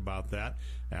talked about that.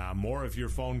 More of your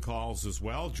phone calls as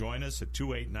well. Join us at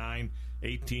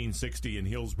 289-1860 in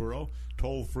Hillsboro.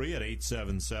 Toll free at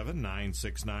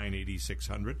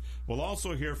 877-969-8600. We'll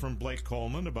also hear from Blake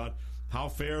Coleman about how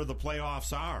fair the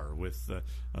playoffs are with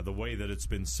the way that it's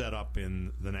been set up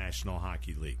in the National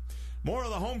Hockey League. More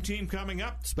of the home team coming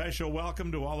up. Special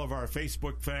welcome to all of our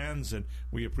Facebook fans, and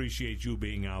we appreciate you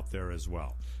being out there as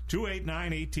well.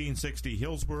 289-1860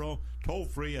 Hillsboro, toll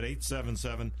free at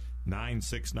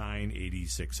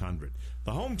 877-969-8600.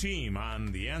 The home team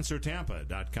on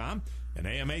theanswertampa.com and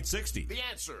AM 860. The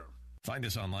Answer. Find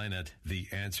us online at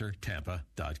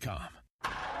theanswertampa.com.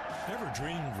 Ever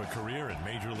dreamed of a career in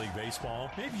Major League Baseball?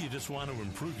 Maybe you just want to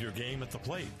improve your game at the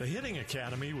plate. The Hitting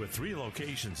Academy, with 3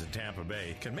 locations in Tampa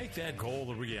Bay, can make that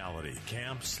goal a reality.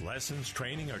 Camps, lessons,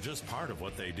 training are just part of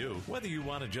what they do. Whether you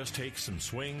want to just take some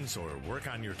swings or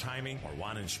work on your timing or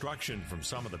want instruction from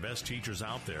some of the best teachers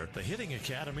out there, the Hitting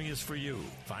Academy is for you.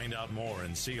 Find out more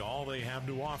and see all they have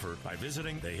to offer by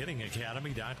visiting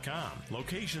thehittingacademy.com.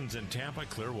 Locations in Tampa,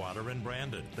 Clearwater, and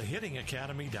Brandon.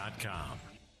 Thehittingacademy.com.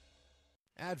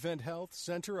 Advent Health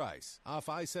Center Ice, off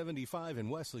I-75 in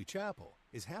Wesley Chapel,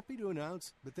 is happy to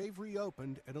announce that they've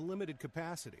reopened at a limited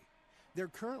capacity. They're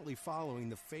currently following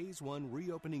the Phase 1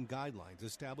 reopening guidelines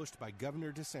established by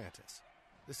Governor DeSantis.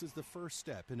 This is the first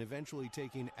step in eventually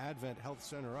taking Advent Health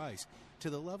Center Ice to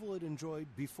the level it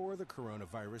enjoyed before the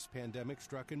coronavirus pandemic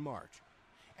struck in March.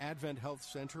 Advent Health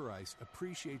Center Ice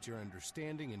appreciates your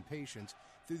understanding and patience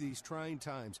through these trying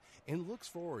times and looks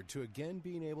forward to again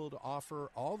being able to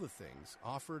offer all the things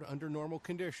offered under normal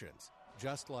conditions.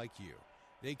 Just like you,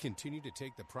 they continue to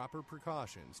take the proper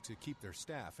precautions to keep their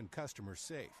staff and customers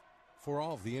safe. For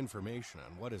all of the information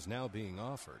on what is now being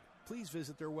offered, please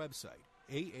visit their website,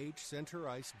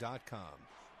 ahcenterice.com.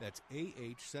 That's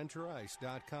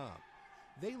ahcenterice.com.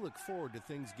 They look forward to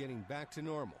things getting back to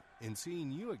normal and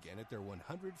seeing you again at their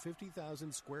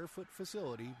 150,000 square foot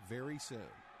facility very soon.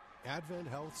 Advent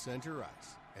Health Center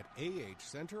Ice at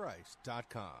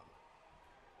ahcenterice.com.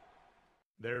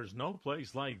 There's no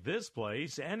place like this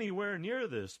place anywhere near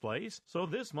this place, so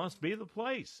this must be the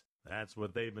place. That's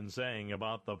what they've been saying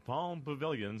about the Palm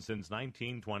Pavilion since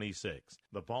 1926.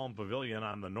 The Palm Pavilion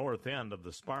on the north end of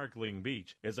the sparkling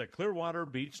beach is a Clearwater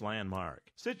Beach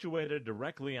landmark. Situated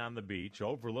directly on the beach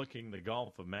overlooking the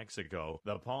Gulf of Mexico,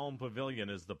 the Palm Pavilion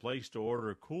is the place to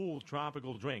order cool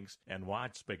tropical drinks and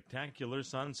watch spectacular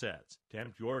sunsets.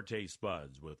 Tempt your taste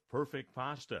buds with perfect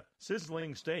pasta,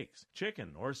 sizzling steaks,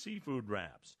 chicken or seafood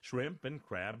wraps, shrimp and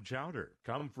crab chowder.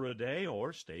 Come for a day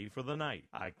or stay for the night.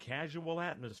 A casual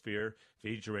atmosphere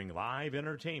featuring live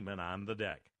entertainment on the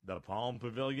deck. The Palm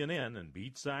Pavilion Inn and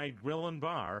Beachside Grill and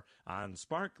Bar on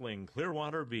sparkling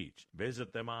Clearwater Beach.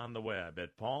 Visit them on the web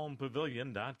at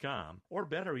palmpavilion.com, or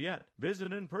better yet,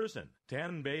 visit in person,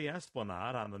 10 Bay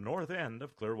Esplanade on the north end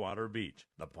of Clearwater Beach.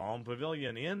 The Palm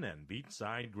Pavilion Inn and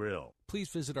Beachside Grill. Please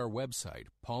visit our website,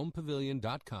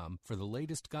 palmpavilion.com, for the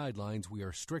latest guidelines we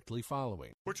are strictly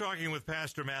following. We're talking with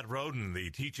Pastor Matt Roden, the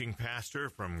teaching pastor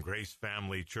from Grace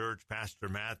Family Church. Pastor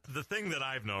Matt, the thing that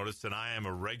I've noticed, and I am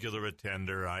a regular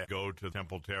attender, I go to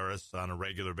Temple Terrace on a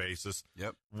regular basis.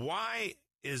 Yep. Why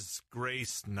is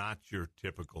Grace not your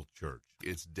typical church?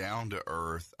 It's down to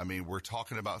earth. I mean, we're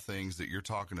talking about things that you're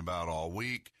talking about all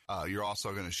week. You're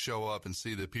also going to show up and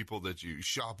see the people that you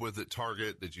shop with at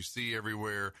Target, that you see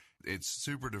everywhere. It's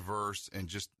super diverse and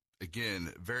just,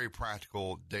 again, very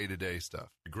practical day-to-day stuff.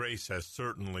 Grace has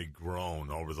certainly grown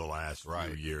over the last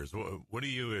few years. What do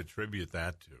you attribute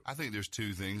that to? I think there's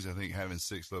two things. I think having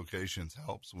 6 locations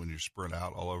helps when you're spread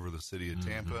out all over the city of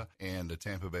Tampa and the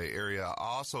Tampa Bay area. I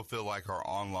also feel like our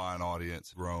online audience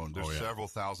has grown. There's several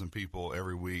thousand people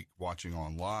every week watching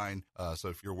online. So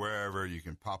if you're wherever, you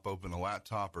can pop open a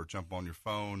laptop or jump on your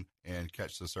phone and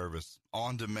catch the service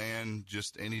on demand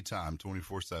just anytime,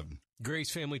 24/7.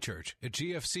 Grace Family Church at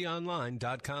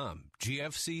gfconline.com.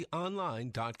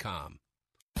 gfconline.com.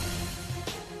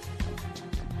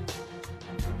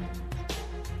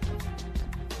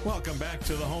 Welcome back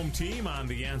to the home team on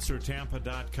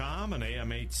TheAnswerTampa.com and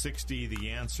AM 860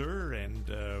 The Answer.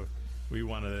 And we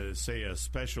want to say a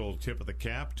special tip of the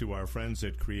cap to our friends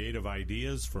at Creative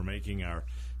Ideas for making our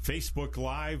Facebook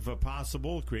Live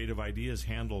possible. Creative Ideas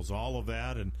handles all of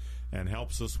that and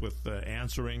helps us with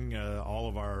answering all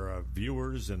of our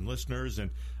viewers and listeners,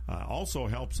 and also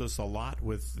helps us a lot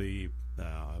with the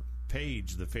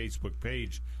page, the Facebook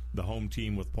page, The Home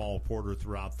Team with Paul Porter,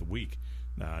 throughout the week.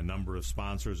 A number of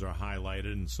sponsors are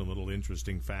highlighted and some little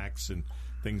interesting facts and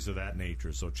things of that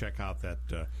nature. So check out that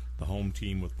The Home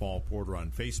Team with Paul Porter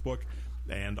on Facebook.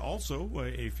 And also,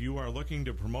 if you are looking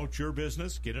to promote your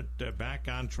business, get it back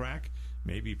on track,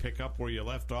 maybe pick up where you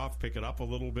left off, pick it up a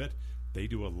little bit. They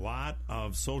do a lot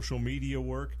of social media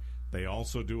work. They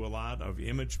also do a lot of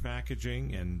image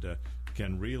packaging and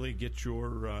can really get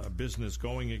your business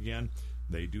going again.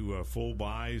 They do full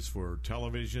buys for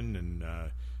television and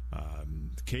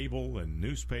cable and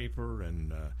newspaper,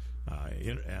 and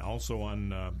also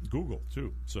on Google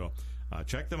too. So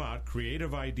check them out,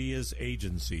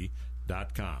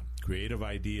 creativeideasagency.com.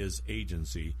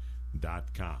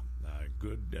 creativeideasagency.com.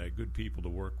 Good people to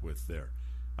work with there.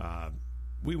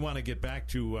 We want to get back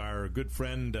to our good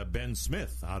friend Ben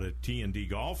Smith out at T&D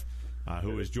Golf,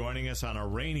 who is joining us on a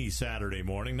rainy Saturday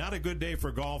morning. Not a good day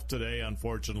for golf today,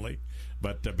 unfortunately,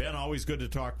 but Ben, always good to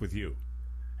talk with you.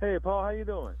 Hey, Paul, how you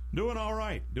doing? Doing all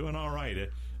right.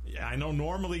 I know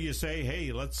normally you say,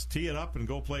 hey, let's tee it up and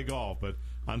go play golf, but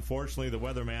unfortunately the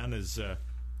weatherman is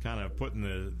kind of putting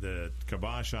the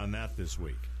kibosh on that this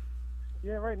week.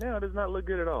 Yeah, right now it does not look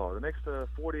good at all. The next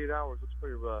 48 hours looks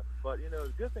pretty rough. But,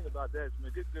 the good thing about that is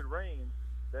when we get good rain,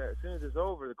 that as soon as it's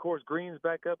over, the course greens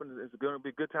back up, and it's going to be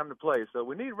a good time to play. So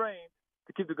we need rain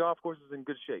to keep the golf courses in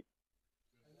good shape.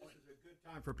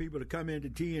 Time for people to come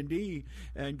into T&D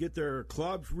and get their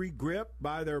clubs re-gripped,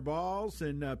 buy their balls,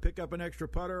 and pick up an extra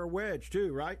putter or wedge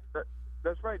too, right?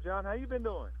 That's right, John. How you been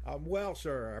doing? I'm well,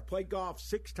 sir. I played golf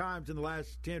 6 times in the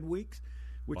last 10 weeks,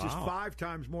 which is 5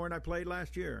 times more than I played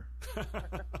last year.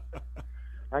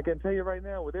 I can tell you right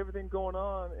now, with everything going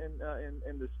on in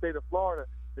the state of Florida,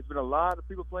 there's been a lot of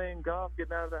people playing golf,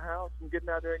 getting out of the house and getting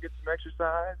out there and getting some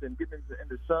exercise and getting in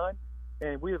the sun.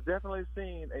 And we have definitely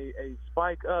seen a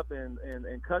spike up in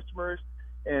customers,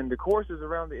 and the courses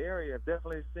around the area have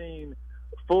definitely seen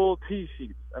full tee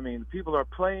sheets. I mean, people are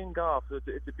playing golf, so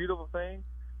it's a beautiful thing.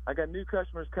 I got new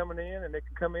customers coming in, and they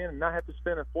can come in and not have to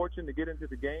spend a fortune to get into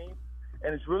the game.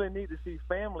 And it's really neat to see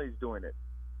families doing it,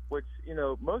 which,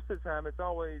 most of the time it's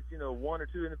always, 1 or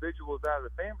 2 individuals out of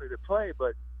the family that play.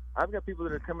 But I've got people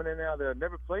that are coming in now that have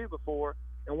never played before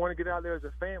and want to get out there as a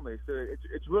family. So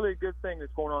it's really a good thing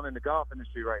that's going on in the golf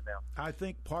industry right now. I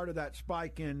think part of that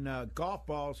spike in golf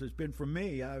balls has been from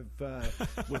me. I've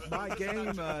with my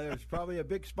game, there's probably a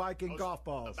big spike in golf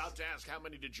balls. About to ask, how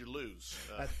many did you lose?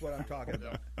 That's what I'm talking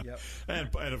about. Yep.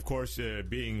 And of course,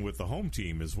 being with the home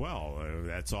team as well,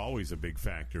 that's always a big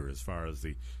factor as far as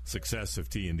the success of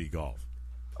T&D Golf.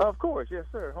 Of course, yes,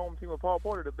 sir. Home team with Paul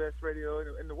Porter, the best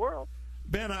radio in the world.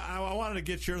 Ben, I wanted to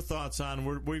get your thoughts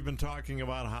on, we've been talking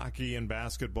about hockey and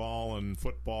basketball and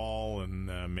football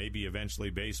and maybe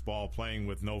eventually baseball, playing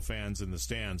with no fans in the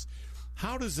stands.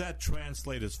 How does that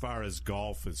translate as far as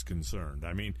golf is concerned?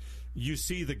 I mean, you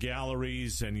see the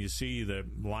galleries and you see the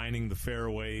lining the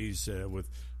fairways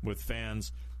with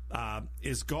fans.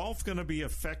 Is golf going to be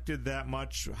affected that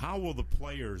much? How will the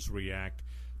players react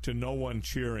to no one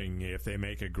cheering if they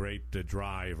make a great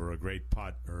drive or a great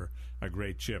putt or a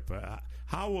great chip?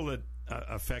 How will it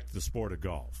affect the sport of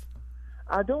golf?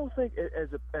 I don't think as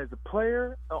a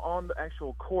player on the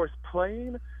actual course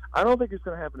playing, I don't think it's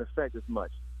going to have an effect as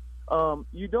much.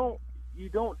 You don't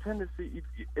tend to see,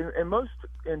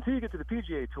 until you get to the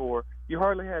PGA Tour, you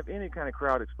hardly have any kind of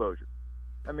crowd exposure.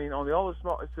 I mean, on all the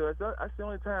small, so that's the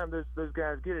only time those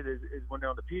guys get it is when they're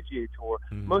on the PGA Tour.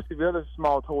 Mm-hmm. Most of the other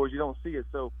small tours, you don't see it.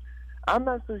 So I'm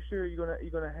not so sure you're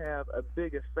gonna have a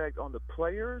big effect on the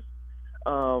players,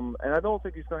 and I don't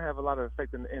think it's gonna have a lot of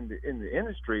effect in the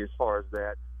industry as far as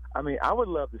that. I mean, I would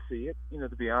love to see it.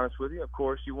 To be honest with you, of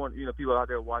course, you want people out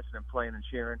there watching and playing and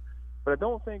cheering, but I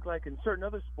don't think like in certain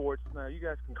other sports. Now, you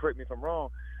guys can correct me if I'm wrong.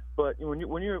 But when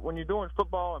you're doing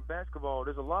football and basketball,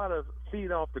 there's a lot of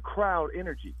feed off the crowd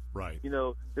energy. Right.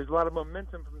 There's a lot of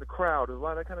momentum from the crowd. There's a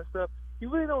lot of that kind of stuff. You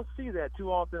really don't see that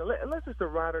too often, unless it's the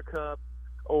Ryder Cup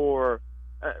or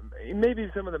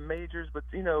maybe some of the majors. But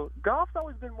golf's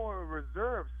always been more a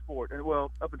reserve sport. And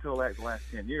well, up until the last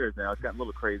 10 years now, it's gotten a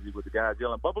little crazy with the guys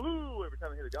yelling "Bubbaloo" every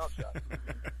time they hit a golf shot.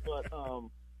 But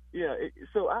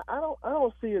so I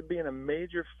don't see it being a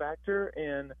major factor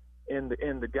in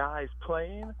the guys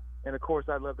playing. And, of course,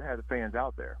 I'd love to have the fans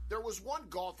out there. There was one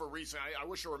golfer recently, I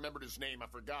wish I remembered his name, I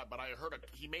forgot, but I heard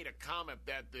he made a comment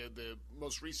that the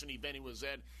most recent event he was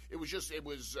at, it was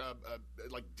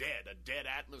like a dead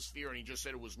atmosphere, and he just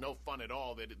said it was no fun at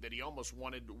all, that he almost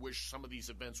wanted to wish some of these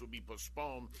events would be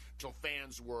postponed until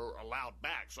fans were allowed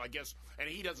back. So I guess, and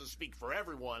he doesn't speak for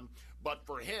everyone, but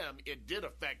for him, it did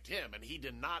affect him, and he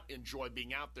did not enjoy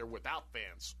being out there without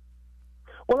fans.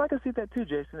 Well, I can see that too,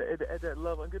 Jason, at that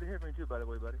level. And good to hear from you too, by the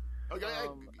way, buddy. Okay,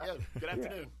 good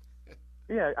afternoon.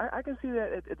 Yeah, I can see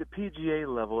that at the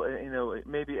PGA level,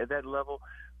 maybe at that level.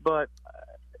 But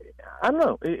I don't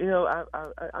know.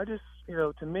 I just,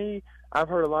 to me, I've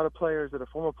heard a lot of players that are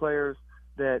former players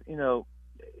that,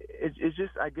 it's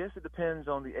just, I guess it depends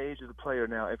on the age of the player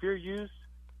now. If you're used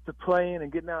to playing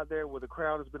and getting out there where the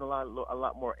crowd has been a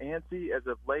lot more antsy as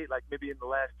of late, like maybe in the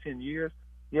last 10 years,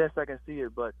 yes, I can see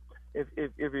it. But if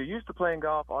you're used to playing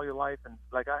golf all your life, and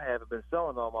like I have been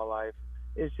selling all my life,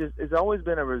 it's always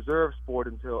been a reserve sport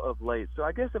until of late. So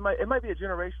I guess it might be a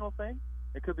generational thing.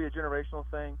 It could be a generational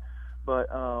thing, but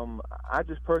I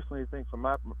just personally think from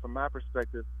my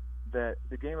perspective that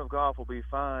the game of golf will be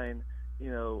fine,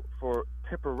 for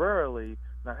temporarily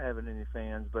not having any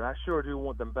fans. But I sure do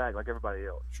want them back like everybody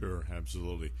else. Sure,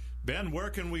 absolutely. Ben, where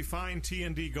can we find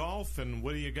T&D Golf, and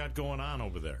what do you got going on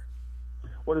over there?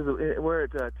 What is it? We're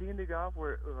at T&D Golf.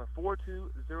 We're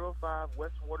 4205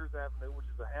 West Waters Avenue, which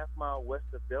is a half mile west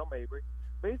of Dale Mabry,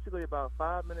 basically about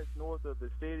 5 minutes north of the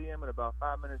stadium and about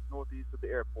 5 minutes northeast of the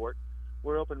airport.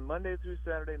 We're open Monday through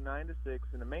Saturday, 9 to 6.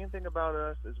 And the main thing about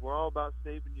us is we're all about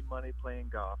saving you money playing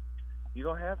golf. You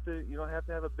don't have to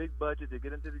have a big budget to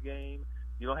get into the game.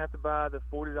 You don't have to buy the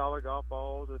 $40 golf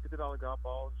balls or the $50 golf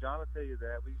balls. John will tell you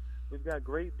that. We've got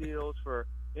great deals for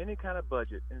any kind of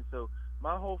budget. And so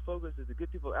my whole focus is to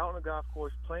get people out on the golf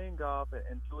course playing golf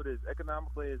and do it as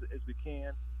economically as we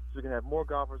can, so we can have more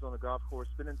golfers on the golf course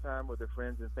spending time with their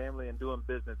friends and family and doing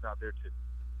business out there too.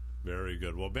 Very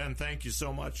good. Well, Ben, thank you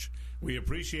so much. We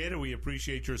appreciate it. We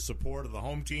appreciate your support of the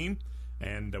home team,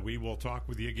 and we will talk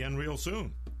with you again real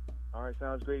soon. All right,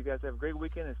 sounds great. You guys have a great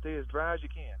weekend and stay as dry as you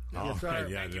can. Oh, yes, sir.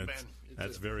 Yeah, Thank you, Ben.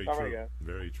 That's very All true. right, guys.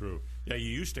 Very true. Yeah, you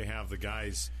used to have the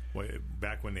guys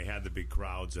back when they had the big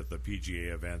crowds at the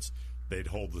PGA events. They'd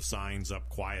hold the signs up,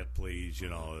 quiet, please,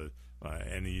 and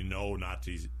not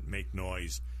to make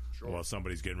noise while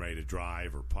somebody's getting ready to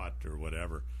drive or putt or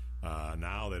whatever.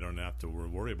 Now they don't have to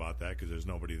worry about that because there's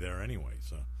nobody there anyway.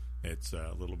 So it's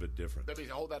a little bit different. Maybe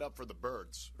hold that up for the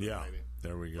birds. Yeah, maybe.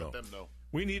 There we go. Let them know.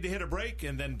 We need to hit a break,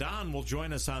 and then Don will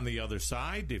join us on the other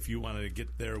side. If you want to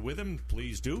get there with him,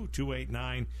 please do.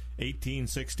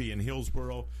 289-1860 in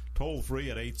Hillsboro. Toll free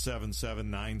at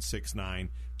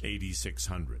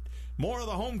 877-969-8600. More of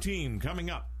the home team coming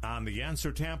up on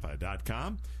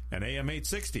theanswertampa.com and AM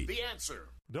 860. The Answer.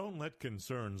 Don't let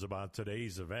concerns about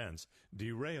today's events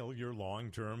derail your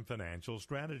long-term financial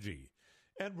strategy.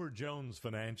 Edward Jones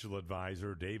financial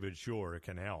advisor David Shore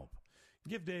can help.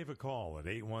 Give Dave a call at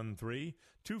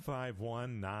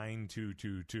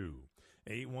 813-251-9222.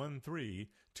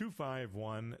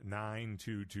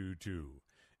 813-251-9222.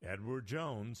 Edward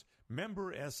Jones,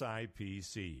 member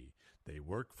SIPC. They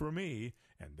work for me,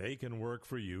 and they can work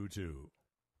for you, too.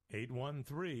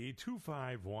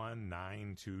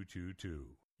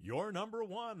 813-251-9222. Your number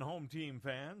one home team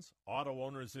fans, Auto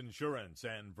Owners Insurance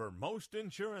and Vermost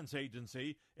Insurance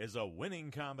Agency is a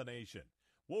winning combination.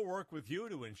 We'll work with you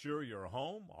to insure your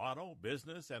home, auto,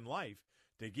 business, and life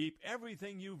to keep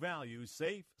everything you value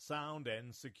safe, sound,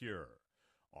 and secure.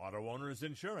 Auto Owners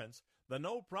Insurance, the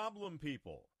no-problem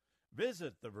people.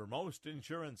 Visit the Vermost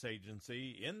Insurance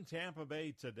Agency in Tampa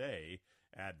Bay today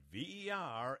at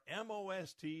VERMOST.com.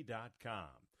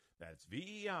 That's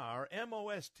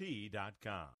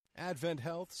VERMOST.com. Advent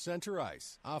Health Center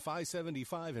Ice, off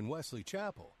I-75 in Wesley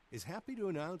Chapel, is happy to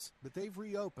announce that they've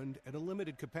reopened at a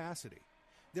limited capacity.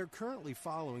 They're currently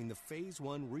following the Phase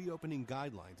 1 reopening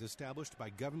guidelines established by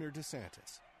Governor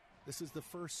DeSantis. This is the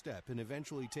first step in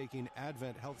eventually taking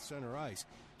Advent Health Center Ice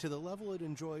to the level it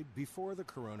enjoyed before the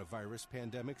coronavirus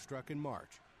pandemic struck in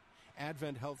March.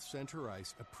 Advent Health Center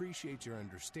Ice appreciates your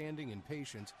understanding and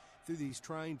patience through these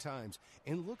trying times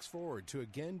and looks forward to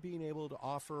again being able to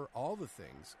offer all the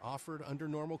things offered under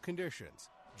normal conditions.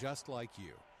 Just like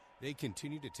you, they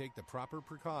continue to take the proper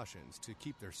precautions to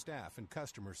keep their staff and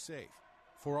customers safe.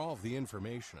 For all of the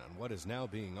information on what is now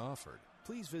being offered,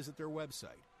 please visit their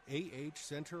website,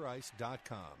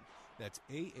 ahcenterice.com. That's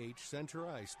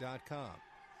ahcenterice.com.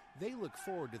 They look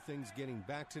forward to things getting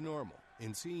back to normal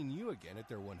and seeing you again at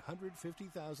their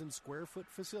 150,000 square foot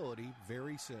facility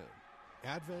very soon.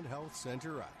 Advent Health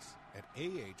Center Ice at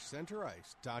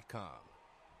ahcenterice.com.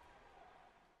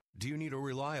 Do you need a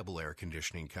reliable air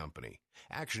conditioning company?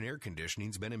 Action Air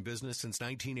Conditioning's been in business since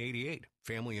 1988.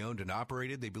 Family owned and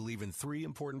operated, they believe in 3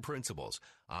 important principles: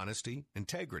 honesty,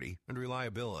 integrity, and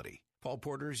reliability. Paul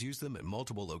Porter's used them at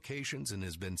multiple locations and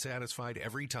has been satisfied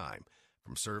every time.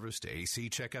 From service to AC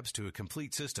checkups to a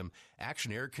complete system,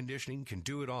 Action Air Conditioning can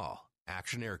do it all.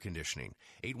 Action Air Conditioning,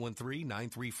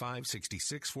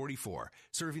 813-935-6644,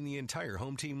 serving the entire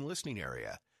home team listening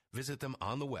area. Visit them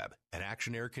on the web at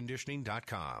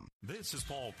actionairconditioning.com. This is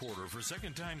Paul Porter for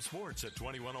Second Time Sports at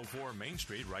 2104 Main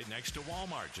Street, right next to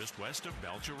Walmart, just west of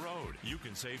Belcher Road. You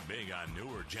can save big on new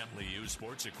or gently used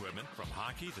sports equipment, from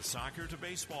hockey to soccer to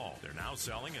baseball. They're now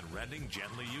selling and renting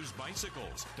gently used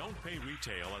bicycles. Don't pay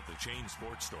retail at the chain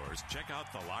sports stores. Check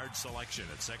out the large selection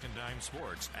at Second Time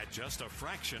Sports at just a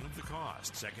fraction of the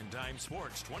cost. Second Time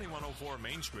Sports, 2104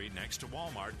 Main Street, next to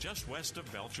Walmart, just west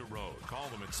of Belcher Road. Call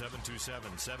them at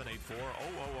 727-784-0007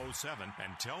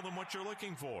 and tell them what you're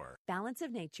looking for. Balance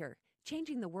of Nature,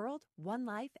 changing the world one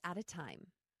life at a time.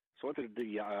 So I went to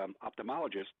the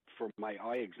ophthalmologist for my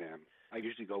eye exam. I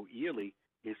usually go yearly.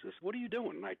 He says, "What are you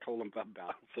doing?" And I told him about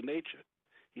Balance of Nature.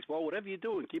 He said, "Well, whatever you're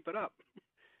doing, keep it up."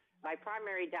 My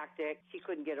primary doctor, she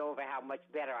couldn't get over how much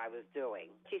better I was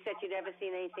doing. She said she'd never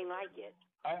seen anything like it.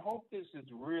 I hope this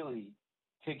is really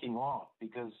taking off,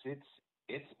 because it's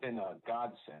been a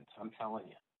godsend, I'm telling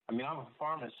you. I mean, I'm a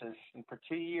pharmacist, and for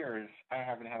 2 years, I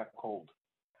haven't had a cold.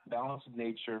 Balance of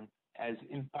Nature has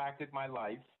impacted my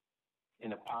life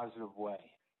in a positive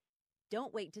way.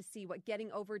 Don't wait to see what getting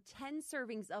over 10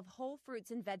 servings of whole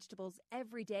fruits and vegetables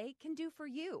every day can do for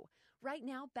you. Right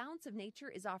now, Balance of Nature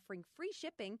is offering free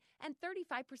shipping and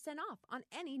 35% off on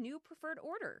any new preferred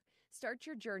order. Start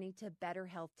your journey to better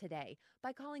health today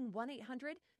by calling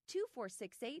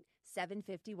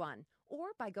 1-800-2468-751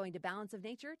 or by going to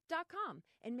balanceofnature.com,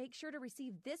 and make sure to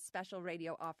receive this special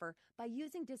radio offer by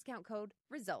using discount code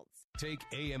RESULTS. Take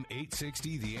AM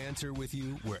 860 The Answer with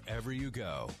you wherever you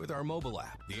go with our mobile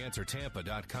app,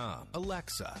 TheAnswerTampa.com,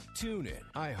 Alexa, TuneIn,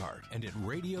 iHeart, and at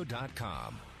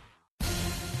radio.com.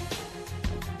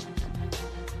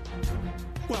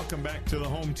 Welcome back to the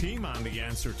home team on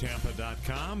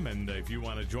TheAnswerTampa.com. And if you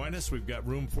want to join us, we've got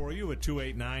room for you at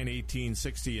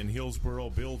 289-1860 in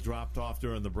Hillsboro. Bill dropped off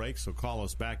during the break, so call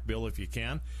us back, Bill, if you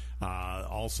can.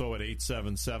 Also at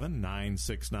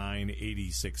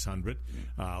 877-969-8600.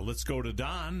 Let's go to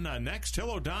Don next.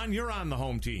 Hello, Don. You're on the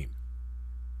home team.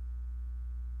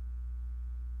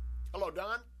 Hello,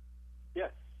 Don.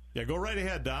 Yes. Yeah, go right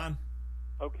ahead, Don.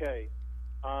 Okay.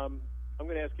 I'm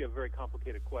going to ask you a very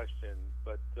complicated question,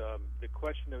 but the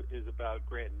question is about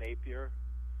Grant Napier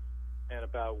and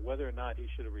about whether or not he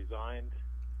should have resigned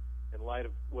in light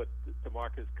of what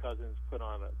DeMarcus Cousins put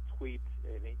on a tweet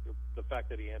and the fact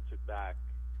that he answered back.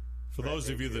 For those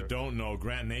of you that don't know,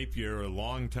 Grant Napier, a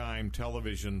longtime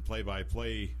television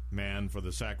play-by-play man for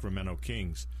the Sacramento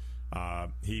Kings,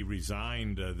 he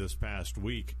resigned this past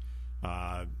week.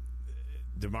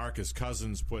 DeMarcus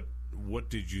Cousins put, "What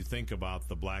did you think about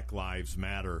the Black Lives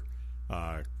Matter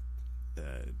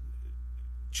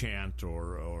chant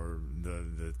or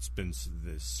that's been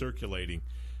circulating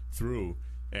through?"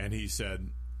 And he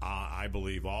said, "I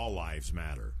believe all lives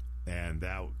matter." And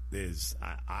that is,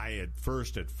 I at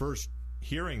first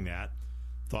hearing that,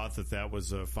 thought that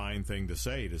was a fine thing to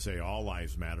say all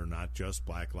lives matter, not just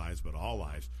black lives, but all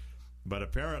lives. But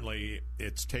apparently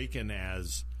it's taken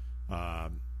as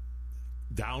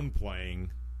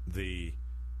downplaying the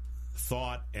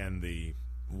thought and the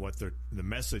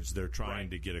message they're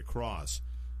trying to get across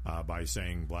by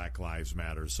saying Black Lives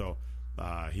Matter. So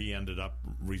he ended up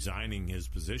resigning his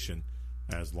position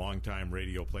as longtime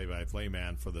radio play-by-play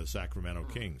man for the Sacramento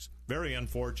Kings. Very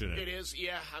unfortunate. It is,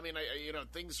 yeah. I mean,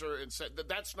 things are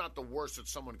that's not the worst that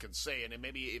someone can say. And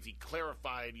maybe if he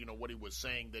clarified, what he was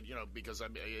saying, that because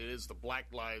it is the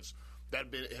Black lives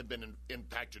that have been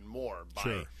impacted more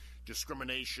by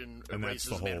discrimination, and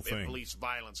racism, and police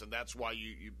violence, and that's why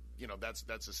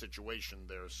that's a situation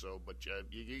there. So, but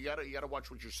you gotta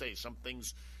watch what you say. Some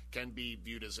things can be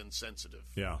viewed as insensitive.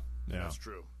 Yeah, that's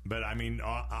true. But I mean,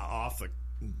 off the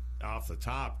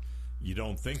top, you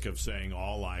don't think of saying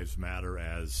all lives matter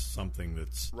as something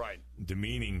that's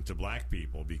demeaning to black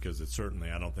people, because it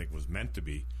certainly, I don't think, was meant to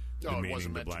be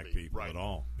demeaning to black people at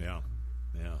all. Yeah.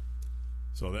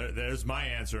 So there's my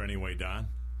answer anyway, Don.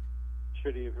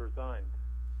 Should he have resigned?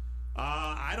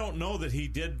 I don't know that he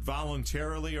did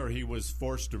voluntarily or he was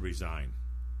forced to resign.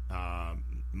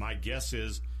 My guess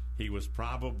is he was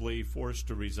probably forced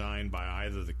to resign by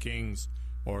either the Kings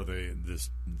or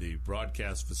the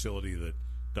broadcast facility that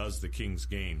does the Kings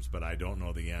games, but I don't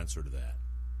know the answer to that.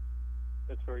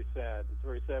 That's very sad. It's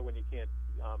very sad when you can't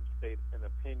state an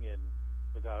opinion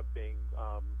without being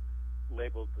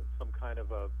labeled some kind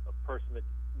of a person that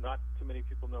not too many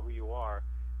people know who you are,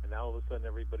 and now all of a sudden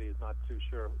everybody is not too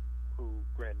sure who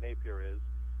Grant Napier is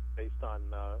based on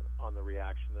the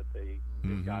reaction that they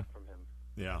got from him.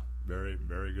 Yeah, very,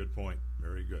 very good point.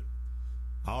 Very good.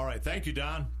 All right. Thank you,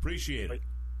 Don. Appreciate it.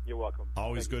 You're welcome.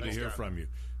 Always good to hear from you.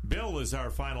 Bill is our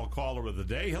final caller of the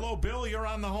day. Hello, Bill. You're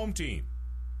on the home team.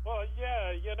 Well,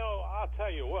 yeah, I'll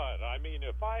tell you what. I mean,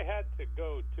 if I had to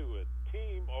go to a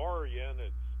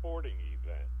team-oriented sporting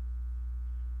event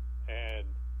and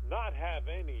not have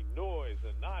any noise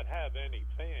and not have any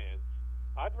fans,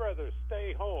 I'd rather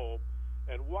stay home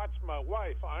and watch my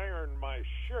wife iron my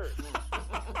shirt.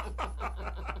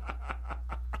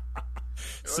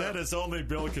 Said as only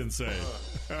Bill can say.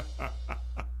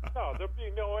 No, there'd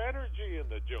be no energy in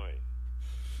the joint.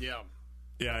 Yeah.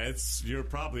 Yeah, you're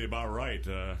probably about right.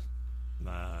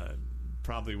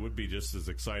 Probably would be just as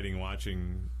exciting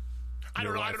watching. I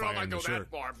don't know if I go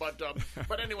that far,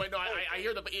 but anyway, no, I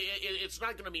hear it's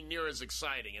not going to be near as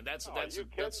exciting, and that's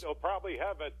they'll probably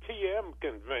have a TM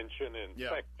convention in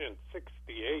Section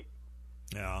 68.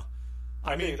 Yeah,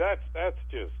 I mean that's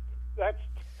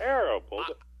terrible.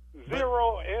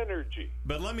 Zero energy.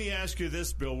 But let me ask you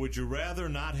this, Bill: would you rather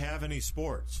not have any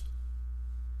sports?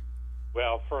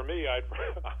 Well, for me, I'd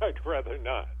rather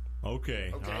not.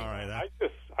 Okay. All right.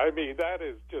 I mean, that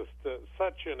is just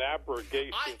such an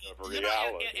abrogation of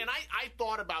reality. And I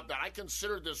thought about that. I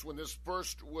considered this when this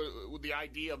first, with the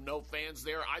idea of no fans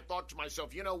there. I thought to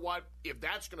myself, you know what? If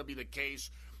that's going to be the case,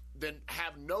 then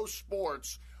have no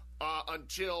sports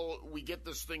until we get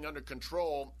this thing under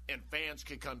control and fans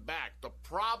can come back. The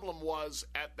problem was,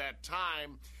 at that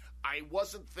time, I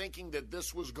wasn't thinking that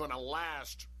this was going to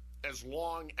last as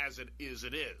long as it is.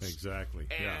 Exactly.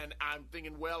 And I'm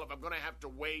thinking, well, if I'm going to have to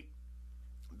wait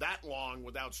that long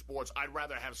without sports, I'd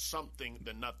rather have something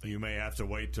than nothing. You may have to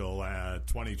wait till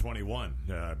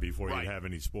 2021 before you have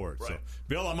any sports. Right. So,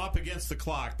 Bill, I'm up against the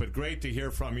clock, but great to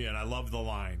hear from you, and I love the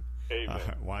line. Amen.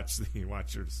 Watch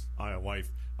your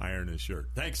wife iron his shirt.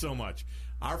 Thanks so much.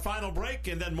 Our final break,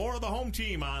 and then more of the home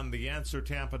team on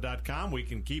theanswertampa.com. We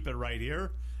can keep it right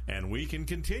here, and we can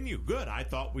continue. Good. I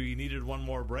thought we needed one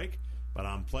more break, but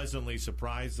I'm pleasantly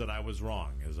surprised that I was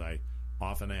wrong, as I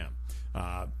often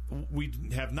am. We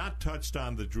have not touched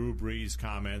on the Drew Brees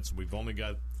comments. We've only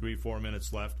got 3-4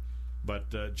 minutes left.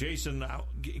 But, Jason, I'll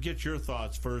get your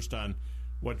thoughts first on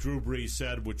what Drew Brees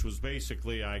said, which was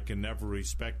basically, I can never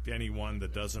respect anyone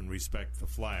that doesn't respect the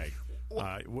flag.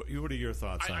 What are your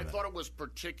thoughts on that? I thought it was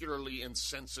particularly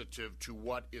insensitive to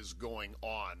what is going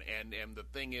on. And the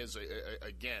thing is,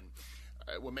 again,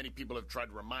 what many people have tried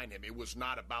to remind him, it was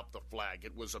not about the flag.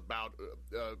 It was about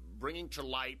bringing to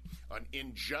light an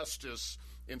injustice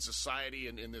in society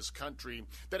and in this country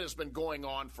that has been going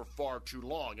on for far too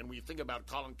long. And when you think about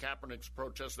Colin Kaepernick's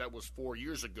protest, that was 4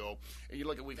 years ago, and you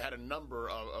look at, we've had a number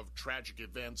of tragic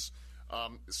events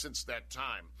since that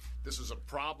time. This is a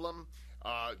problem.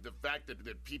 The fact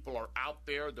that people are out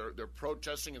there, they're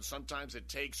protesting, and sometimes it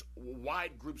takes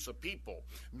wide groups of people,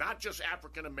 not just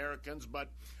African Americans, but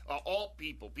all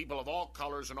people of all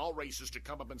colors and all races, to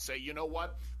come up and say, you know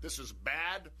what, this is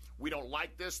bad, we don't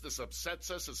like this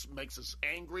upsets us, this makes us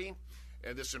angry,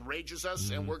 and this enrages us,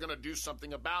 and we're going to do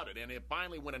something about it. And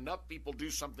finally, when enough people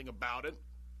do something about it,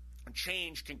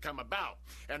 change can come about.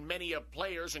 And many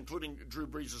players, including Drew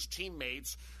Brees'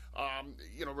 teammates,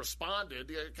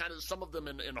 responded, kind of some of them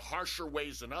in harsher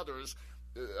ways than others,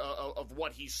 of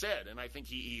what he said. And I think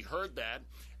he heard that.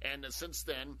 And since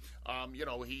then,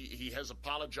 he has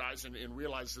apologized and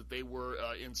realized that they were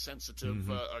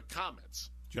insensitive comments.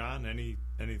 John,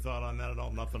 any thought on that at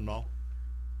all? Nothing at all?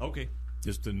 Okay.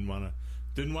 Just didn't want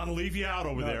to leave you out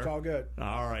over there. It's all good.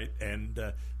 All right. And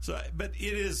but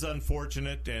it is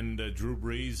unfortunate, and Drew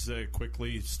Brees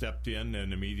quickly stepped in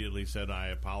and immediately said, I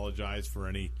apologize for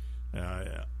any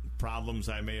problems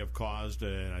I may have caused,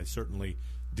 and I certainly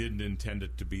didn't intend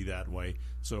it to be that way.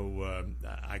 So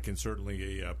I can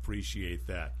certainly appreciate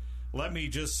that. Let me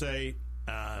just say,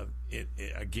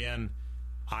 again,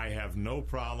 I have no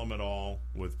problem at all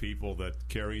with people that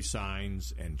carry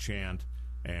signs and chant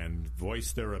and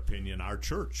voice their opinion. Our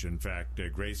church, in fact,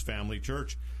 Grace Family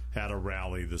Church, had a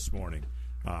rally this morning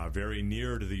very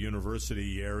near to the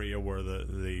university area where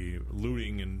the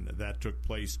looting and that took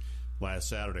place last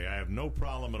Saturday. I have no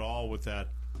problem at all with that,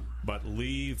 but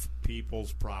leave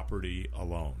people's property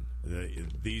alone.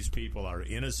 These people are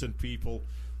innocent people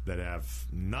that have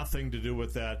nothing to do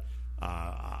with that.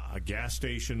 A gas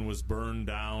station was burned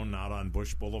down out on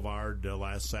Bush Boulevard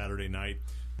last Saturday night.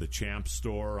 The Champ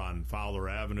store on Fowler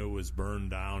Avenue was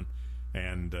burned down.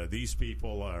 And these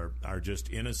people are just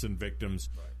innocent victims,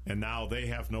 and now they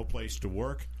have no place to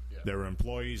work. Yeah. Their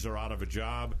employees are out of a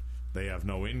job. They have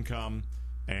no income,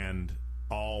 and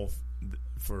all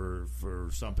for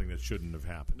something that shouldn't have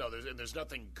happened. No, there's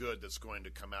nothing good that's going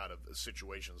to come out of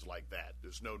situations like that.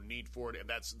 There's no need for it, and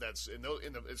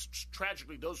it's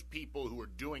tragically those people who are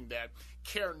doing that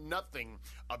care nothing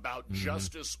about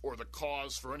justice or the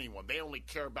cause for anyone. They only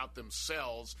care about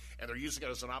themselves, and they're using it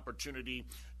as an opportunity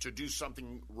to do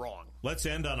something wrong. Let's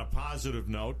end on a positive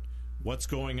note. What's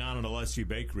going on at Alessi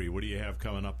Bakery? What do you have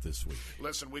coming up this week?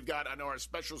 Listen, I know our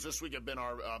specials this week have been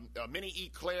our mini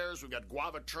eclairs. We've got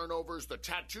guava turnovers, the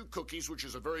tattoo cookies, which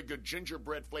is a very good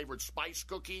gingerbread flavored spice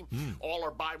cookie. All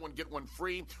are buy one, get one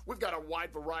free. We've got a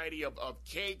wide variety of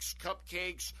cakes,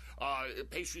 cupcakes,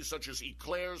 pastries such as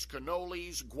eclairs,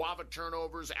 cannolis, guava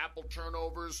turnovers, apple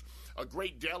turnovers, a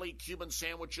great deli, Cuban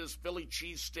sandwiches, Philly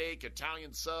cheesesteak,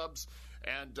 Italian subs,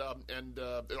 and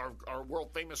our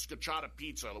world-famous scacciata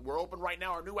pizza. We're open right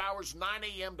now. Our new hours, 9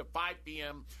 a.m. to 5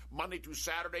 p.m., Monday through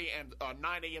Saturday, and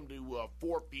 9 a.m. to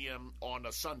 4 p.m.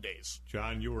 on Sundays.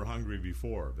 John, you were hungry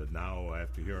before, but now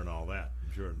after hearing all that,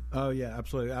 I'm sure. Oh, yeah,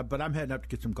 absolutely. But I'm heading up to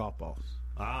get some golf balls.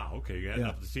 Ah, okay. You're heading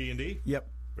up to T&D? Yep.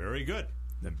 Very good.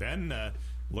 And Ben,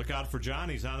 look out for John.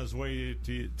 He's on his way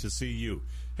to see you.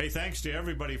 Hey, thanks to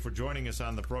everybody for joining us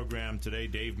on the program today.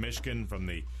 Dave Mishkin from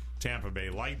the Tampa Bay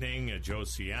Lightning, Joe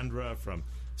Ciandra from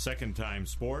Second Time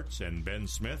Sports, and Ben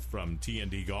Smith from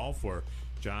T&D Golf, where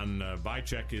John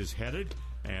Bychek is headed.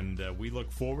 And we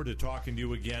look forward to talking to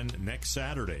you again next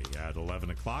Saturday at 11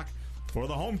 o'clock for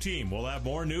the home team. We'll have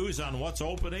more news on what's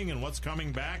opening and what's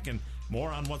coming back, and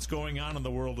more on what's going on in the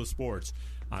world of sports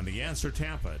on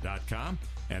theanswertampa.com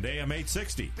and AM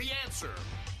 860. The Answer.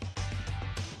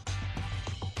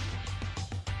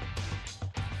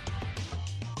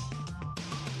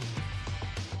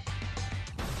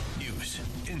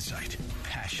 Insight,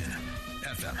 passion.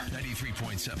 FM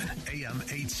 93.7, AM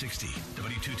 860,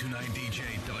 W229DJ,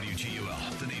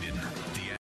 WGUL, Dunedin.